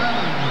Davender.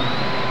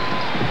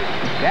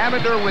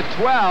 Davender with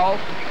 12.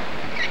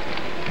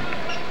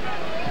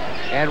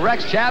 And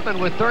Rex Chapman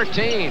with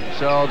 13.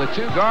 So the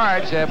 2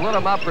 guards have lit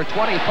him up for 25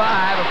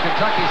 of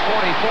Kentucky's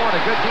 44. And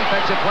a good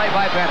defensive play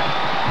by Bennett.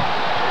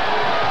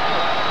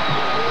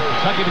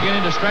 Kentucky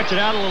beginning to stretch it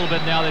out a little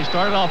bit now. They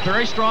started off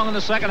very strong in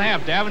the second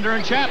half. Davender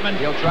and Chapman.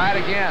 He'll try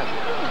it again.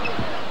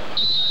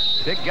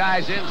 Big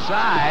guys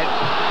inside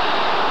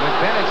with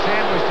Bennett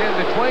sandwiched in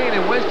between,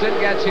 and Winston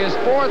gets his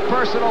 4th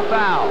personal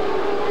foul.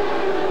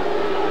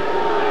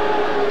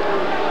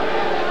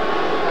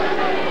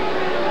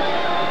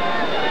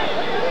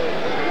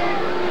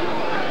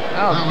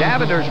 Oh,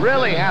 Davender's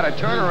really had a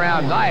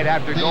turnaround night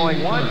after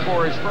going 1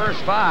 for his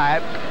first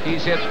 5.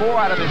 He's hit 4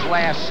 out of his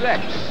last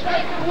 6.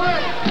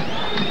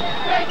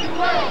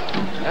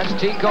 That's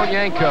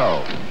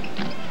Tikhonenko.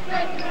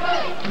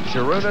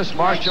 Sharunas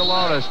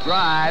Marciulionis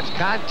drives,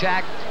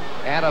 contact,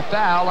 and a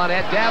foul on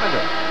Ed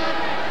Davender.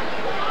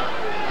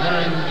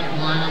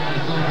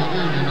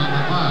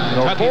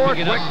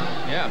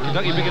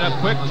 Kentucky picking up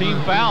quick team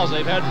fouls.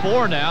 They've had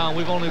 4 now, and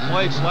we've only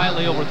played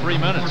slightly over 3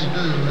 minutes.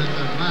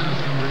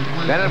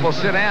 Bennett will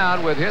sit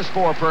down with his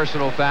 4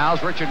 personal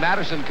fouls. Richard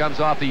Matterson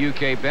comes off the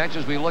UK bench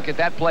as we look at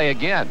that play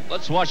again.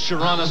 Let's watch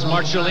Sharunas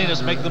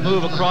Marciulionis make the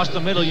move across the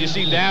middle. You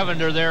see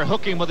Davender there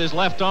hooking with his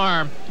left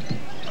arm.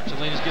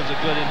 Marciulionis gives a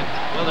good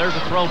well, there's a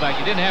throwback.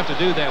 You didn't have to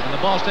do that. When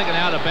the ball's taken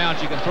out of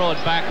bounds, you can throw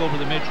it back over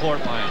the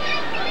midcourt line.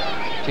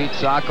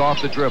 Teetsock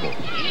off the dribble.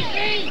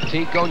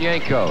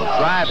 Tikhonenko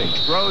driving,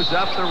 throws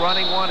up the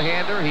running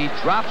one-hander. He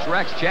drops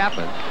Rex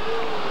Chapman,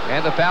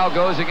 and the foul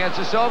goes against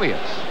the Soviets.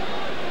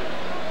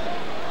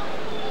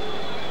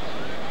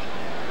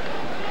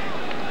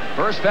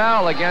 First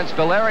foul against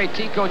Valeri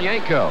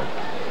Tikhonenko.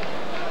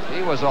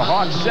 He was a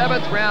Hawks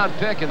 7th round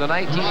pick in the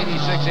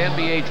 1986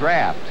 NBA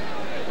draft.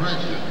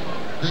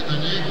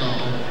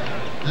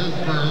 His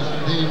first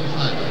team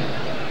second.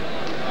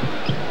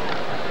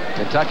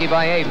 Kentucky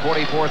by 8,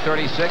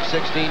 44-36,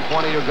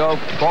 16:20 to go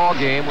ball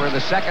game. We're in the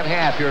second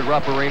half here at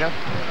Rupp Arena.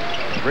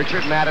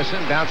 Richard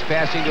Matterson bounce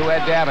passing to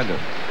Ed Davender.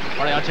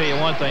 Marty, I'll tell you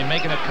one thing.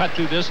 Making a cut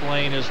through this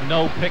lane is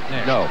no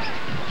picnic. No.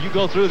 If you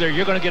go through there,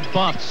 you're going to get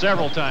bumped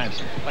several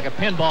times, like a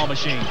pinball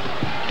machine.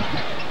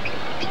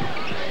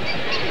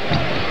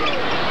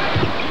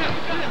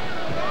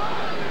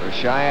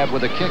 Grishayev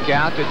with a kick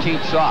out to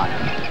Teetsock.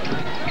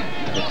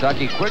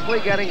 Kentucky quickly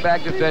getting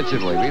back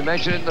defensively. We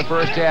mentioned it in the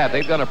first half.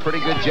 They've done a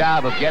pretty good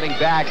job of getting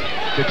back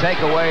to take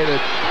away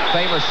the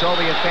famous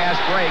Soviet fast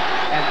break.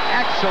 An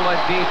excellent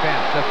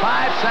defense. The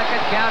 5-second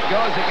count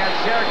goes against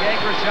Sergei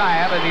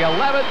Grishayev and the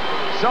 11th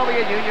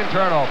Soviet Union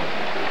turnover.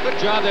 Good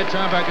job that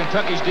time by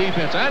Kentucky's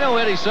defense. I know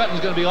Eddie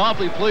Sutton's going to be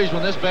awfully pleased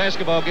when this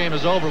basketball game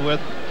is over with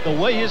the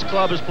way his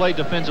club has played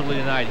defensively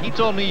tonight. He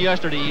told me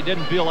yesterday he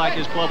didn't feel like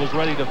his club was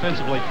ready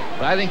defensively,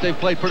 but I think they've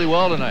played pretty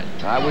well tonight.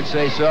 I would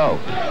say so.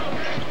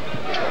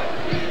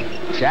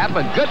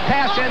 Chapman, good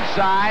pass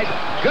inside.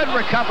 Good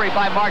recovery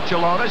by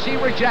Marciulionis. He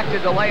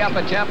rejected the layup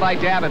attempt by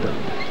Davender.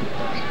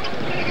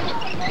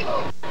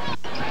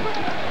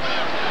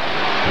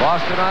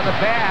 Lost it on the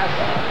pass.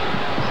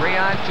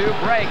 3-on-2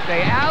 break.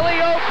 They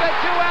alley-oop it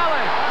to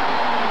Ellis.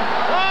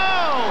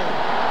 Whoa!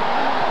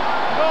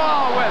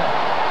 Go with it.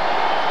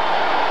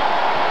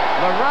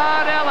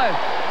 LeRon Ellis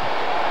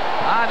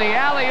on the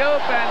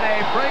alley-oop, and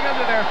they bring him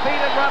to their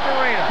feet in Rubber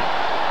Arena.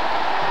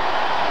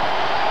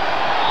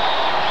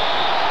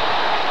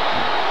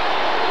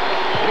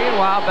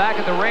 Meanwhile, back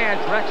at the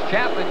ranch, Rex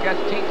Chapman gets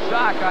team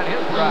sock on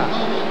his drive.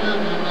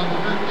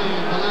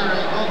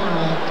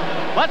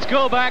 Let's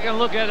go back and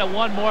look at it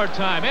one more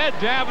time. Ed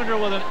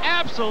Davender with an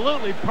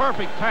absolutely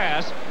perfect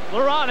pass.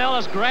 LeRon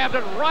Ellis grabbed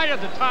it right at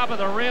the top of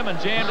the rim and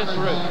jammed it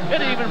through.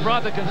 It even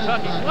brought the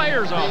Kentucky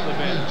players off the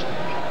bench.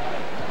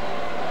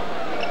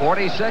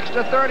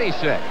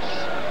 46-36.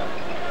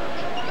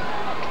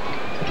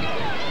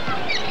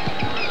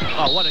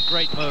 Oh, what a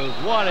great move.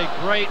 What a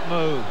great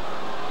move.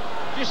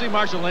 Did you see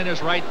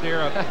Marcellinus right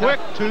there? A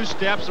quick 2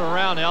 steps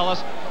around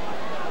Ellis.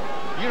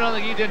 You don't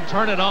think he didn't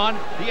turn it on?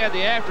 He had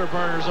the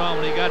afterburners on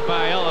when he got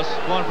by Ellis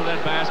going for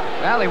that basket.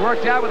 Well, he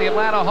worked out with the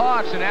Atlanta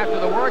Hawks, and after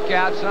the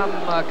workout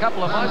a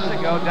couple of months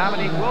ago,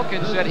 Dominique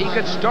Wilkins said he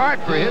could start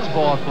for his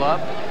ball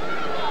club.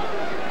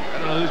 I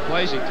don't know whose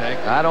place he'd take.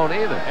 I don't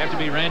either. Have to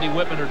be Randy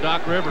Whitman or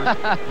Doc Rivers.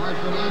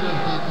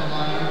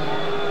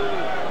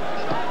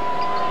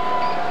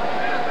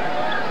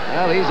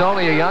 Well, he's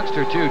only a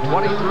youngster, too,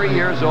 23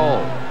 years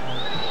old.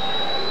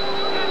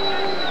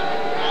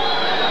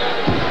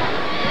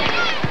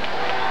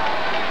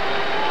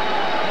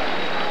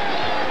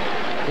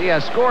 He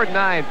has scored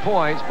 9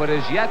 points, but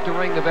is yet to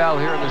ring the bell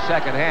here in the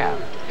second half.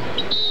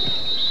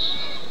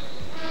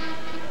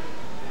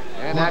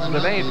 And that's the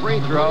main free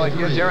throw. It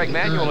gives Eric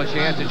Manuel a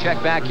chance to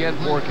check back in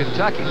for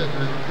Kentucky.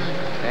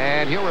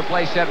 And he'll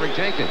replace Cedric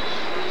Jenkins.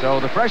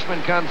 So the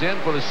freshman comes in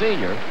for the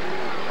senior.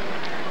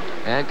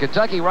 And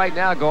Kentucky right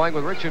now going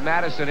with Richard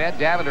Madison, Ed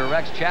Davender,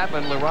 Rex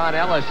Chapman, LeRon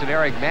Ellis, and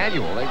Eric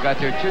Manuel. They've got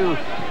their 2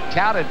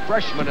 touted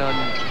freshmen on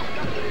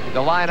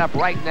the lineup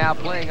right now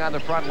playing on the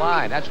front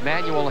line. That's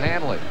Manuel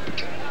Hanley.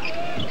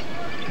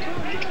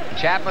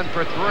 Chapman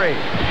for 3.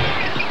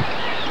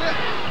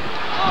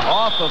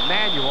 Off of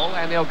Manuel,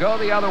 and they'll go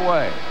the other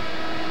way.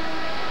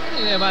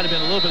 Yeah, it might have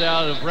been a little bit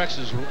out of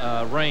Rex's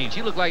range.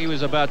 He looked like he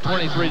was about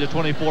 23 to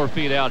 24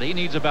 feet out. He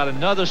needs about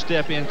another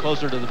step in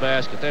closer to the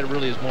basket. That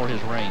really is more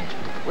his range.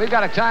 We've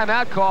got a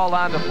timeout call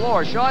on the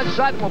floor. Sean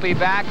Sutton will be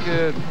back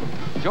to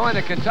join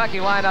the Kentucky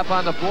lineup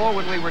on the floor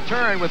when we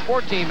return with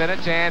 14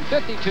 minutes and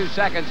 52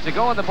 seconds to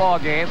go in the ball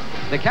game.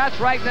 The Cats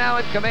right now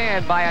in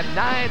command by a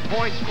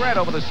 9-point spread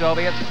over the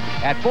Soviets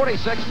at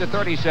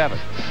 46-37.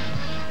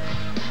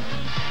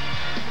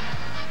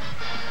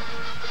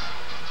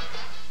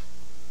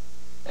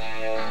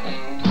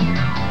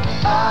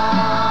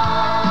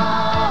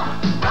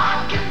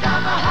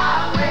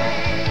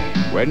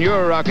 When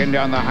you're rocking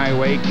down the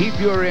highway, keep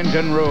your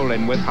engine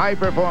rolling with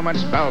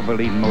high-performance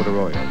Valvolene motor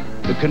oil.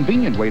 The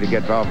convenient way to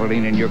get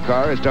Valvolene in your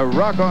car is to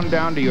rock on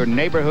down to your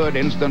neighborhood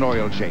instant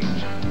oil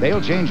change.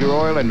 They'll change your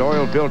oil and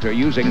oil filter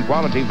using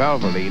quality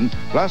Valvolene,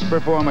 plus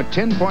perform a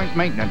 10-point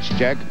maintenance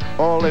check,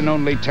 all in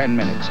only 10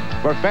 minutes.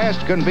 For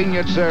fast,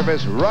 convenient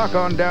service, rock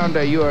on down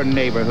to your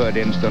neighborhood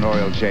instant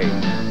oil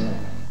change.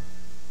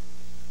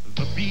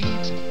 The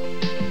beat,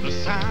 the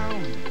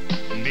sound,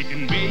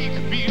 making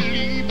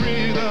make-believe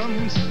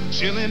rhythms,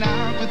 chilling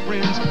out with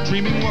friends,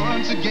 dreaming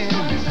once again.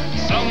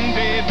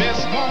 Someday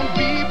this won't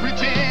be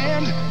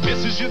pretend.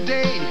 This is your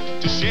day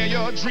to share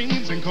your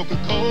dreams, and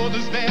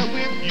Coca-Cola's there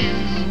with you.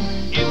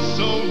 It's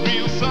so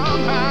real,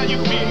 somehow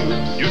you feel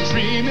your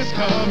dream is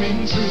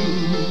coming true.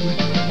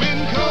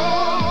 When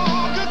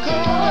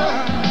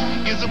Coca-Cola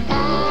is a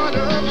part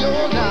of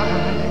your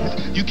life,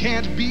 you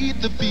can't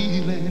beat the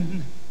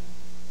feeling.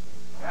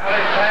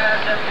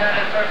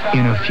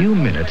 In a few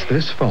minutes,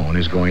 this phone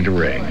is going to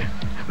ring.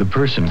 The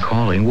person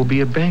calling will be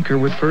a banker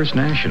with First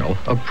National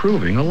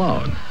approving a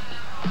loan.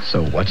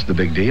 So what's the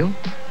big deal?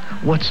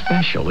 What's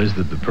special is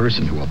that the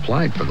person who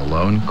applied for the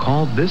loan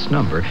called this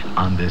number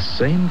on this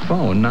same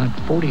phone not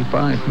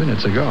 45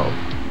 minutes ago.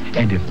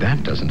 And if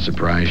that doesn't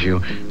surprise you,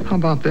 how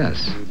about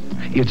this?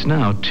 It's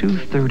now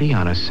 2:30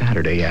 on a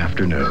Saturday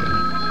afternoon.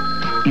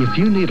 If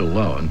you need a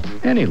loan,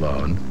 any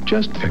loan,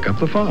 just pick up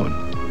the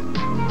phone.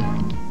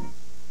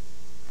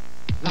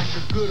 Like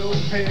a good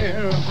old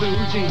pair of blue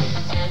jeans,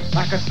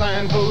 like a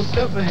signpost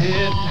up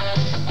ahead,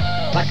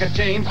 like a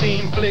James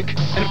Dean flick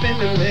and a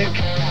Bentley lick,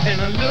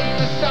 and a look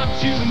that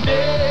stops you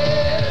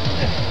dead.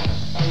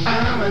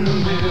 I'm an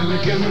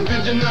American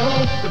original,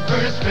 the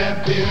first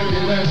craft beer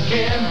in a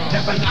can.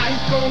 Have an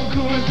ice cold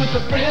Coors with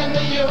a friend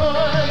of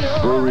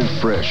yours. Brewery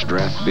fresh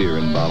draft beer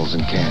in bottles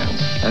and cans.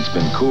 That's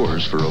been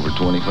Coors for over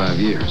 25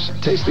 years.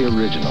 Taste the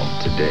original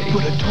today.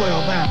 Put a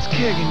 12-ounce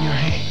keg in your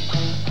hand.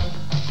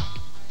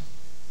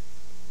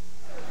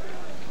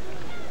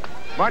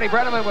 Marty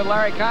Brenneman with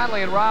Larry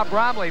Conley and Rob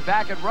Bromley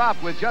back at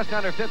Rupp with just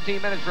under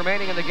 15 minutes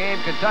remaining in the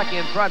game. Kentucky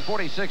in front,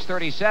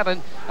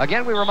 46-37.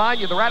 Again, we remind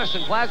you the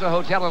Radisson Plaza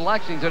Hotel in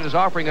Lexington is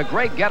offering a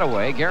great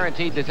getaway,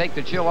 guaranteed to take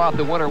the chill off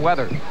the winter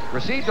weather.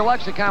 Receive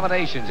deluxe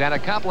accommodations and a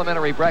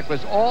complimentary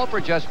breakfast, all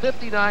for just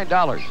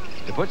 $59.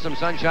 To put some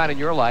sunshine in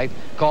your life,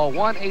 call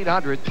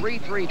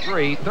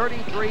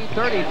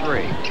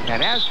 1-800-333-3333.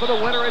 And as for the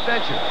winter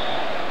adventure,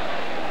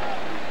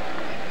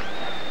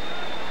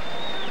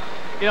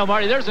 You know,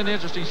 Marty, there's an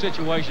interesting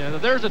situation.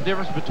 There's a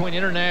difference between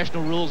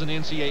international rules and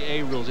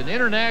NCAA rules. In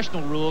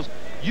international rules,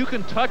 you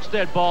can touch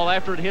that ball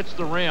after it hits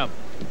the rim.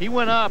 He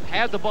went up,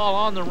 had the ball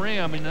on the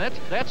rim, and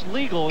that's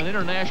legal in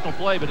international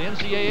play, but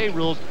NCAA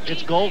rules,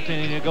 it's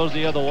goaltending, it goes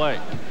the other way.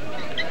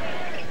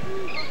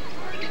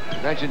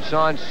 Mentioned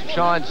Sean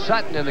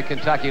Sutton in the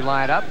Kentucky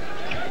lineup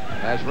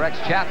as Rex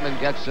Chapman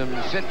gets some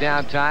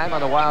sit-down time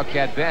on the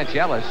Wildcat bench.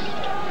 Ellis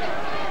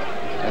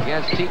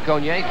against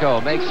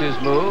Tikhonenko makes his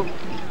move.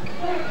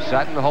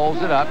 Sutton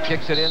holds it up,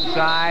 kicks it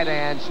inside,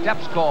 and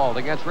steps called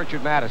against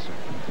Richard Madison.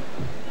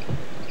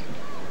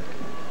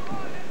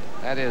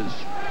 That is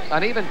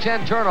an even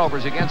 10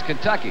 turnovers against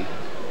Kentucky.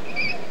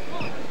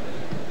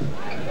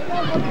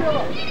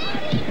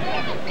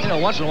 You know,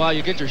 once in a while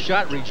you get your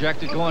shot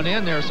rejected going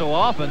in there so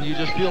often, you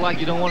just feel like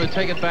you don't want to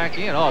take it back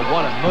in. Oh,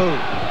 what a move.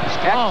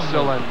 Strong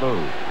Excellent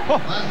move. Oh.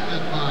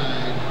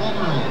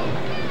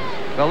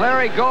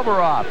 Valeri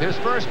Goborov, his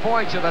first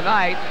points of the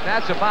night.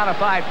 That's a bona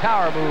fide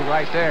power move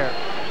right there.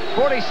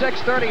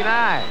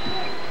 46-39.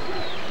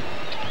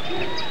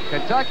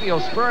 Kentucky will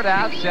spurt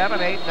out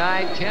 7, 8,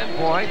 9, 10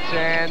 points,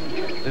 and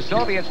the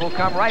Soviets will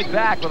come right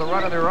back with a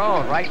run of their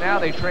own. Right now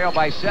they trail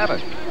by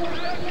 7.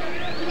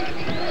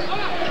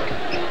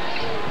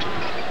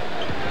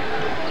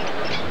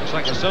 Looks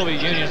like the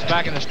Soviet Union's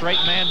back in a straight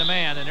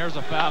man-to-man, and there's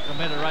a foul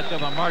committed right there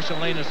by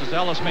Marcellinus as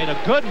Ellis made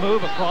a good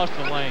move across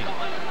the lane.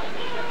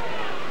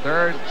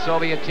 Third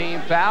Soviet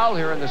team foul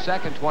here in the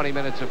second 20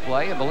 minutes of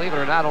play, and believe it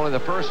or not, only the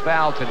first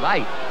foul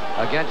tonight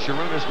against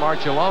Sharunas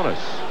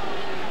Marcellonis.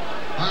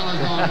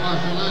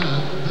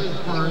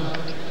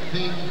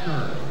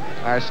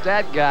 Our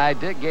stat guy,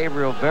 Dick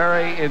Gabriel,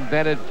 very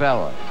inventive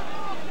fella.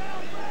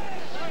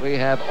 We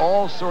have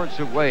all sorts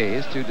of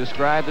ways to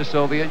describe the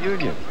Soviet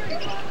Union.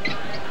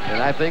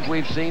 And I think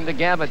we've seen the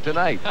gamut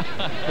tonight.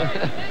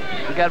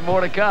 We got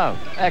more to come.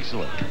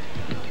 Excellent.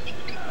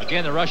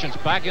 Again, the Russians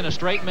back in a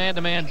straight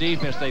man-to-man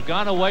defense. They've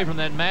gone away from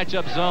that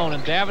matchup zone,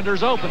 and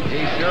Davender's open.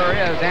 He sure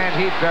is,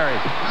 and he buried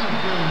it.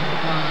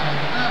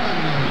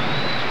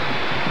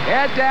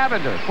 Ed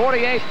Davender,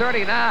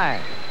 48-39.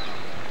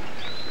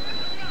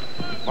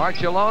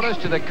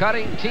 Marcellonis to the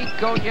cutting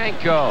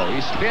Tikhonenko.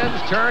 He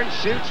spins, turns,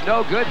 shoots,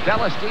 no good.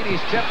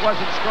 Bellastini's tip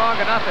wasn't strong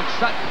enough, and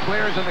Sutton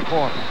clears in the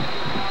corner.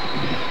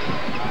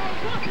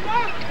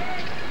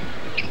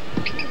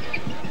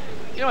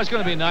 You know, it's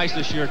going to be nice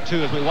this year,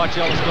 too, as we watch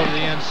Ellis go to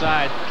the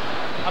inside.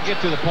 I'll get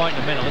to the point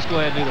in a minute. Let's go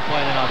ahead and do the play,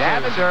 and then I'll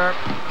Davender,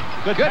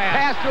 good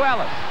pass to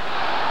Ellis.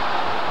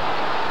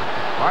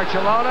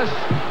 Marcellonis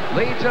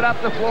leads it up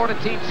the floor to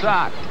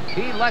Teetsock.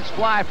 He lets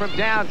fly from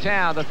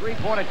downtown. The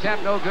three-point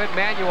attempt, no good.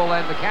 Manual,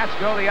 and the Cats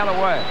go the other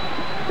way.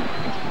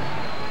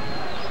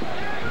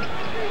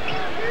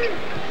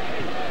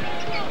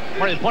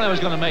 The point I was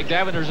going to make,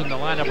 Davender's in the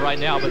lineup right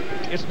now, but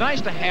it's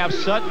nice to have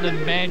Sutton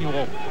and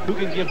Manuel who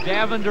can give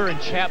Davender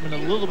and Chapman a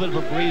little bit of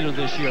a breather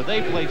this year.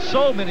 They played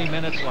so many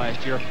minutes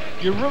last year.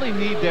 You really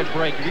need that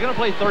break. If you're going to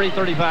play 30,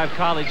 35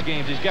 college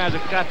games, these guys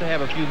have got to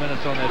have a few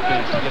minutes on that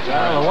bench to get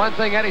the one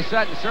thing Eddie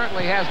Sutton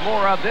certainly has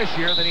more of this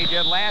year than he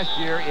did last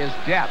year is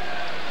depth.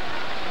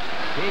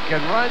 He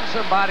can run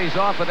some bodies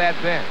off of that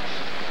bench,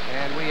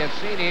 and we have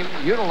seen him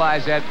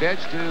utilize that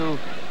bench to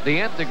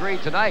the nth degree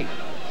tonight.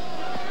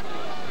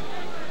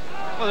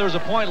 Well, there was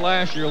a point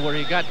last year where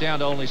he got down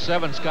to only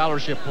 7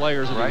 scholarship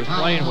players that he was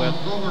playing with.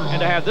 And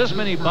to have this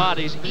many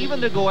bodies,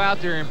 even to go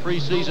out there in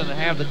preseason and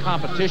have the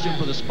competition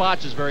for the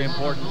spots is very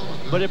important.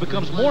 But it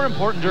becomes more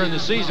important during the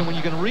season when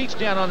you can reach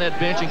down on that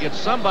bench and get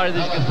somebody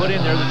that you can put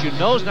in there that you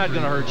know is not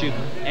going to hurt you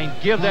and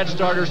give that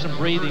starter some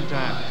breathing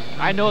time.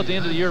 I know at the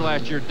end of the year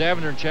last year,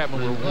 Davender and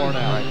Chapman were worn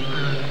out.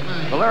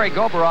 Valeri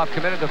Goborov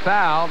committed the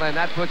foul, and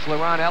that puts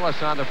LeRon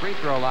Ellis on the free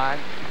throw line.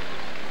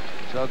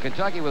 So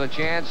Kentucky with a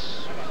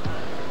chance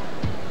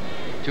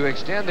to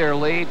extend their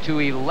lead to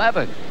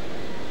 11.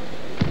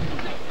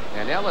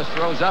 And Ellis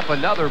throws up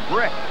another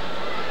brick.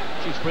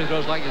 Shoots free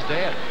throws like his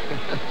dad.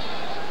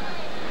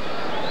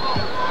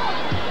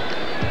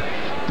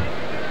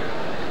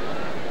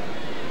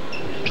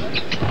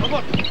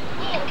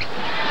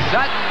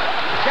 Sutton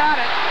got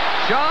it.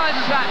 Sean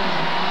Sutton.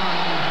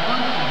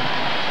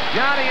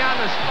 Johnny on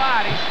the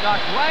spot. He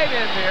snuck right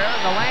in there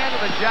in the land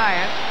of the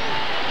Giants.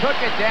 Took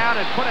it down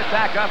and put it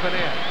back up and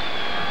in.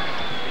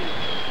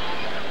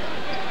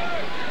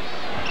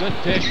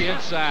 Good dish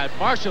inside.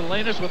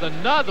 Marcellinus with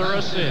another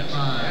assist.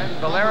 And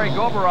Valeri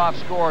Goborov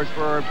scores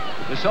for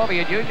the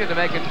Soviet Union to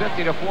make it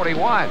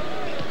 50-41.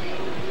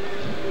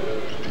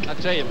 I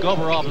tell you, if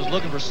Goborov is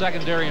looking for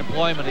secondary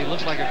employment, he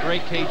looks like a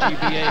great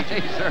KGB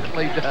agent. He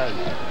certainly does.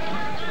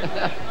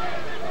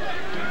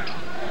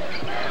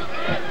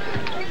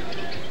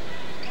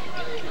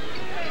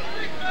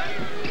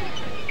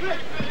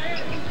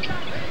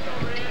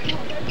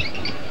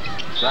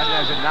 Sutton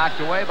has it knocked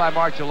away by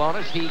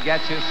Marcellonis. He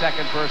gets his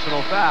second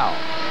personal foul.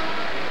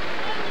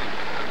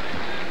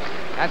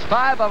 That's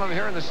 5 of them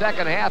here in the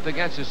second half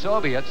against the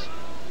Soviets.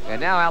 And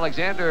now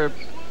Alexander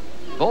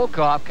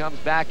Volkov comes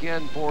back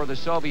in for the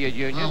Soviet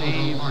Union.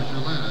 He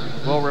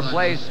will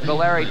replace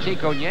Valery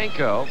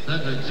Tikhonenko.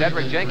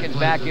 Cedric Jenkins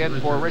back in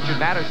for Richard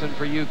Madison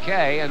for UK,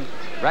 and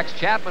Rex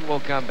Chapman will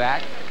come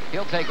back.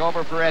 He'll take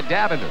over for Ed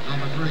Davender.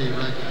 Number 3,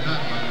 Rex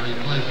Chapman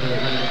replaces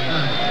Ed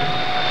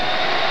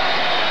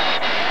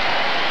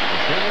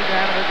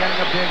Davender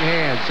getting a big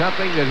hand,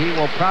 something that he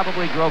will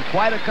probably grow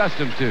quite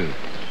accustomed to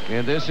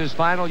in this his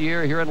final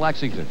year here in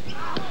Lexington.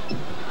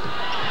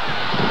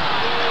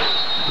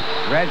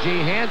 Reggie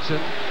Hansen,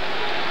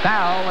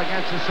 foul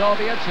against the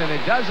Soviets, and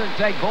it doesn't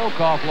take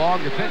Volkov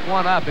long to pick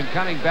one up and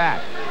coming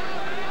back.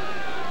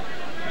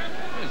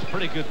 It's a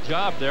pretty good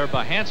job there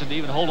by Hansen to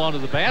even hold on to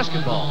the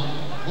basketball.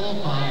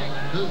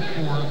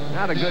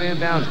 Not a good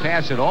inbounds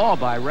pass at all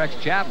by Rex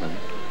Chapman.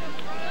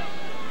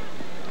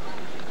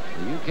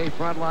 The UK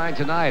front line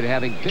tonight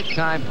having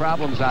big-time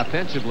problems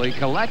offensively.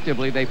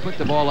 Collectively, they put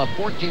the ball up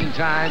 14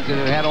 times and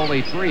it had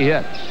only 3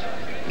 hits.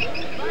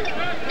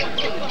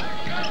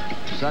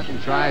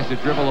 Sutton tries to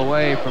dribble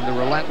away from the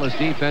relentless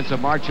defense of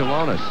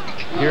Marcellonis.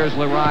 Here's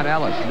LeRon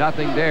Ellis.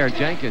 Nothing there.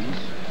 Jenkins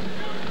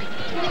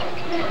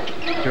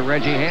to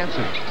Reggie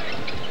Hansen.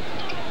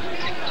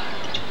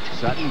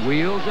 Sutton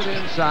wheels it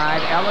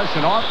inside. Ellis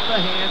and off the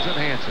hands of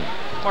Hansen.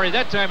 Marty,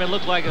 that time it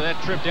looked like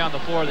that trip down the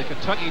floor that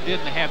Kentucky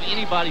didn't have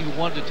anybody who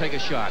wanted to take a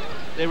shot.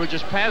 They were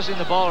just passing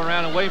the ball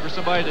around and waiting for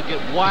somebody to get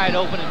wide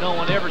open, and no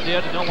one ever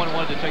did, and no one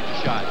wanted to take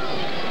the shot.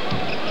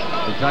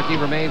 Kentucky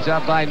remains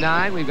up by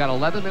 9. We've got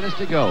 11 minutes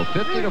to go.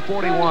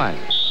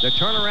 50-41. The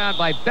turnaround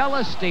by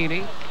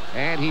Bellastini,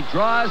 and he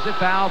draws the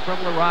foul from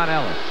LeRon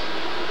Ellis.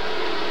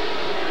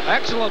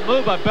 Excellent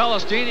move by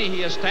Bellastini.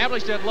 He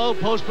established that low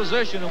post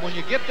position, and when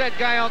you get that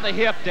guy on the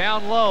hip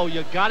down low,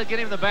 you got to get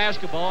him the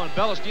basketball, and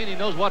Bellastini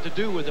knows what to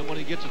do with it when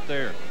he gets it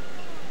there.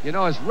 You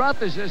know, as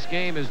rough as this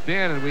game has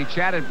been, and we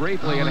chatted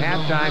briefly at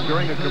halftime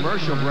during a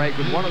commercial break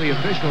with one of the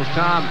officials,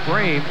 Tom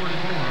Frame,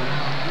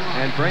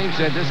 and Frame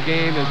said this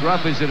game, as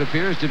rough as it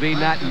appears to be,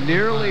 not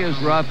nearly as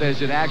rough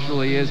as it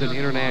actually is in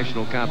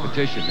international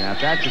competition. Now, if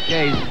that's the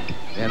case,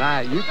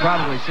 and you've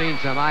probably seen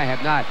some, I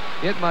have not,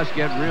 it must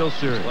get real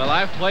serious. Well,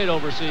 I've played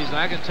overseas, and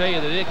I can tell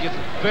you that it gets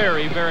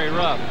very, very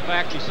rough. In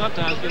fact, you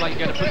sometimes feel like you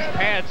got to put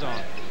pads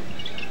on.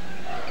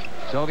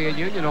 Soviet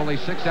Union only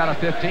 6 out of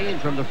 15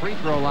 from the free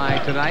throw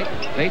line tonight.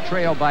 They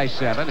trail by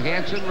 7.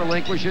 Hansen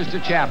relinquishes to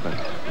Chapman.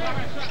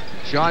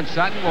 Sean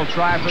Sutton will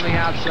try from the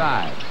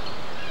outside.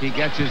 He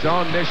gets his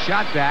own missed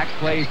shot back,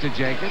 plays to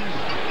Jenkins.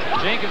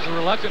 Jenkins is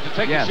reluctant to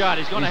take the shot.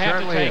 He's going to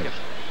have to take it.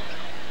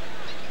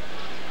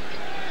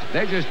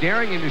 They're just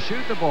daring him to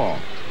shoot the ball.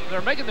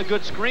 They're making the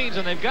good screens,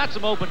 and they've got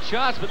some open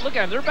shots, but look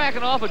at them. They're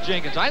backing off of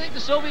Jenkins. I think the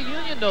Soviet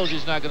Union knows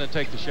he's not going to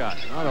take the shot.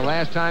 Well, the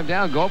last time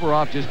down,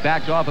 Goborov just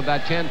backed off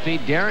about 10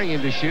 feet, daring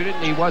him to shoot it,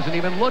 and he wasn't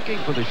even looking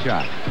for the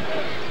shot.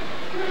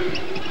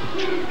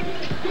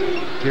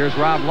 Here's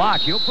Rob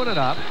Locke. He'll put it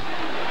up,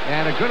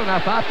 and a good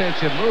enough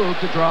offensive move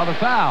to draw the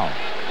foul.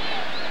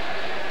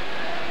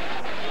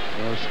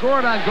 So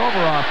scored on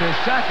Goborov, his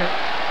second.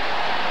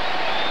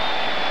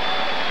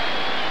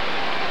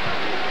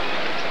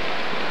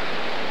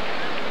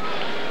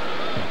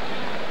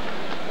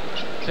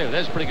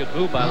 That's a pretty good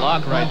move by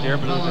Locke right there,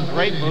 but it was a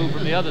great move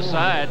from the other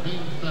side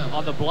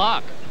on the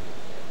block.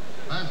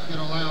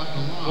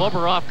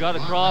 Goborov got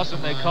across,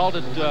 and they called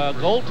it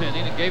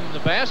goaltending and gave him the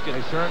basket.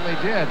 They certainly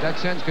did. That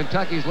sends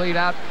Kentucky's lead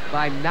out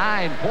by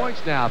 9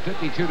 points now,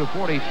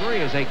 52-43,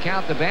 as they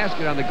count the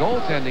basket on the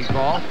goaltending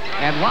call,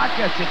 and Locke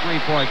gets a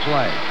 3-point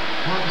play.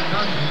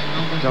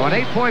 So an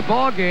 8-point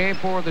ball game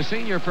for the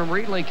senior from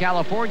Reedley,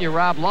 California,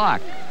 Rob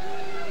Locke.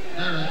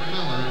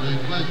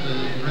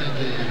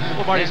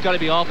 Well, Marty, it's got to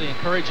be awfully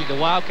encouraging to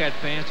Wildcat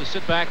fans to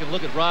sit back and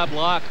look at Rob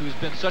Locke, who's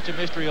been such a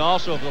mystery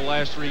also over the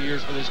last 3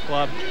 years for this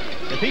club.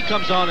 If he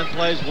comes on and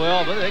plays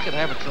well, they could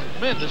have a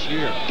tremendous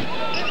year.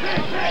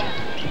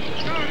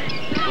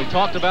 We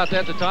talked about that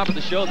at the top of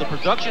the show. The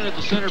production at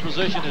the center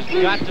position has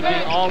got to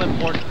be all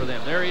important for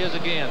them. There he is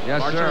again.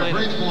 Yes, sir.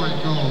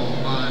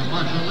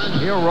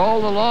 He'll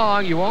roll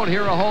along. You won't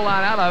hear a whole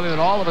lot out of him,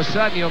 and all of a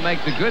sudden he'll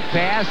make the good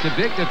pass, the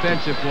big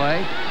defensive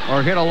play,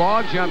 or hit a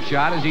long jump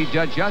shot as he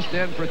did just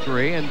in for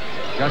 3. And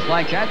just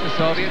like that, the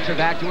Soviets are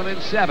back to within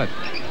 7.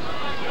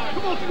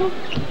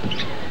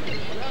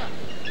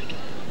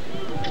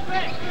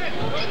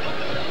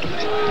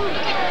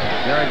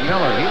 Derek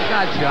Miller, he's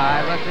not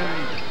shy. Let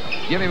him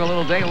give him a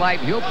little daylight,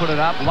 and he'll put it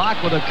up.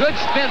 Locke with a good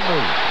spin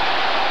move.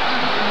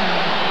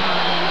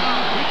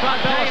 He caught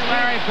Bellastini.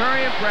 Larry,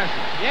 very impressive.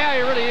 Yeah,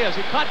 he really is.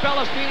 He caught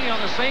Bellastini on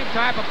the same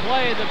type of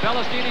play that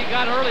Bellastini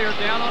got earlier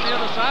down on the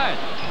other side.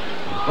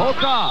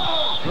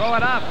 Volkov, throw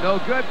it up. No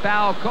good.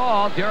 Foul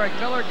call. Derek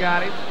Miller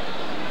got him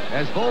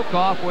as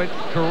Volkov went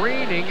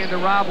careening into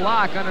Rob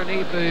Locke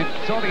underneath the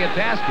Soviet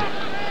basket.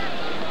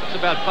 It's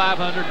about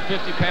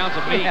 550 pounds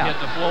of meat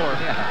hitting the floor.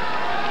 Yeah.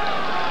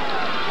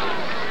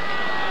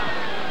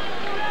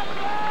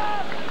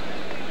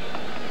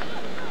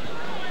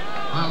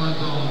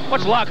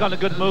 What's Locke on a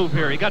good move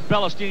here? He got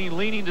Bellastini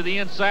leaning to the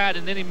inside,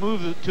 and then he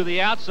moved to the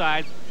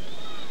outside.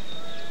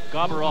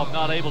 Goberov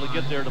not able to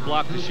get there to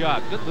block the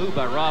shot. Good move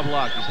by Rob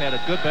Locke. He's had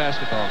a good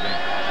basketball game.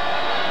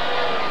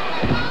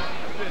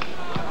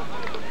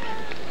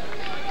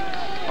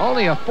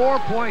 Only a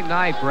 4-point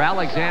night for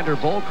Alexander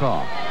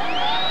Volkov.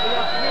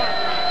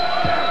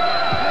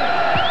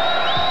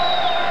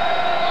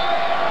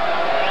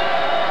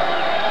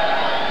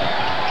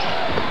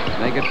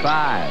 Make it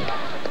 5.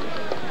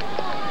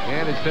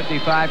 And it's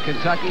 55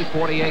 Kentucky,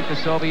 48 the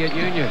Soviet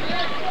Union.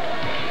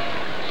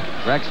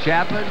 Rex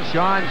Chapman,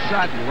 Sean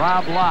Sutton,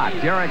 Rob Lott,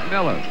 Derek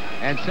Miller,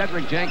 and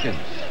Cedric Jenkins.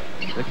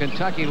 The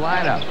Kentucky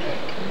lineup.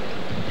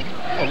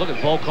 Oh, look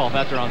at Volkov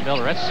out there on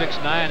Miller. That's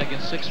 6'9"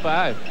 against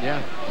 6'5".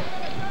 Yeah.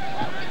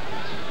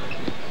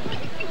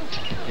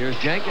 Here's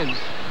Jenkins.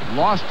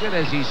 Lost it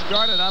as he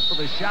started up with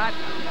a shot.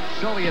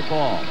 Soviet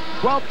ball.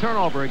 12th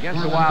turnover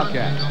against the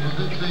Wildcats.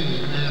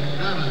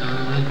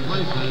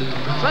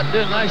 Sutton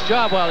did a nice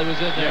job while he was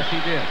in there. Yes, he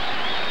did.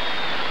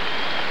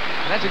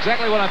 That's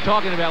exactly what I'm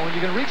talking about. When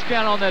you can reach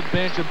down on that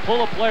bench and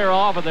pull a player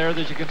off of there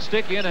that you can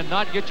stick in and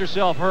not get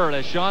yourself hurt,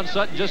 as Sean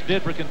Sutton just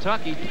did for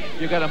Kentucky,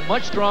 you got a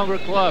much stronger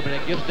club, and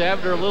it gives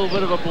Davender a little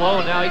bit of a blow,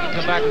 and now he can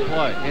come back and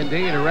play.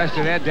 Indeed,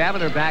 arrested Ed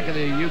Davender back in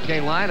the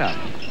UK lineup.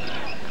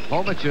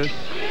 Homachus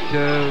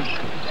to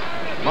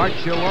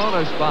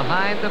Marcellonis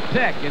behind the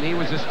pick, and he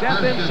was a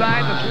step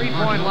inside the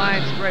three-point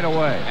line straight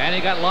away. And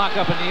he got locked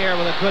up in the air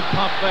with a good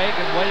pump fake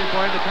and waited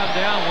for him to come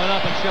down, went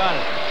up and shot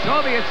it.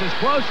 Soviets as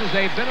close as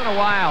they've been in a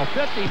while,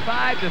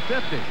 55 to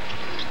 50.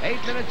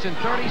 8 minutes and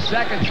 30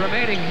 seconds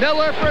remaining.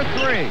 Miller for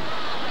 3.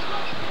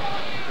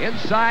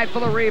 Inside for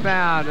the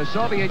rebound. The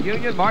Soviet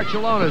Union,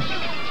 Marcellonis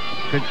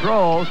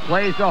controls,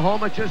 plays to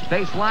Homachus,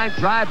 baseline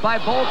drive by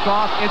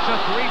Volkov. It's a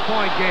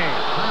three-point game.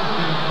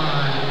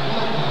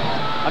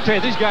 I'll tell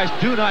you, these guys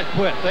do not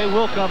quit. They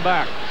will come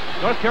back.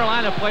 North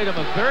Carolina played them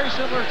a very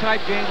similar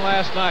type game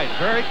last night.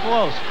 Very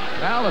close.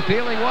 Well, the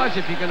feeling was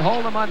if you can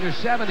hold them under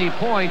 70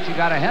 points, you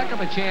got a heck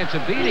of a chance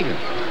of beating them.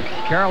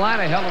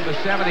 Carolina held them to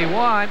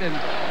 71 and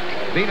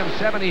beat them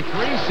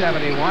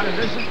 73-71, and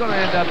this is going to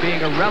end up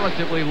being a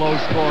relatively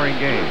low-scoring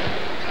game.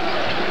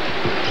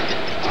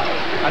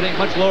 I think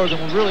much lower than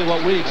really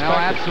what we expected. No,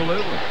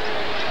 absolutely.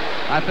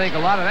 I think a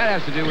lot of that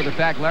has to do with the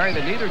fact, Larry,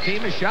 that neither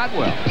team has shot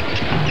well.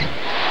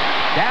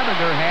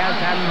 Davender has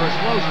after a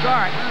slow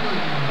start.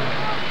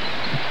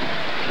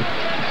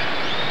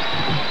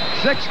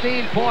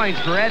 16 points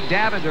for Ed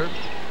Davender.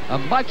 A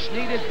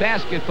much-needed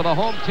basket for the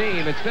home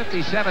team. It's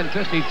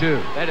 57-52. They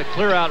had a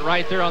clear out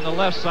right there on the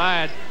left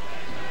side.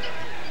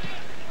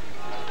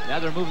 Now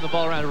they're moving the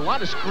ball around. A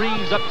lot of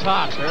screens up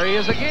top. There he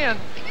is again.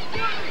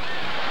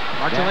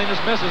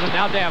 Marcellonis misses, and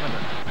now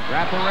Davender.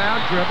 Wrap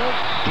around dribble.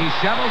 He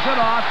shovels it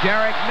off.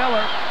 Derek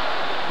Miller.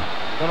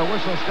 But a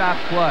whistle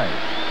stops play.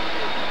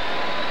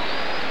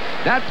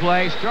 That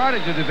play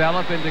started to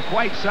develop into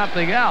quite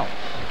something else.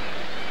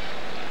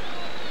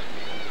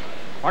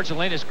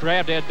 Marcellonis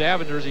grabbed Ed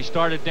Davender as he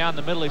started down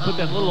the middle. He put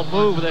that little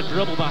move with that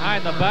dribble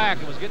behind the back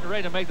and was getting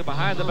ready to make the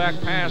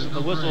behind-the-back pass, and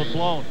the whistle had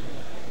blown.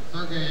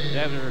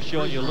 Davender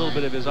showing you a little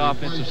bit of his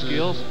offensive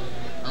skills.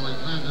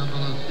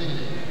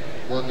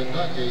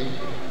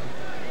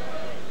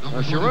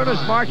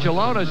 Sharunas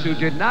Marcellonis, who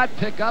did not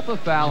pick up a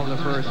foul in the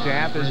first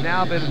half, has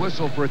now been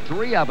whistled for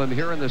 3 of them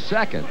here in the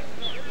second.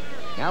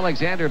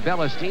 Alexander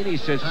Belastini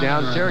sits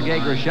down. Sergei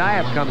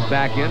Grashayev comes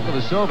back in for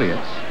the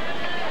Soviets.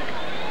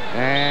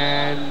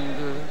 And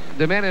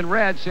the men in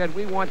red said,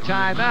 we want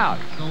timeout,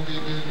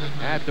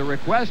 at the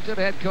request of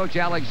head coach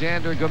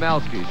Alexander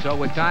Gomelski. So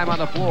with time on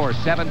the floor,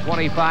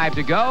 7:25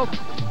 to go,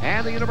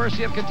 and the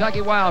University of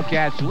Kentucky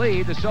Wildcats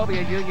lead the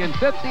Soviet Union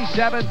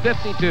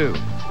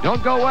 57-52.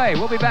 Don't go away.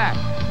 We'll be back.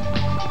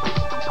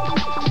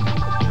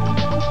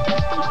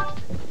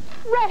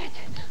 Red!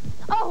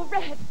 Oh,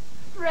 Red!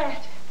 Red!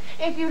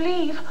 If you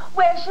leave,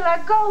 where shall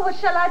I go? What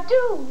shall I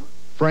do?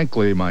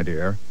 Frankly, my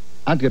dear,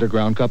 I'd get a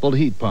ground-coupled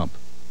heat pump.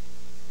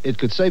 It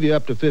could save you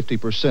up to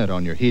 50%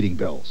 on your heating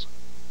bills.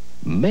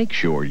 Make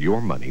sure your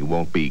money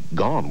won't be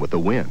gone with the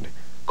wind.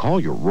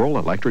 Call your rural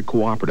electric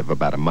cooperative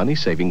about a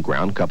money-saving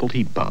ground-coupled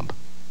heat pump.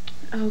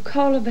 I'll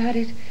call about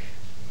it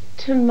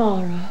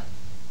tomorrow.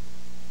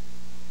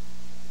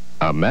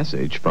 A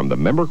message from the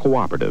member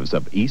cooperatives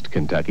of East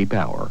Kentucky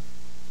Power.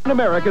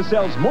 America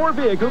sells more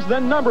vehicles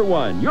than number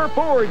one, your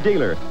Ford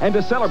dealer. And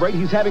to celebrate,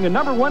 he's having a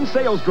number one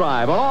sales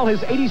drive on all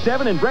his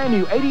 87 and brand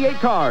new 88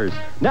 cars.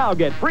 Now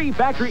get free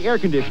factory air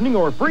conditioning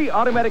or free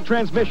automatic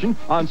transmission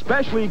on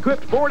specially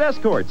equipped Ford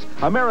Escorts,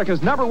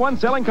 America's number one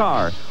selling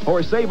car.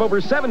 Or save over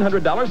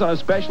 $700 on a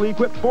specially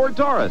equipped Ford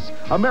Taurus,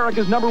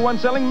 America's number one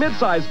selling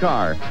midsize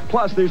car.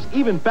 Plus, there's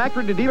even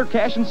factory-to-dealer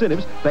cash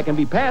incentives that can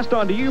be passed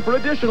on to you for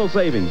additional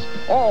savings.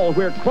 All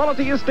where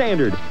quality is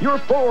standard, your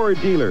Ford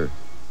dealer.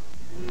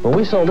 When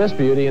we sold this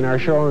beauty in our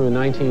showroom in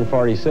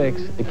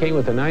 1946, it came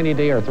with a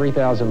 90-day or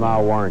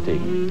 3,000-mile warranty.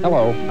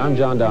 Hello, I'm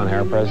John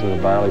Donhauer, president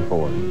of Byerly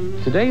Ford.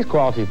 Today's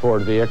quality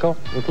Ford vehicle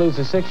includes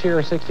a 6-year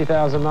or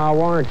 60,000-mile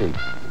warranty.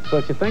 So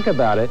if you think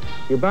about it,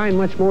 you're buying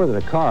much more than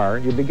a car.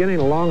 You're beginning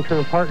a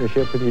long-term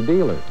partnership with your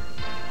dealer.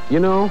 You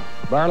know,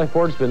 Byerly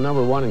Ford's been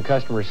number one in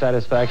customer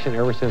satisfaction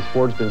ever since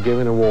Ford's been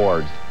giving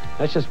awards.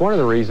 That's just one of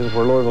the reasons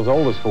we're Louisville's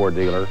oldest Ford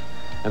dealer,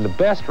 and the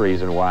best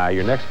reason why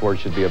your next Ford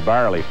should be a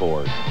Byerly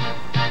Ford.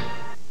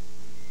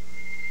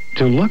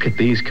 To look at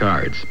these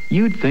cards,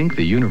 you'd think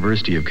the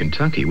University of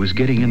Kentucky was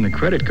getting in the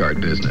credit card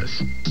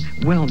business.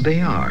 Well,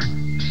 they are,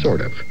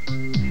 sort of.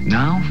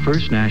 Now,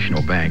 First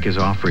National Bank is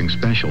offering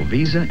special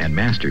Visa and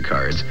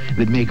MasterCards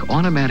that make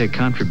automatic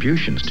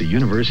contributions to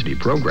university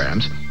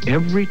programs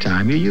every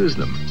time you use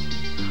them.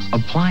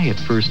 Apply at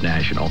First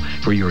National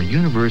for your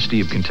University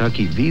of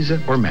Kentucky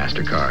Visa or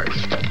MasterCard.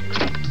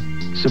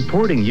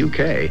 Supporting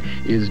UK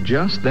is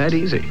just that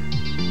easy.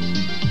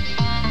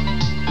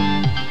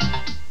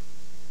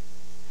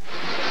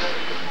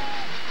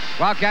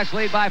 Wildcats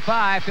lead by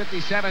 5,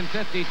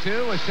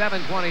 57-52 with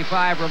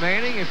 7:25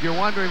 remaining. If you're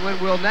wondering when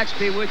we'll next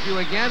be with you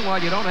again,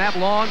 well, you don't have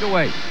long to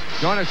wait.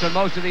 Join us on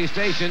most of these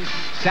stations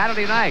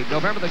Saturday night,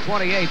 November the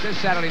 28th, this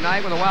Saturday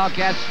night, when the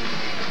Wildcats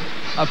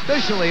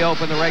officially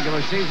open the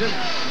regular season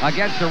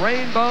against the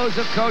Rainbows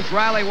of Coach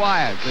Riley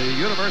Wyatt, the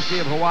University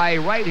of Hawaii,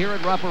 right here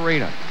at Rupp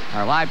Arena.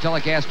 Our live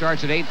telecast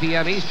starts at 8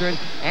 p.m. Eastern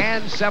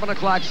and 7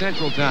 o'clock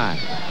Central Time.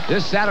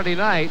 This Saturday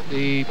night,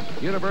 the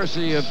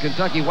University of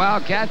Kentucky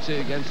Wildcats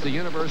against the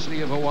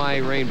University of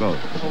Hawaii Rainbows.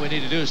 What we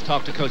need to do is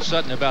talk to Coach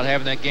Sutton about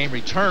having that game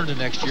returned to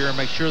next year and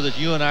make sure that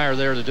you and I are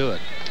there to do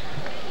it.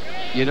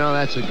 You know,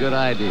 that's a good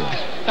idea.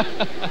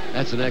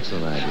 That's an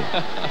excellent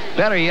idea.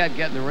 Better yet,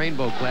 getting the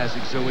Rainbow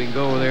Classic so we can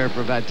go over there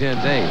for about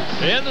 10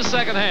 days. In the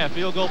second half,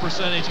 field goal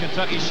percentage,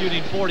 Kentucky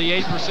shooting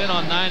 48%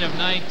 on 9 of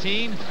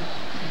 19.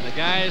 The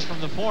guys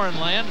from the foreign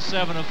land,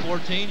 7 of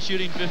 14,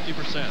 shooting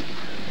 50%.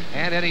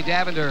 And Eddie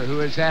Davender, who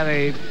has had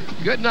a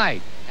good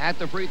night at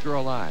the free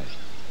throw line.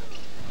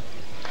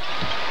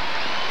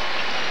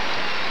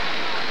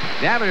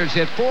 Davender's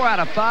hit 4 out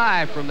of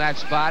 5 from that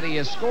spot. He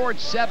has scored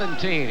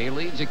 17. He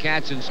leads the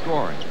Cats in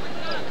scoring.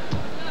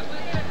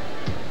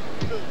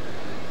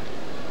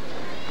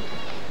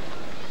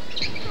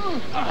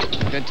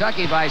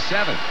 Kentucky by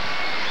 7.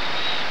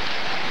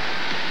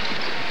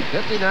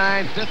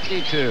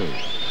 59-52.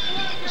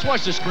 Let's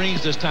watch the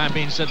screens this time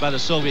being set by the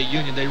Soviet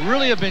Union. They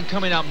really have been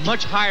coming out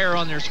much higher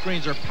on their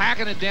screens. They're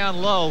packing it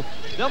down low.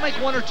 They'll make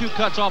 1 or 2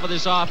 cuts off of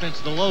this offense,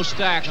 the low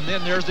stack, and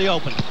then there's the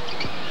opening.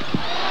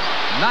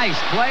 Nice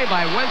play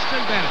by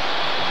Winston Bennett.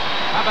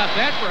 How about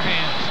that for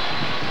hands?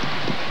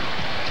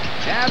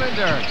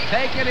 Davender,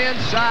 take it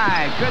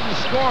inside. Couldn't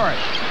score it.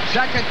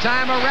 Second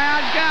time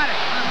around, got it.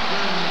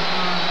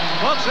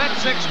 Folks,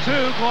 that's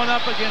 6'2", going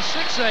up against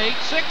 6'8",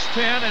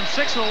 6'10", and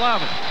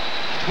 6'11".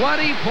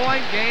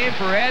 20-point game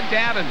for Ed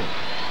Davender.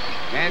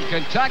 And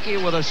Kentucky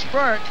with a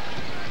spurt,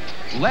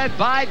 led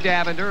by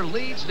Davender,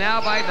 leads now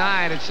by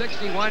 9 at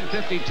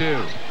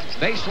 61-52.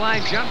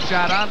 Baseline jump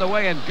shot on the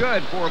way and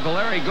good for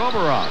Valeri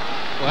Goborov.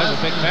 Well, that's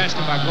a big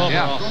basket by Goborov.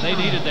 Yeah. They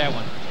needed that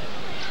one.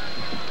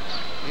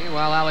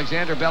 Meanwhile,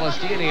 Alexander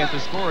Bellastini at the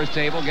scorer's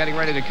table getting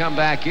ready to come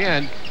back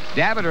in.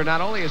 Davender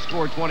not only has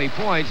scored 20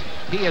 points,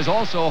 he has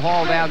also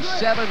hauled down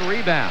 7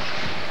 rebounds.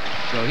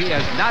 So he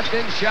has not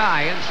been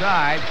shy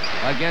inside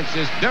against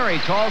this very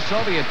tall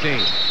Soviet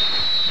team.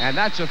 And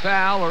that's a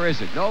foul, or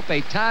is it? Nope,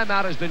 a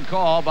timeout has been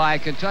called by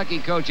Kentucky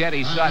coach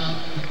Eddie Sutton.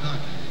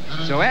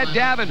 So Ed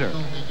Davender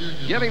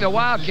giving the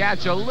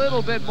Wildcats a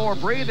little bit more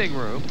breathing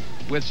room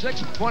with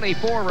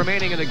 6:24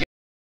 remaining in the game.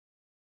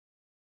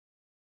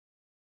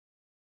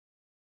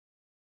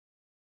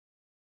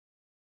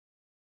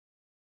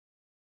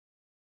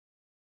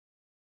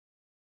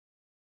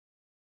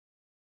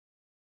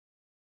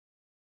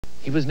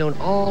 He was known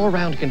all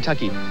around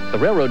Kentucky. The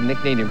railroad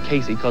nicknamed him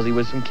Casey because he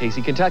was from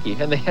Casey, Kentucky,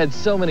 and they had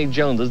so many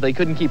Joneses they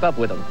couldn't keep up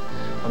with him.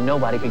 Well,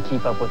 nobody could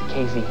keep up with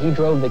Casey. He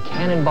drove the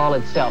Cannonball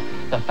itself,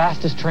 the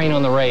fastest train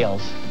on the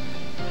rails.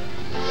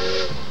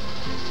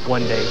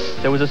 One day,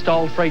 there was a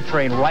stalled freight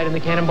train right in the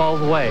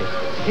Cannonball's way.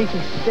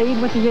 Casey stayed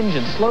with the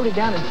engine, slowed it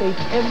down, and saved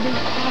every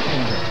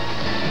passenger.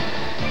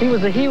 He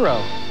was a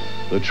hero.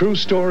 The true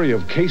story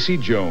of Casey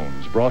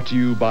Jones, brought to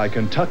you by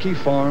Kentucky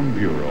Farm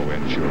Bureau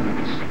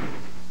Insurance.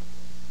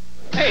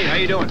 Hey, how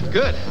you doing?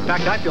 Good. In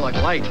fact, I feel like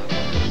light.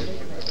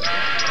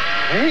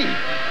 Hey.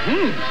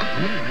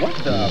 What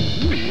the?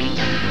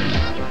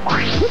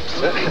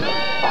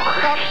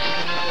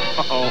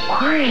 Uh-oh.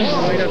 I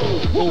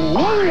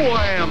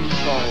am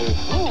so.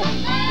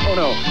 Oh,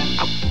 no.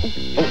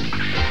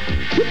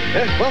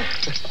 Well,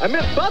 I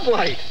meant Bud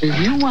Light. If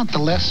you want the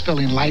less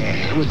filling light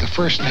beer with the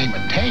first name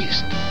and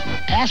taste,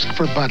 ask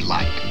for Bud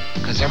Light,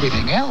 because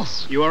everything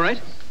else... You all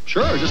right?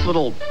 Sure, just a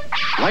little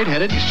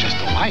lightheaded. It's just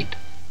a light.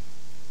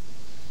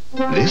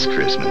 This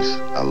Christmas,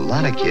 a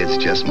lot of kids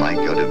just might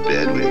go to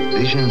bed with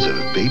visions of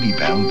baby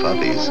pound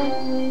puppies.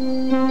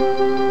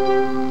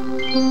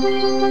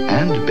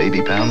 And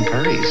baby pound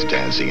purries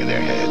dancing in their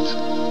heads.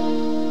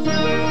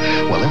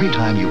 Well, every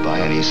time you buy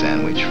any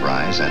sandwich,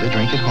 fries, and a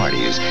drink at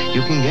Hardee's,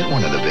 you can get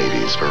one of the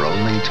babies for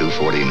only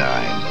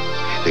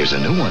 $2.49. There's a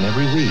new one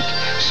every week,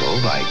 so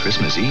by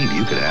Christmas Eve,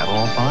 you could have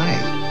all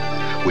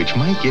 5, which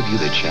might give you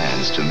the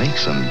chance to make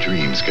some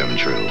dreams come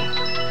true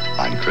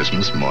on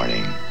Christmas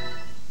morning.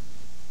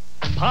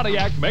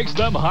 Pontiac makes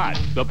them hot.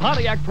 The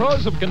Pontiac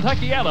Pros of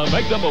Kentuckiana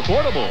make them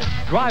affordable.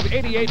 Drive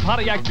 88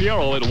 Pontiac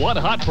Fiero at one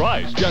hot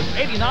price, just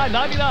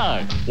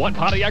 $89.99. Want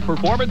Pontiac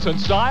performance and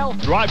style?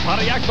 Drive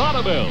Pontiac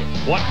Bonneville.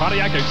 Want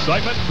Pontiac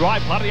excitement?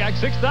 Drive Pontiac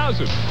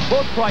 6000.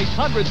 Both priced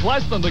hundreds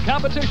less than the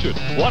competition.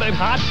 Want it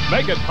hot?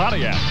 Make it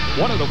Pontiac.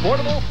 Want it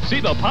affordable?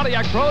 See the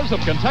Pontiac Pros of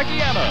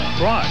Kentuckiana.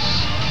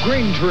 Ross,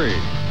 Green Tree,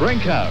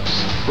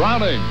 Brinkhouse,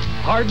 Browning,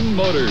 Hardin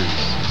Motors,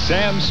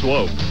 Sam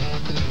Swope.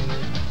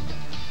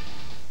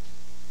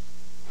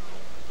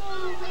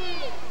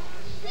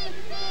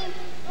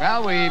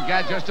 Well, we've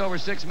got just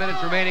over 6 minutes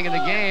remaining in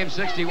the game.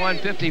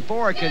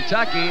 61-54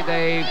 Kentucky.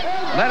 They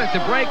led it to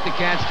break, the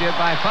Cats did,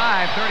 by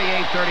 5,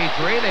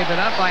 38-33. They've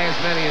been up by as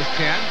many as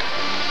 10.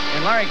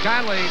 And Larry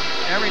Conley,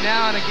 every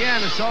now and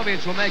again, the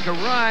Soviets will make a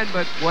run,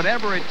 but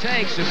whatever it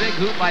takes, a big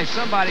hoop by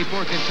somebody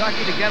for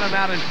Kentucky to get them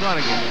out in front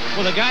again.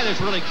 Well, the guy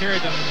that's really carried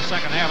them in the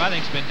second half, I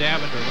think, has been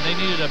Davender. When they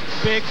needed a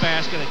big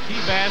basket, a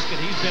key basket,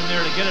 he's been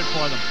there to get it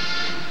for them.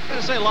 I'm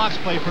going to say Locke's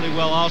played pretty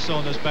well also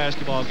in this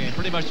basketball game,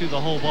 pretty much through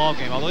the whole ball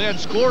game. Although he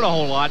hasn't scored a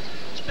whole lot,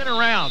 he's been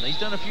around. He's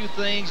done a few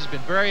things. He's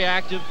been very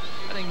active.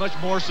 I think much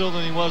more so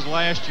than he was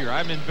last year.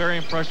 I've been very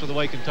impressed with the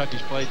way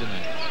Kentucky's played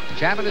tonight.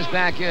 Chapman is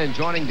back in,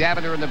 joining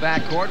Davender in the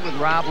backcourt with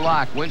Rob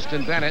Locke,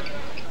 Winston Bennett,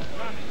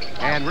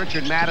 and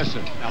Richard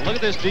Madison. Now look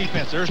at this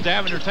defense. There's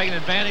Davender taking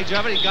advantage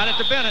of it. He got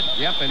it to Bennett.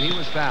 Yep, and he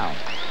was fouled.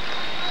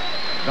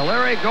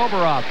 Valery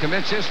Goborov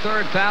commits his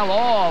third foul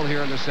all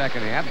here in the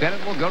second half.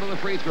 Bennett will go to the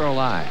free throw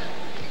line.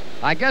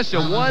 I guess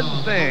the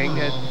one thing,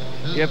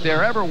 if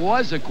there ever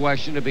was a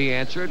question to be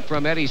answered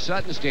from Eddie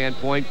Sutton's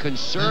standpoint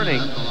concerning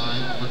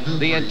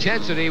the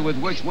intensity with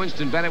which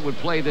Winston Bennett would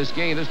play this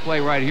game, this play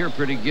right here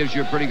gives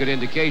you a pretty good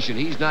indication.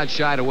 He's not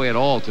shied away at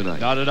all tonight.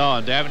 Not at all.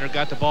 And Davender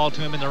got the ball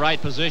to him in the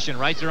right position,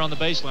 right there on the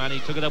baseline.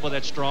 He took it up with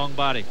that strong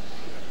body.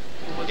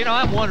 You know,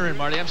 I'm wondering,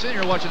 Marty, I'm sitting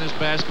here watching this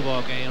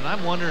basketball game, and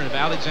I'm wondering if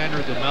Alexander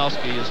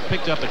Gomelsky has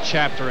picked up a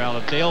chapter out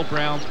of Dale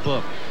Brown's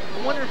book.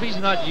 I wonder if he's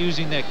not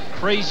using that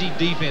crazy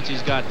defense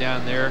he's got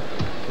down there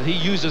that he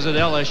uses at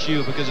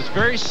LSU, because it's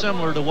very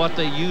similar to what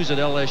they use at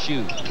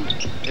LSU.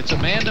 It's a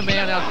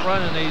man-to-man out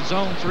front, and they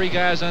zone 3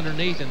 guys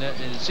underneath, and it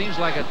seems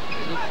like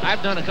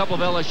I've done a couple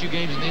of LSU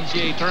games in the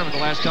NCAA tournament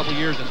the last couple of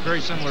years, and it's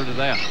very similar to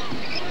that.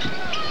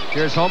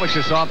 Here's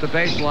Homicius off the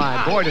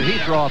baseline. Boy, did he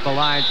throw off the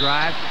line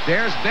drive.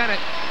 There's Bennett.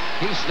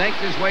 He snaked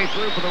his way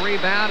through for the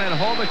rebound, and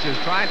Homicius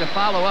tried to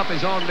follow up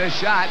his own missed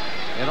shot,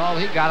 and all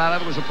he got out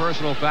of it was a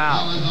personal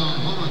foul.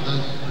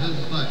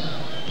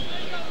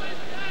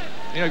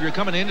 You know, if you're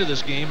coming into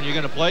this game and you're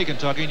going to play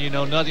Kentucky and you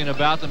know nothing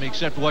about them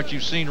except what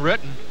you've seen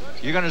written,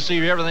 you're going to see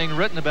everything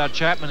written about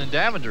Chapman and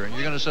Davender, and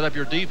you're going to set up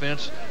your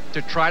defense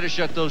to try to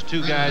shut those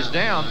 2 guys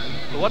down.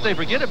 But what they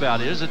forget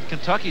about is that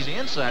Kentucky's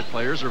inside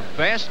players are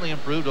vastly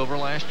improved over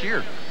last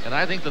year. And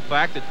I think the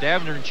fact that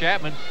Davender and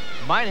Chapman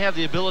might have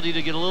the ability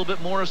to get a little bit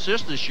more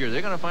assists this year,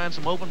 they're going to find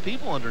some open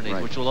people underneath,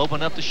 which will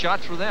open up the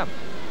shots for them.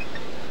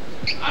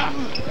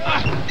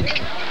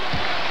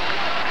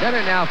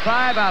 Bennett now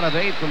 5 out of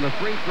 8 from the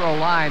free throw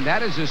line.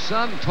 That is the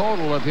sum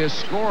total of his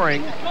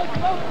scoring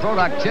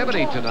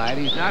productivity tonight.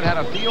 He's not had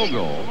a field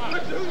goal.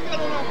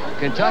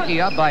 Kentucky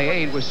up by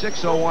 8 with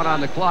 6:01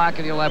 on the clock,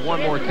 and he'll have one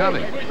more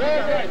coming.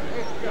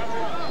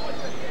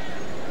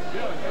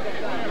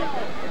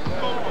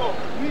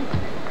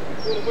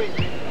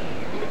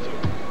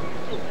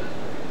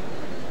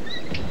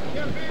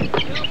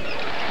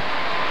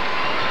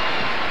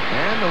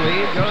 And the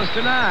lead goes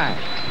to 9.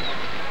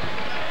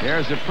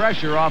 There's the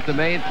pressure off the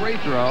made free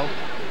throw.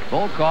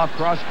 Volkov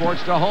cross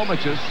courts to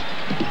Homicius.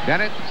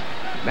 Bennett,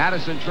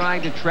 Madison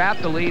trying to trap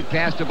the lead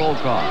pass to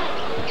Volkov.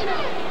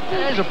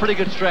 There's a pretty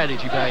good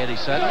strategy by Eddie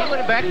Sutton. He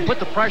went back and put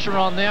the pressure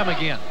on them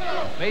again.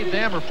 Made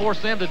them or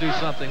forced them to do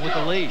something with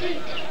the lead.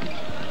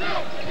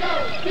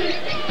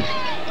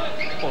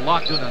 Well,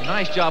 Locke doing a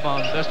nice job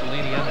on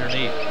Vestolini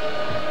underneath.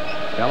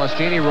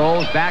 Celestini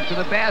rolls back to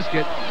the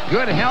basket.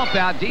 Good help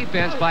out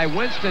defense by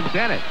Winston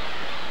Bennett.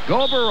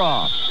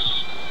 Goborov.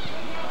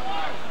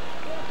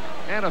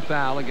 And a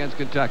foul against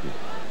Kentucky.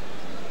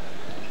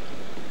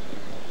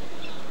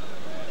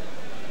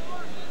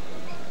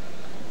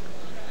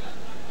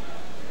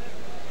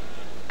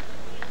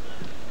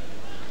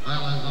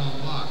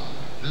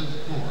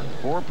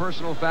 Four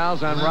personal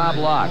fouls on Rob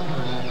Locke.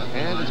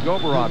 And it's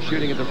Goborov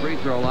shooting at the free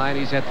throw line.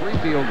 He's had 3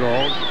 field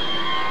goals.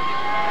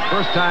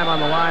 First time on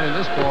the line in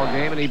this ball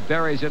game, and he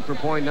buries it for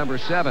point number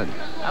 7.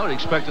 I would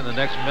expect in the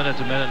next minute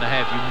to minute and a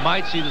half, you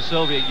might see the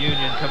Soviet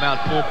Union come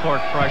out full court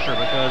pressure,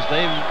 because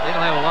they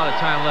don't have a lot of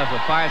time left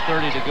with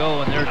 5:30 to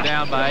go, and they're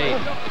down by 8.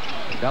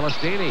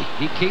 Celestini,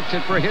 he keeps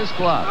it for his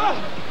club.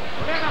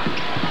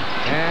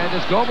 And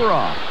it's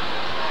Goborov.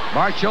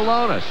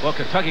 Marciulionis. Well,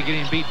 Kentucky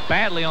getting beat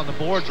badly on the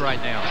boards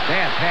right now.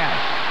 Bad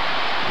pass.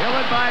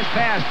 Ill-advised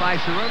pass by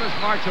Sarunas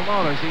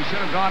Marciulionis. He should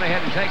have gone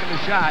ahead and taken the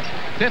shot.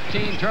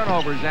 15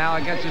 turnovers now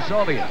against the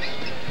Soviets.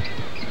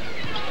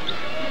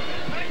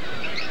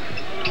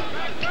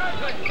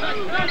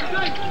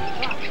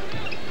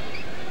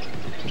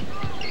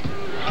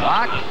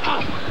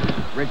 Locke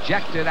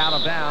rejected out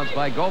of bounds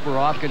by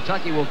Goborov.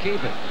 Kentucky will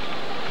keep it.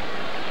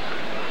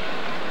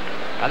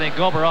 I think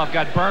Goberoff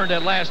got burned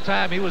that last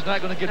time. He was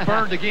not going to get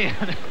burned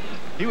again.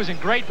 He was in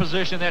great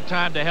position that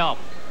time to help.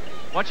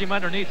 Watch him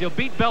underneath. He'll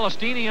beat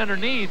Bellastini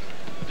underneath.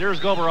 But there's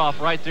Goberoff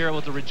right there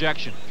with the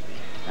rejection.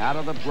 Out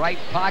of the bright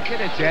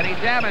pocket, it's Eddie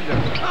Davender.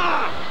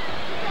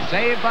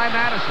 Saved by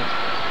Madison.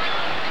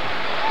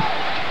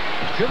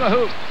 To the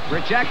hoop.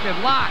 Rejected.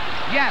 Locked.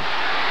 Yes.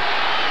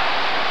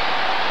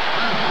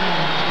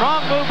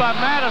 Strong move by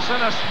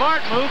Madison, a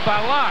smart move by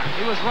Locke.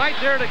 He was right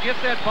there to get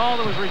that ball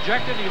that was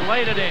rejected. He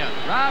laid it in.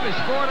 Rob has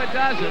scored a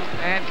dozen,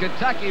 and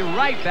Kentucky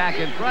right back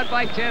in front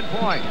by 10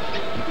 points.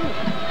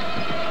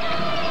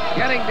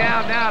 Getting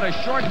down now to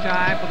short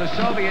time for the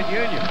Soviet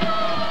Union.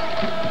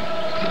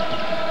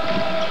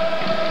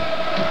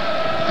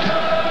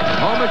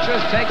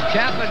 Homachus takes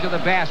Chapman to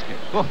the basket.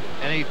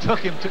 And he took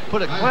him to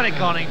put a clinic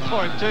on him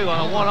for him, too,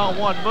 on a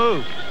one-on-one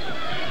move.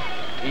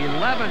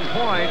 11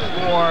 points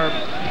for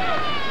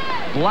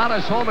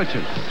Vladas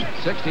Homachus.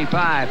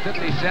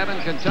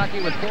 65-57,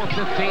 Kentucky with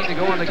 4:15 to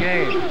go in the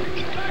game.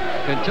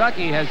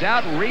 Kentucky has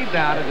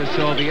out-rebounded the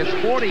Soviets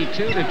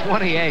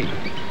 42-28.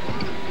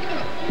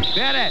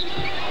 Bennett.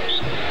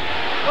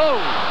 Oh,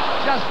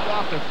 just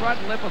off the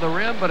front lip of the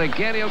rim, but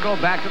again he'll go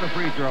back to the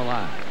free throw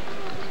line.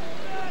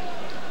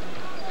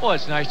 Boy,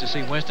 it's nice to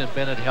see Winston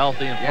Bennett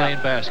healthy and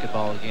playing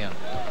basketball again.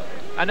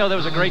 I know that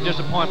was a great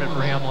disappointment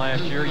for him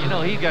last year. You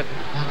know, he got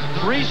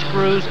 3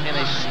 screws and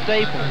a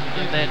staple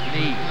in that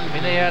knee. I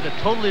mean, they had to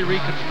totally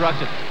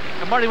reconstruct it.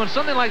 And Marty, when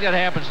something like that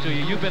happens to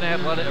you, you've been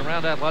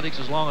around athletics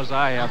as long as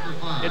I have,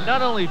 it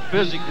not only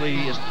physically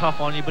is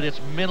tough on you, but it's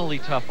mentally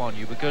tough on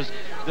you, because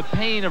the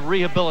pain of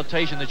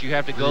rehabilitation that you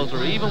have to go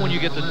through, even when you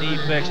get the knee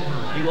fixed,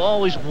 you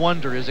always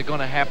wonder, is it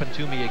going to happen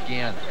to me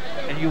again?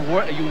 And you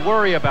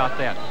worry about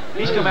that.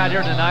 He's come out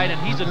here tonight,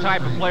 and he's the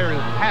type of player who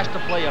has to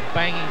play a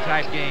banging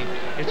type game.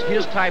 It's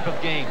his type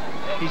of game.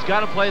 He's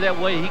got to play that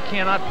way. He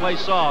cannot play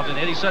soft, and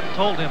Eddie Sutton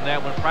told him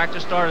that when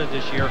practice started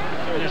this year.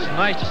 And it's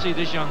nice to see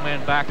this young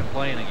man back and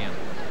playing again.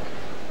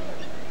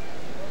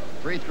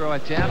 Free throw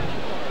attempt.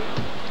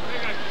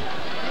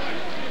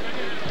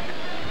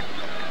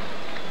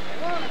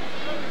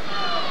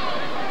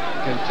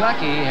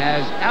 Kentucky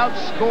has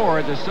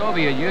outscored the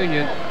Soviet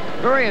Union.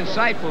 Very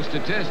insightful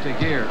statistic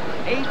here.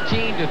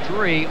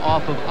 18-3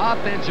 off of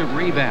offensive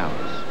rebounds.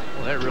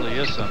 Well, that really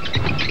is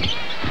something.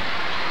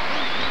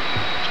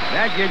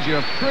 That gives you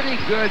a pretty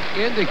good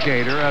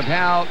indicator of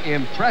how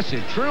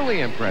impressive, truly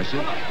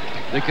impressive,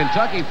 the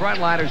Kentucky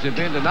frontliners have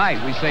been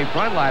tonight. We say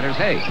frontliners.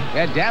 Hey,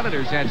 Ed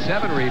Davender's had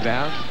 7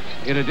 rebounds,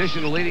 in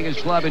addition to leading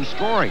his club in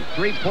scoring.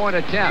 3-point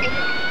attempt.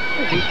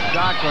 Deep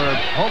shot for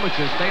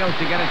Homachus, fails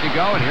to get it to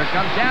go, and here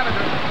comes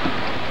Davender.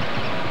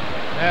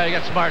 Yeah, he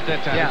got smart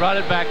that time. Yeah. He brought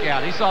it back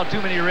out. He saw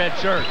too many red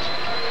shirts.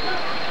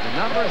 The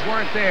numbers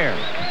weren't there.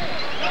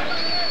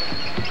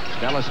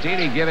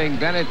 Bellastini giving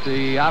Bennett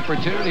the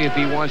opportunity if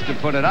he wants to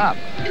put it up.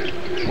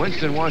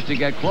 Winston wants to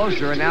get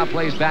closer and now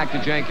plays back to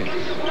Jenkins.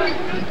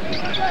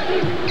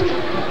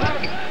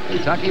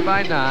 Kentucky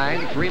by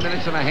 9, 3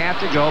 minutes and a half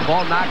to go.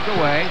 Ball knocked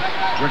away.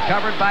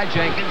 Recovered by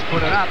Jenkins.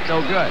 Put it up.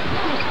 No good.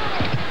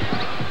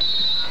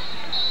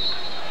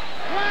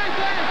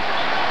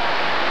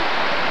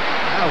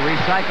 Now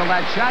recycle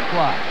that shot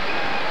clock.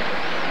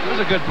 It was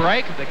a good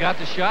break. They got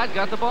the shot,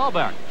 got the ball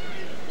back.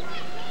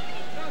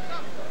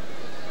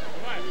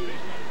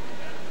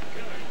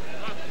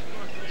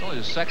 It's only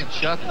the second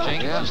shot that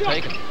Jenkins has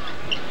taken. And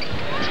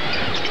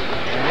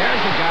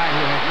there's a guy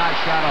who has not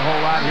shot a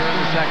whole lot here in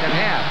the second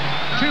half.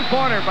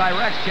 2-pointer by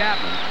Rex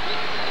Chapman.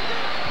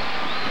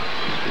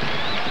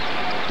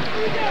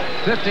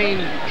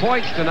 15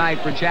 points tonight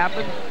for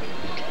Chapman.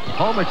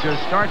 Homachus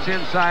starts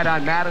inside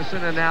on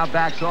Madison and now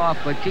backs off,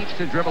 but keeps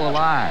the dribble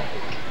alive.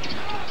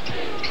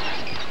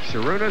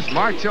 Sharunas,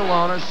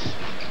 Marcellonis,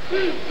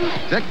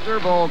 Victor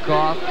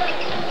Volkov.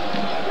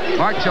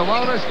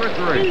 Marcellonis for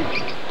 3.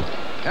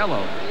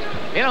 Hello.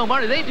 You know,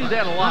 Marty, they do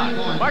that a lot.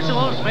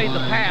 Marcellonis made the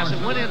pass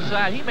and went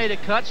inside. He made a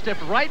cut,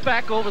 stepped right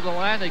back over the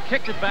line. They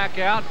kicked it back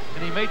out,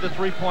 and he made the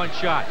 3-point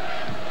shot.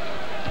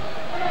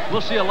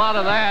 We'll see a lot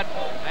of that,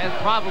 and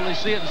probably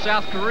see it in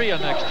South Korea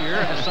next year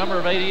in the summer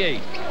of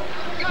 '88.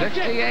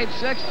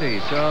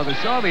 68-60. So the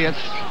Soviets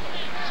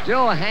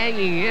still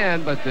hanging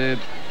in, but the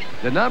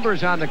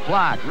numbers on the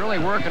clock really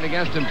working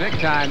against them big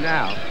time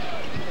now.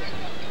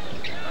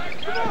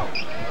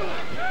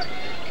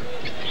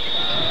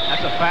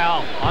 That's a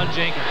foul on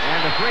Jenkins.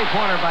 And the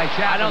 3-pointer by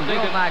Chapman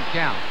will not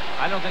count.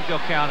 I don't think they'll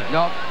count it.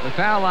 No, the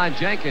foul on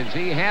Jenkins.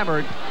 He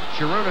hammered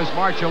Sharunas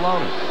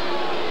Marcellonis.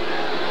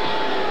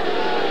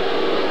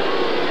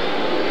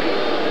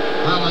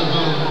 Foul is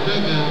on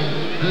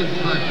Jenkins, his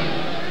second.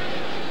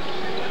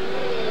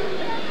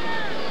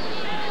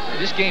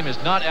 This game is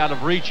not out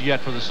of reach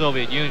yet for the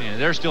Soviet Union.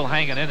 They're still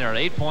hanging in there. An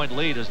 8-point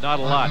lead is not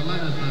a lot,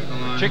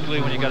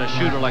 particularly when you got a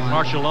shooter like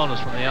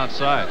Marcellonis from the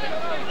outside.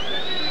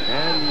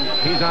 And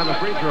he's on the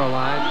free throw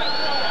line.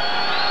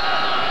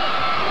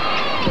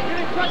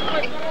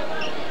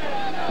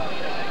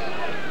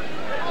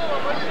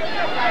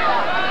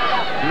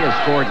 He has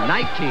scored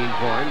 19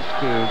 points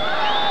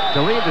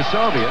to lead the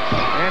Soviets,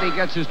 and he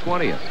gets his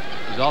 20th.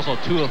 He's also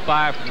 2 of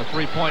 5 from the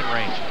three-point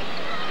range.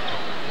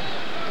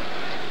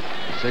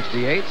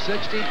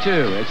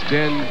 68-62. It's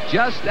been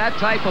just that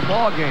type of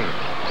ball game.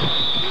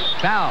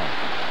 Foul.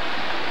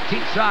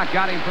 Pete Sock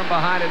got him from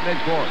behind at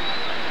midcourt.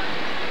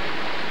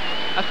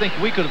 I think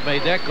we could have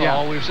made that call.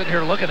 Yeah. We were sitting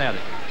here looking at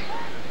it.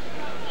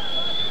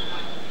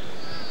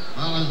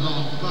 Foul is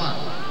on Sock.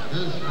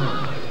 His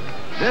first.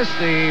 This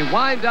the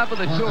wind-up of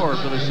the tour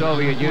for the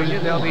Soviet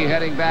Union. They'll be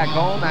heading back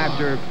home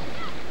after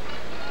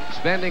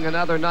spending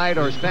another night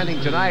or spending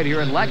tonight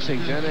here in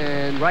Lexington.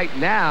 And right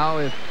now,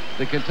 if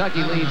the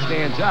Kentucky lead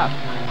stands up,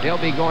 they'll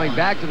be going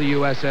back to the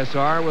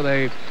USSR with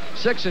a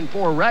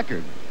 6-4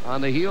 record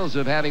on the heels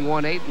of having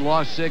won 8 and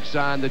lost 6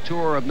 on the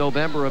tour of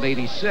November of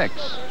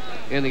 '86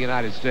 in the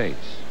United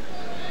States.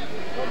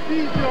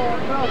 You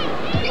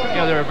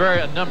know, there are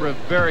a number of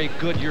very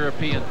good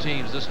European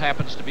teams. This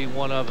happens to be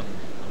one of them.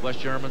 The West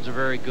Germans are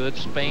very good.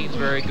 Spain's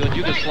very good.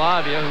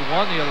 Yugoslavia, who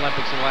won the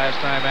Olympics the last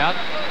time out,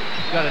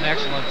 got an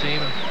excellent team.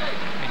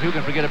 And who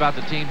can forget about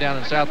the team down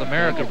in South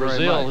America,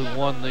 Brazil, who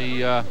won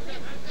the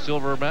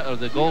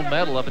the gold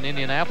medal up in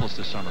Indianapolis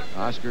this summer.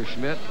 Oscar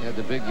Schmidt had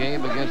the big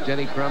game against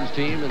Denny Crum's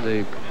team in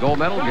the gold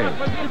medal game.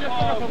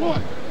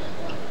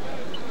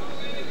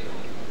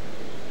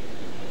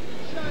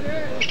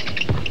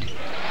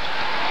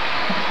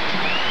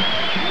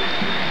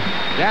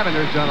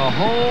 Davender's done a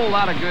whole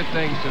lot of good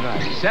things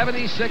tonight.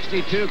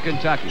 70-62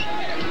 Kentucky.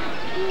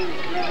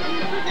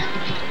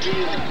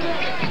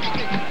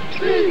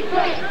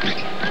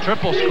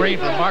 Triple screen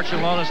from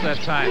Marcellonis that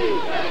time.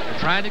 They're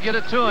trying to get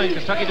it to him.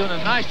 Kentucky doing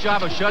a nice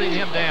job of shutting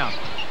him down.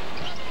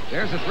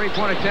 There's a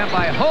three-point attempt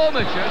by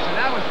Holmichus, and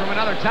that was from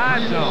another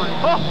time zone.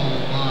 Oh,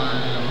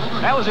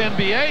 that was an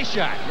NBA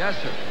shot. Yes,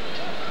 sir.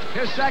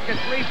 His second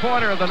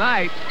three-pointer of the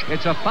night.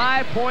 It's a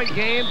 5-point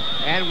game,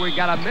 and we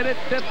got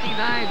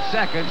 1:59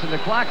 seconds, and the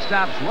clock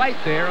stops right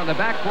there on the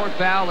backcourt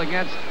foul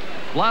against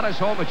Vladis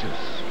Holmichus.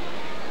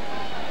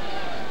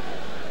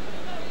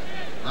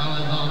 Foul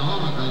is on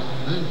Holmichus,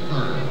 his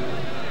third.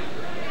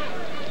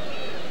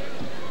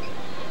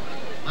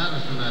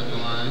 Madison at the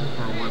line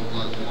for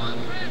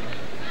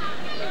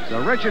 1+1. So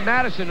Richard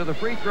Madison to the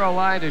free throw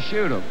line to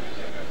shoot him.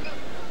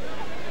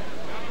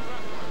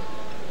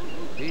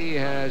 He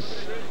has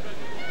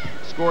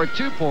scored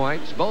 2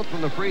 points, both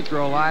from the free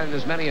throw line in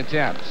as many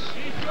attempts.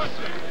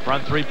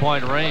 Front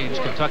three-point range,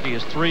 Kentucky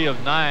is 3 of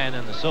 9,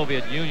 and the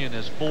Soviet Union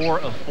is 4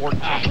 of 14.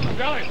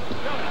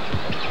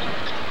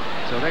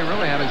 So they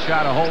really haven't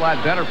shot a whole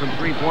lot better from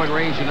three-point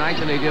range tonight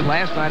than they did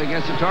last night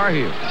against the Tar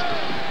Heels.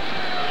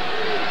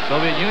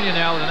 Soviet Union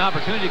now with an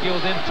opportunity to get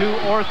within 2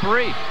 or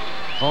 3.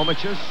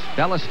 Holmichus,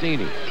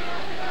 Bellastini.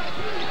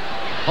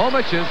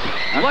 Holmichus,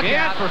 look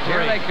out, for 3.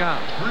 Here they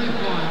come.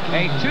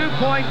 A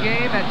 2-point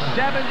game at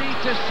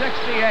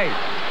 70-68.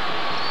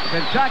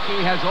 Kentucky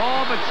has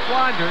all but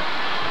squandered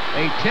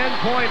a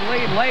 10-point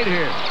lead late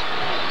here.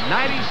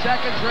 90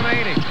 seconds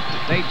remaining.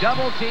 They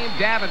double-team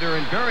Davender,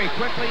 and very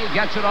quickly he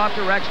gets it off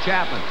to Rex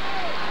Chapman.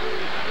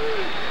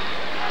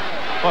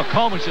 Well,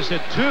 Coleman just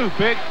hit 2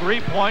 big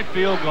three-point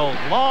field goals,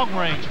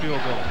 long-range field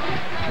goals.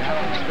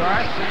 Chapman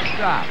starts and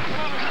stops.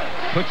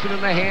 Puts it in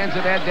the hands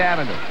of Ed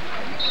Davender.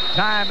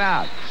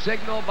 Timeout.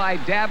 Signaled by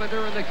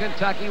Davender and the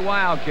Kentucky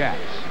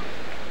Wildcats.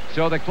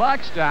 So the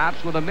clock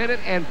stops with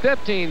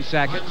 1:15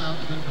 seconds.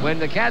 When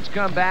the Cats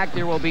come back,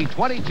 there will be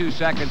 22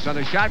 seconds on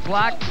the shot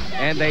clock,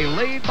 and they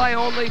lead by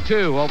only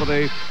 2 over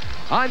the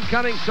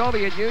oncoming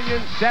Soviet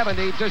Union,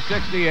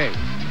 70-68.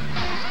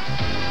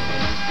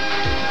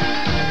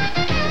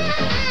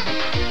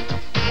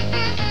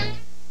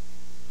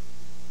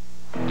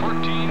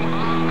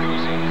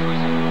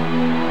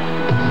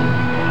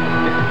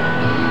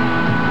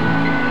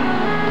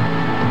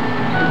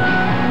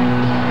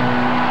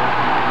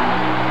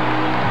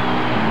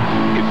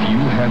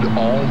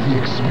 All the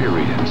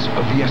experience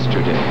of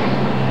yesterday,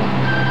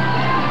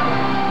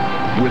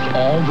 with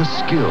all the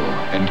skill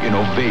and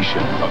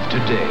innovation of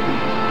today,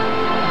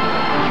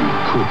 you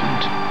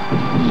couldn't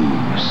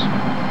lose.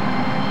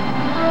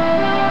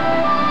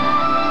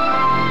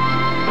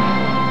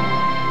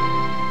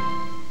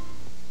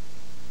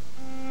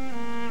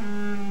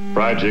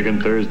 Fried Chicken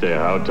Thursday,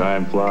 how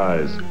time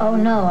flies. Oh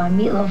no, on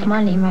Meatloaf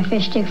Monday, my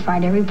fish stick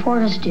fried every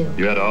reporters do.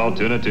 You had all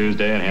Tuna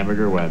Tuesday and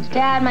Hamburger Wednesday.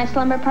 Dad, my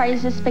slumber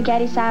party's a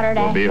spaghetti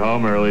Saturday. We'll be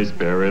home early,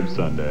 spare rib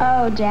Sunday.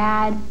 Oh,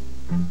 Dad.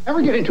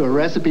 Ever get into a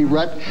recipe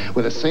rut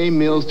where the same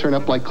meals turn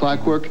up like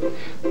clockwork?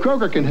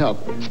 Kroger can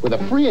help with a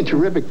free and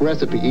terrific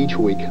recipe each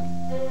week.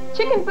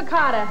 Chicken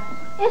piccata.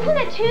 Isn't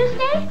it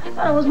Tuesday? I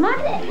thought it was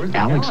Monday.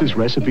 Alex's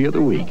recipe of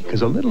the week,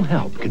 because a little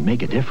help can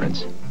make a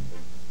difference.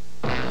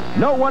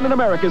 No one in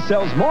America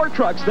sells more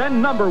trucks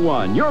than Number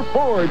One, your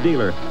Ford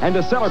dealer. And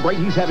to celebrate,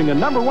 he's having a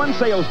Number One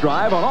sales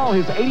drive on all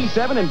his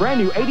 87 and brand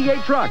new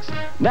 88 trucks.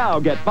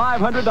 Now get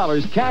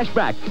 $500 cash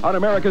back on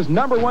America's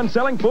number one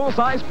selling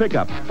full-size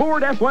pickup,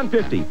 Ford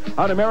F-150.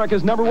 On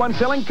America's number one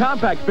selling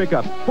compact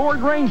pickup,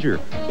 Ford Ranger.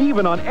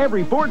 Even on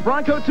every Ford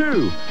Bronco,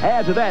 too.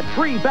 Add to that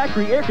free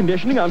factory air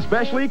conditioning on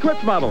specially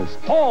equipped models.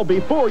 All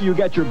before you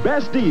get your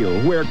best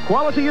deal, where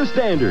quality is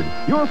standard.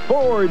 Your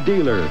Ford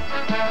dealer.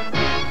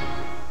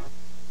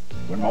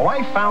 when my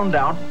wife found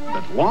out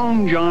that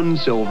Long John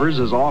Silver's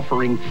is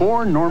offering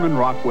 4 Norman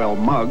Rockwell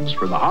mugs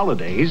for the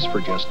holidays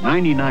for just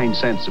 99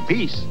 cents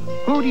apiece.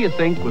 Who do you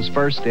think was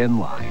first in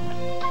line?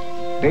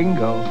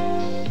 Bingo.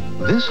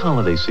 This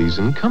holiday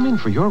season, come in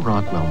for your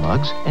Rockwell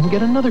mugs and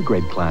get another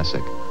great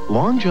classic.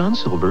 Long John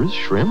Silver's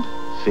shrimp,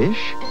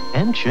 fish,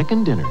 and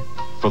chicken dinner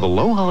for the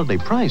low holiday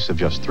price of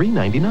just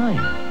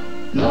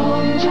 $3.99.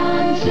 Long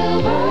John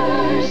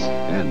Silver's.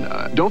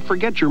 And don't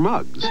forget your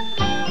mugs.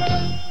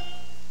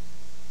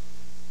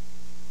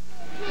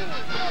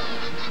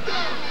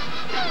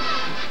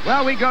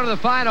 Well, we go to the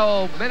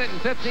final minute and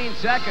 15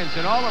 seconds,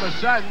 and all of a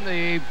sudden,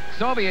 the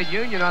Soviet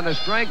Union on the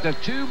strength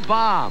of 2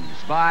 bombs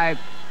by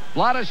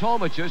Vladas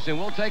Homicius, and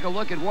we'll take a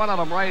look at one of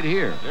them right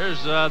here.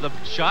 There's the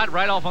shot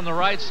right off on the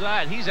right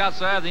side. He's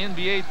outside of the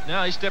NBA.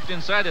 Now he stepped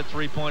inside that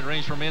three-point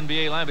range from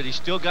NBA line, but he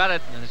still got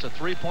it, and it's a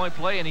three-point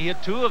play, and he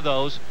hit 2 of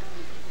those.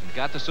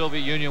 Got the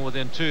Soviet Union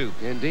within 2.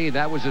 Indeed,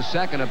 that was the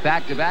second of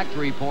back-to-back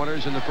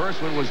three-pointers, and the first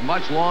one was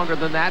much longer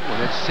than that one.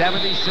 It's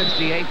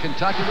 70-68,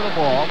 Kentucky with the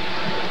ball.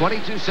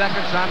 22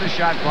 seconds on the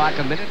shot clock,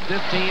 a minute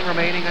 15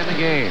 remaining in the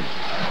game.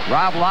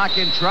 Rob Locke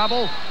in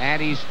trouble, and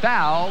he's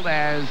fouled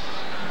as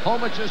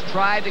Homicius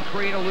tried to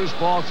create a loose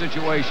ball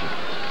situation.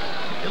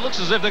 It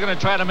looks as if they're going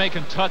to try to make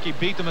Kentucky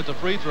beat them at the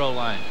free throw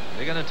line.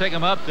 They're going to take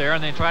them up there,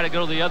 and they try to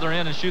go to the other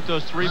end and shoot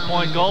those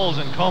three-point goals.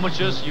 And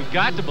Homicius, you've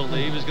got to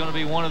believe, is going to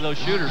be one of those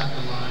shooters.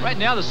 Right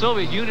now, the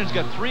Soviet Union's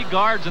got 3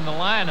 guards in the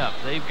lineup.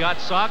 They've got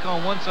Sock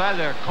on one side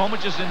there,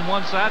 Homicius in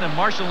one side, and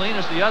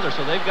Marcellinus the other.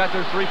 So they've got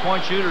their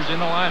three-point shooters in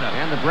the lineup.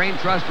 And the brain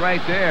trust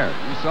right there.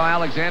 You saw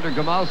Alexander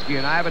Gamalski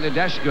and Ivan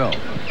Nadeshko.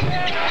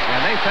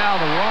 And they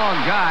fouled the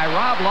wrong guy.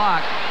 Rob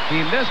Locke,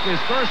 he missed his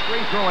first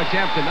free throw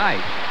attempt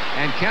tonight.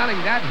 And counting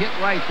that hit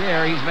right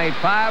there, he's made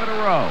 5 in a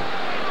row.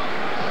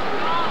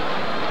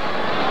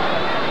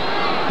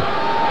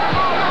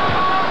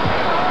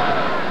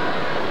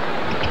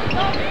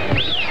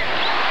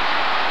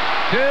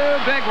 Two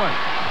big ones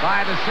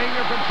by the senior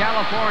from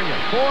California.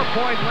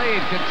 4-point lead,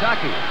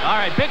 Kentucky. All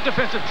right, big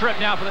defensive trip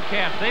now for the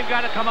Cats. They've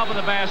got to come up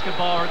with a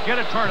basketball or get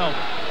a turnover.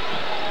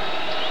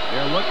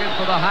 They're looking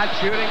for the hot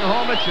shooting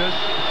Homicius.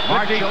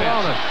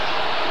 Marcellonis.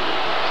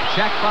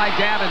 Checked by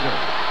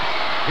Davender.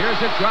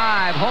 Here's a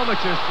drive.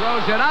 Homicius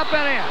throws it up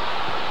and in.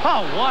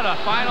 Oh, what a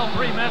final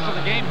 3 minutes of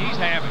the game he's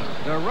having.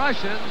 The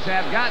Russians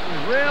have gotten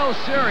real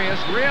serious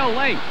real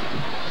late.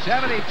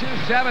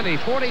 72-70,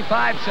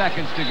 45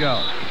 seconds to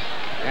go.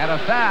 And a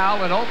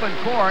foul in open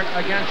court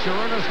against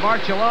Sharunas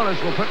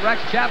Marcellonis will put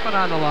Rex Chapman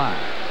on the line.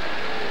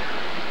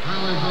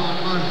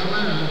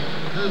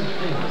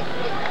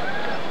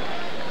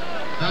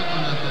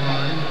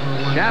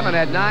 Chapman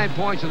had 9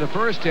 points in the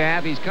first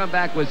half. He's come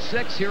back with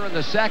 6 here in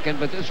the second,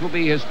 but this will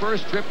be his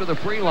first trip to the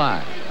free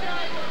line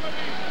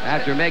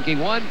after making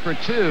 1 for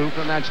 2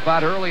 from that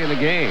spot early in the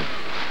game.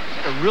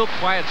 He had a real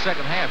quiet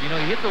second half. You know,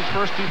 he hit those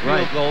first 2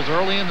 field goals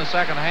early in the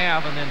second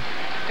half, and then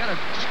kind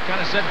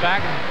of set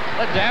back and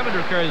let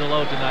Davender carry the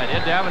load tonight.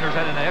 Ed Davender's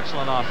had an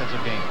excellent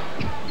offensive game.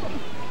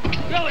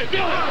 Billy.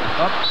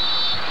 Up.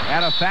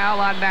 And a foul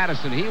on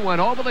Madison. He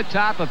went over the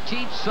top of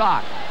Teach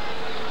Sock.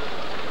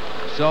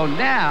 So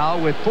now,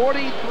 with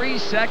 43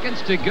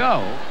 seconds to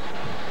go,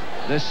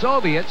 the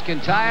Soviets can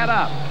tie it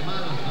up.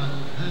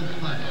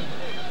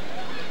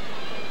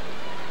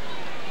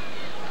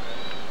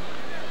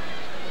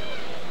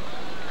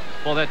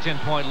 Well, that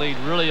 10-point lead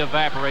really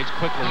evaporates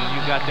quickly when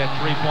you've got that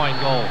 3-point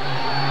goal.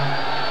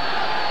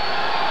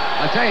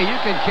 I'll tell you, you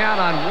can count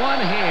on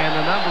one hand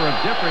the number of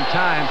different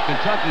times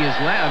Kentucky has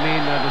led.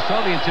 The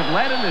Soviets have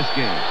led in this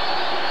game.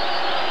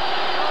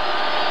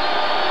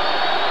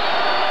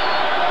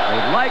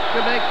 They'd like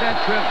to make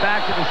that trip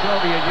back to the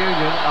Soviet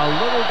Union a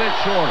little bit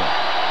shorter.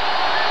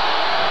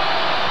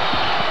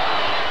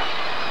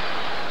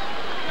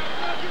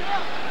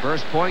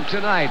 First point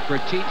tonight for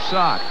Teach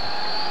Sock.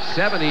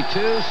 72-71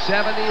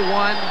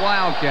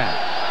 Wildcats.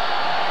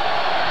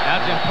 Now,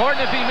 it's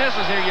important if he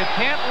misses here. You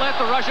can't let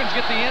the Russians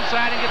get the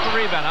inside and get the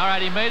rebound. All right,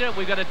 he made it.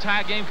 We've got a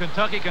tie game.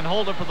 Kentucky can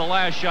hold it for the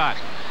last shot.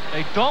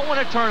 They don't want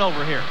a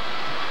turnover here.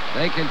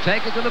 They can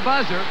take it to the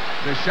buzzer.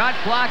 The shot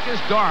clock is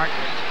dark.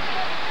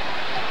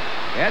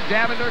 Ed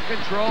Davender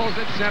controls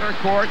at center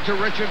court to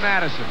Richard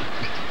Madison.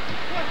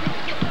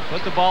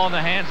 Put the ball in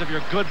the hands of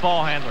your good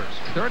ball handlers.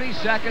 30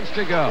 seconds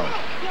to go.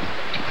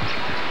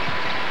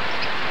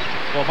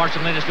 Well,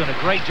 Marcellinus doing a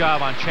great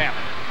job on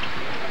Chapman.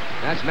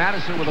 That's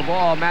Madison with the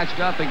ball matched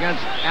up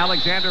against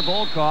Alexander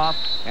Volkov,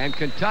 and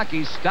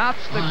Kentucky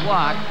stops the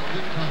clock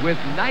with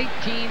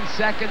 19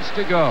 seconds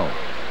to go.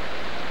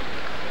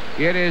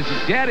 It is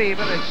dead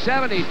even at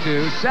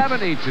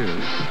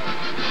 72-72.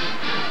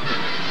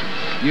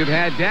 You've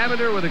had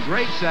Davender with a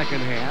great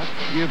second half.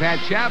 You've had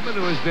Chapman,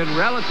 who has been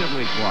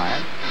relatively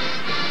quiet.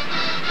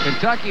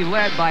 Kentucky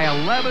led by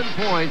 11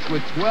 points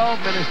with 12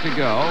 minutes to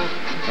go.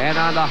 And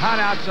on the hot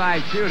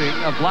outside shooting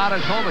of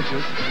Vladas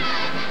Homicius,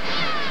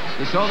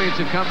 the Soviets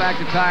have come back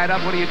to tie it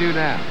up. What do you do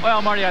now?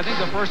 Well, Marty, I think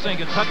the first thing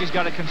Kentucky's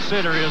got to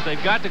consider is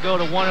they've got to go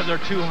to one of their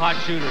 2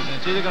 hot shooters. And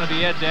it's either going to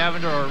be Ed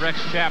Davender or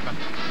Rex Chapman.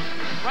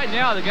 Right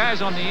now, the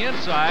guy's on the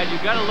inside.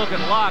 You've got to look at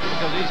Locke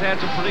because he's had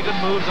some pretty good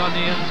moves on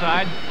the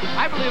inside.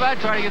 I believe I'd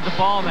try to get the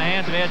ball in the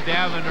hands of Ed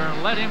Davender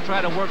and let him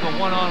try to work a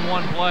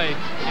one-on-one play.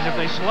 And if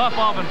they slough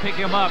off and pick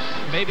him up,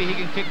 maybe he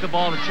can kick the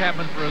ball to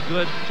Chapman for a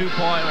good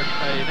 2-point or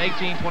an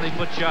 18,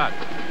 20-foot shot.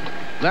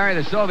 Larry,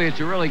 the Soviets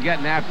are really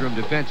getting after him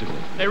defensively.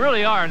 They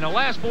really are. In the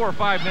last 4 or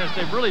 5 minutes,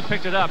 they've really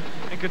picked it up.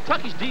 And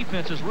Kentucky's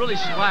defense has really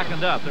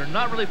slackened up. They're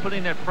not really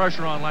putting that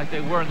pressure on like they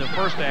were in the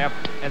first half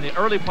and the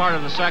early part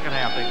of the second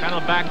half. They kind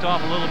of backed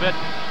off a little bit.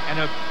 And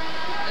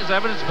as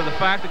evidence for the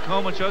fact that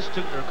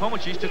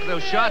Komachi's took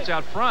those shots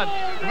out front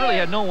and really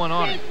had no one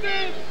on it.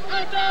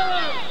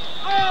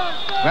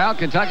 Well,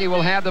 Kentucky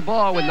will have the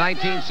ball with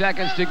 19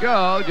 seconds to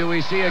go. Do we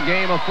see a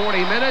game of 40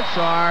 minutes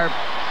or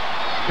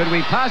could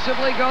we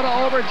possibly go to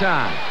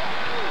overtime?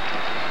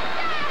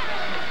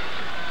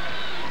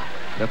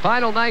 The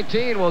final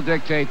 19 will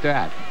dictate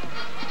that.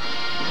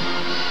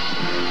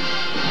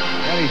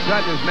 Eddie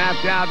Sutton has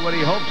mapped out what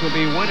he hopes will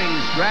be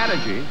winning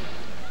strategy.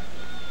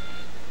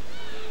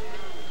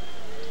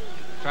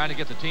 Trying to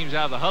get the teams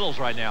out of the huddles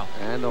right now.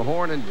 And the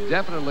horn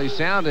definitely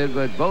sounded,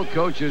 but both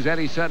coaches,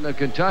 Eddie Sutton of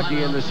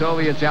Kentucky and the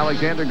Soviets,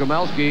 Alexander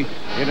Gomelski,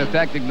 in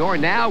effect ignore.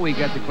 Now we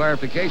get the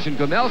clarification.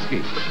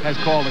 Gomelski has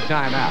called a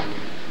timeout.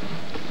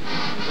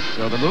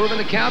 So the move and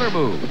the counter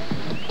move.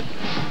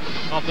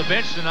 Off the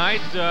bench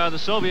tonight, the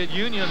Soviet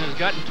Union has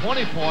gotten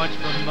 20 points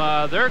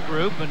from their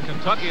group, and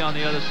Kentucky on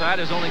the other side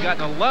has only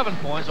gotten 11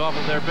 points off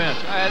of their bench.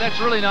 That's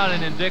really not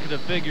an indicative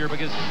figure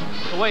because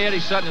the way Eddie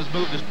Sutton has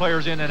moved his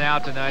players in and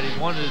out tonight, he's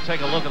wanted to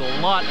take a look at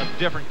a lot of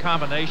different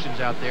combinations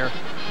out there.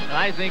 And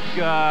I think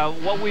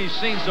what we've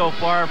seen so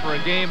far for a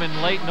game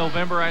in late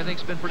November, I think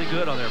has been pretty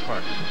good on their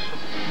part.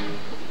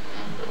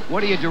 What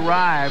do you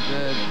derive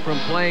from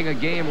playing a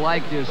game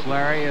like this,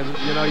 Larry?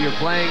 You know, you're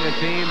playing a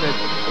team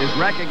that is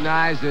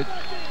recognized at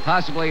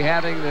possibly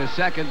having the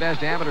second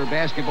best amateur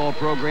basketball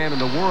program in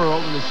the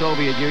world in the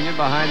Soviet Union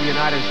behind the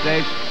United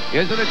States.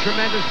 Is it a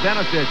tremendous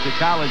benefit to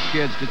college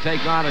kids to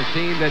take on a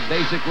team that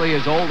basically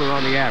is older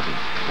on the average?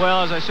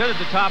 Well, as I said at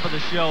the top of the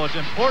show, it's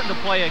important to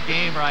play a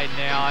game right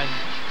now, and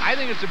I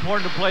think it's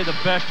important to play the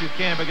best you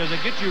can because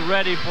it gets you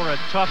ready for a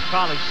tough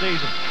college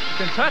season.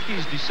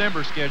 Kentucky's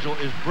December schedule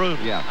is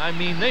brutal. Yeah. I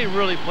mean, they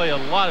really play a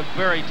lot of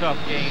very tough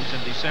games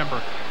in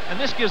December. And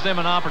this gives them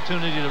an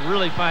opportunity to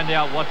really find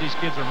out what these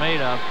kids are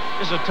made of.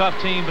 This is a tough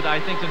team, but I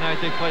think tonight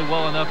they play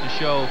well enough to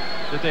show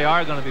that they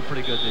are going to be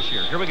pretty good this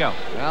year. Here we go.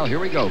 Well, here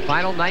we go.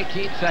 Final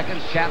 19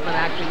 seconds. Chapman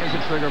acting as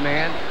a trigger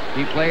man.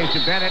 He plays to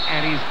Bennett,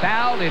 and he's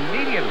fouled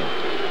immediately.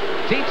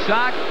 Teat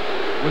Sock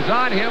was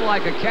on him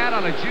like a cat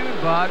on a June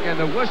bug, and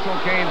the whistle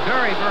came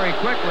very, very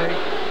quickly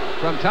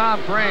from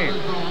Tom Frame.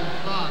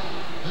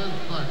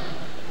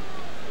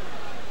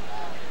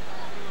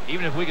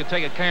 Even if we could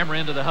take a camera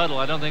into the huddle,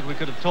 I don't think we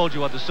could have told you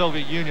what the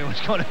Soviet Union was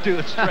going to do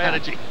with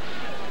strategy.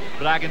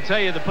 But I can tell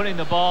you that putting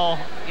the ball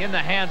in the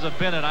hands of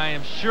Bennett, I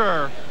am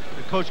sure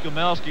that Coach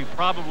Gomelski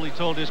probably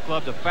told his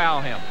club to foul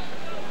him.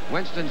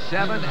 Winston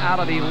 7 out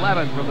of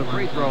 11 from the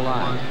free throw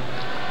line.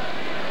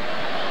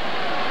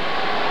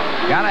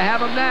 Gotta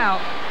have him now.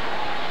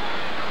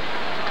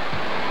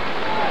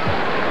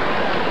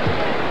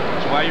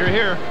 That's why you're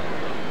here.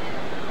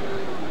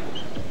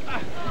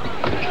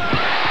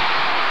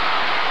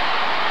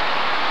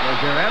 Was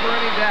there ever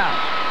any doubt?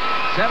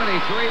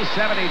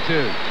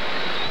 73-72.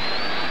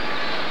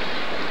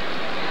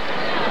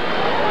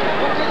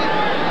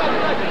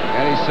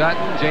 Eddie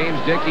Sutton, James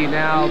Dickey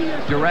now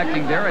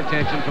directing their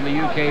attention from the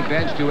UK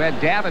bench to Ed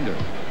Davender,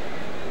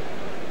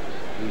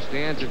 who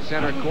stands at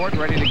center court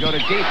ready to go to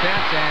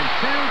defense, and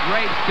two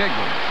great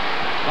signals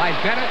by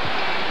Bennett.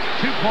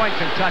 2-point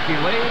Kentucky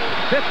lead.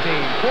 15,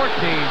 14,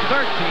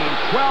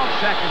 13,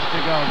 12 seconds to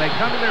go. They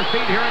come to their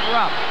feet here at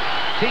Rupp.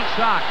 Teat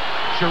Sock.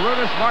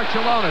 Charunas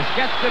Marcellonis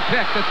gets the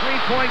pick. The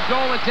three-point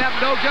goal attempt,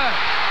 no good.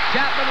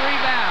 Chapman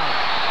rebounds.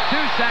 2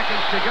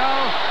 seconds to go,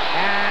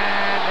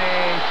 and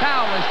a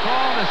foul is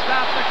called to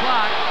stop the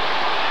clock.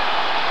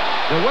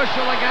 The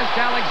whistle against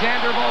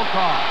Alexander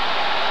Volkov.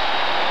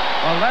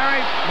 Well,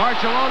 Larry,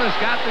 Marcellonis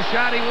got the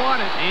shot he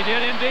wanted. He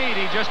did indeed.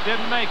 He just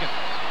didn't make it.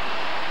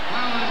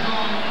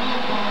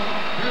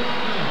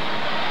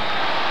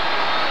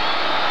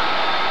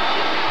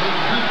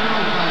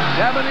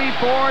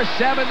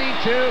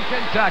 74-72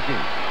 Kentucky.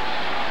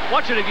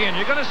 Watch it again.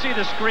 You're going to see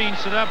the screen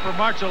set up for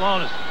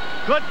Marcellonis.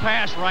 Good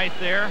pass right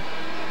there.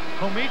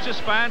 Komichis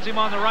finds him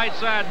on the right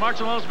side.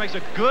 Marcellonis makes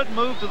a good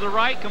move to the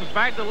right, comes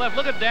back to the left.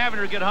 Look at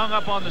Davender get hung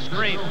up on the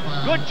screen.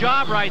 Good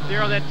job right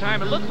there that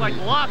time. It looked like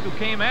Locke who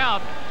came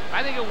out.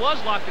 I think it was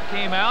Locke that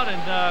came out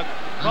and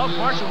caused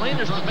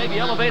Marcellonis to maybe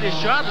elevate his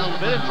shot a little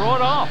bit and throw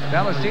it off.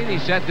 Bellastini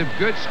set the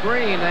good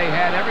screen. They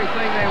had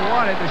everything they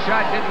wanted. The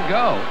shot didn't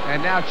go.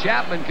 And now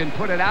Chapman can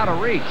put it out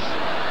of reach.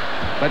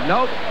 But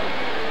nope.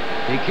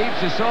 He keeps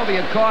the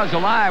Soviet cause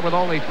alive with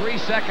only 3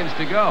 seconds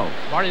to go.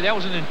 Marty, that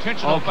was an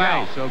intentional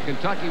foul. So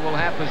Kentucky will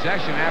have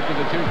possession after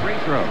the 2 free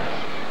throws.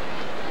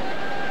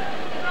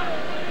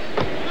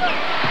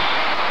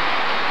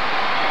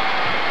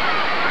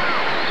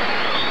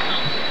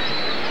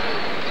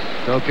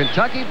 So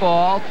Kentucky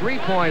ball,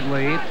 3-point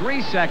lead,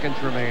 3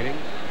 seconds remaining.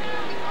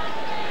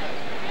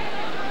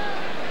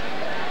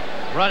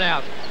 Run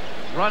out.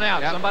 Run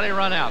out. Yep. Somebody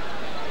run out.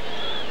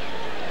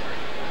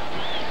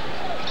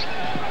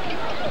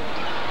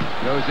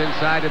 Goes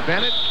inside to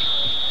Bennett.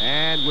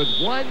 And with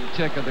 1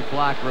 tick of the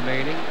clock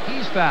remaining,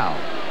 he's fouled.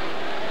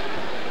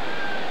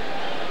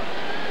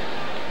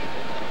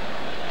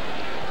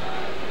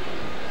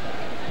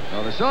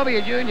 Well, the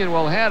Soviet Union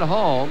will head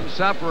home,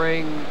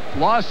 suffering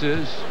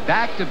losses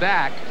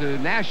back-to-back to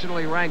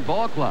nationally ranked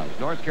ball clubs.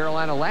 North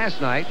Carolina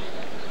last night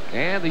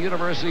and the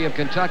University of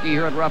Kentucky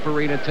here at Rupp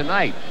Arena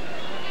tonight.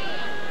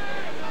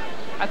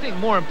 I think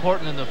more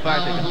important than the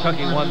fact that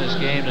Kentucky won this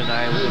game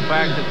tonight was the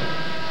fact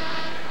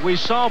that we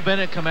saw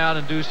Bennett come out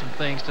and do some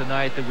things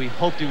tonight that we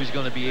hoped he was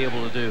going to be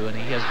able to do, and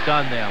he has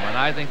done them. And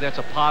I think that's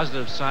a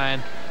positive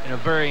sign and a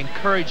very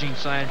encouraging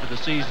sign for the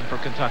season for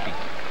Kentucky.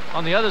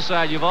 On the other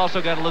side, you've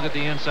also got to look at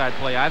the inside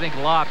play. I think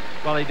Locke,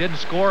 while he didn't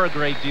score a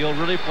great deal,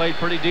 really played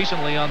pretty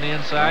decently on the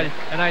inside,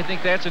 and I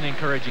think that's an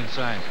encouraging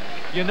sign.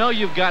 You know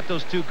you've got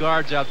those 2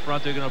 guards out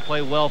front that are going to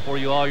play well for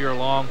you all year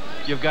long.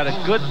 You've got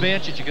a good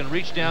bench that you can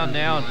reach down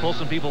now and pull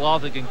some people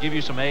off that can give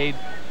you some aid.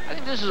 I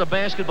think this is a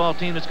basketball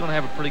team that's going to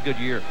have a pretty good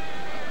year.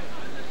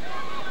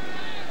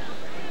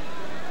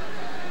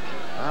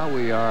 Well,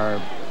 we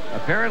are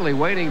apparently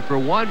waiting for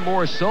one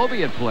more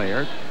Soviet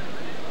player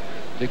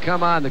to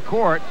come on the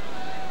court.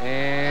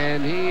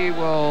 And he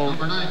will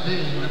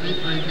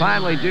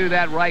finally do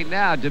that right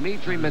now.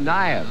 Dmitry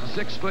Minayev,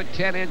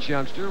 6'10"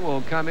 youngster,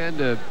 will come in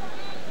to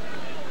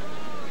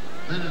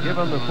give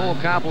him the full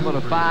complement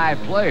of 5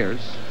 players.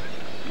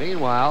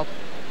 Meanwhile,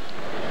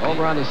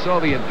 over on the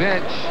Soviet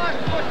bench,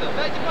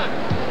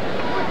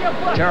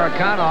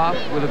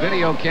 Tarakanov with a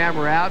video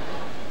camera out,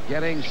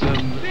 getting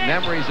some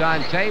memories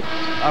on tape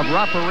of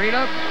Rupp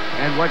Arena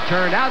and what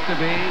turned out to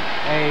be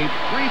a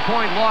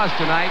 3-point loss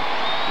tonight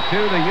to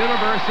the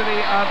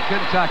University of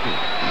Kentucky.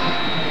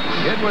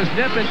 It was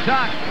nip and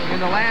tuck in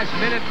the last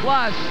minute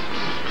plus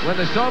when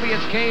the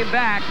Soviets came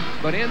back,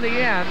 but in the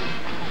end,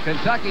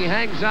 Kentucky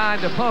hangs on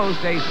to post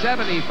a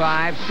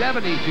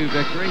 75-72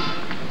 victory.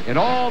 And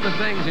all the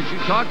things that you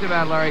talked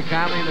about, Larry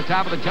Conley, in the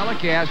top of the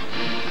telecast,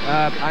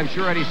 I'm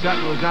sure Eddie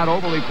Sutton was not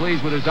overly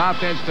pleased with his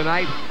offense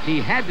tonight. He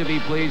had to be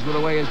pleased with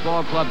the way his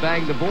ball club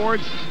banged the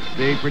boards.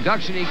 The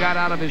production he got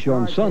out of his...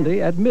 On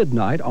Sunday at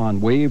midnight on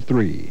Wave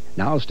 3.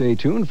 Now stay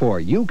tuned for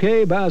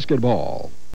UK basketball.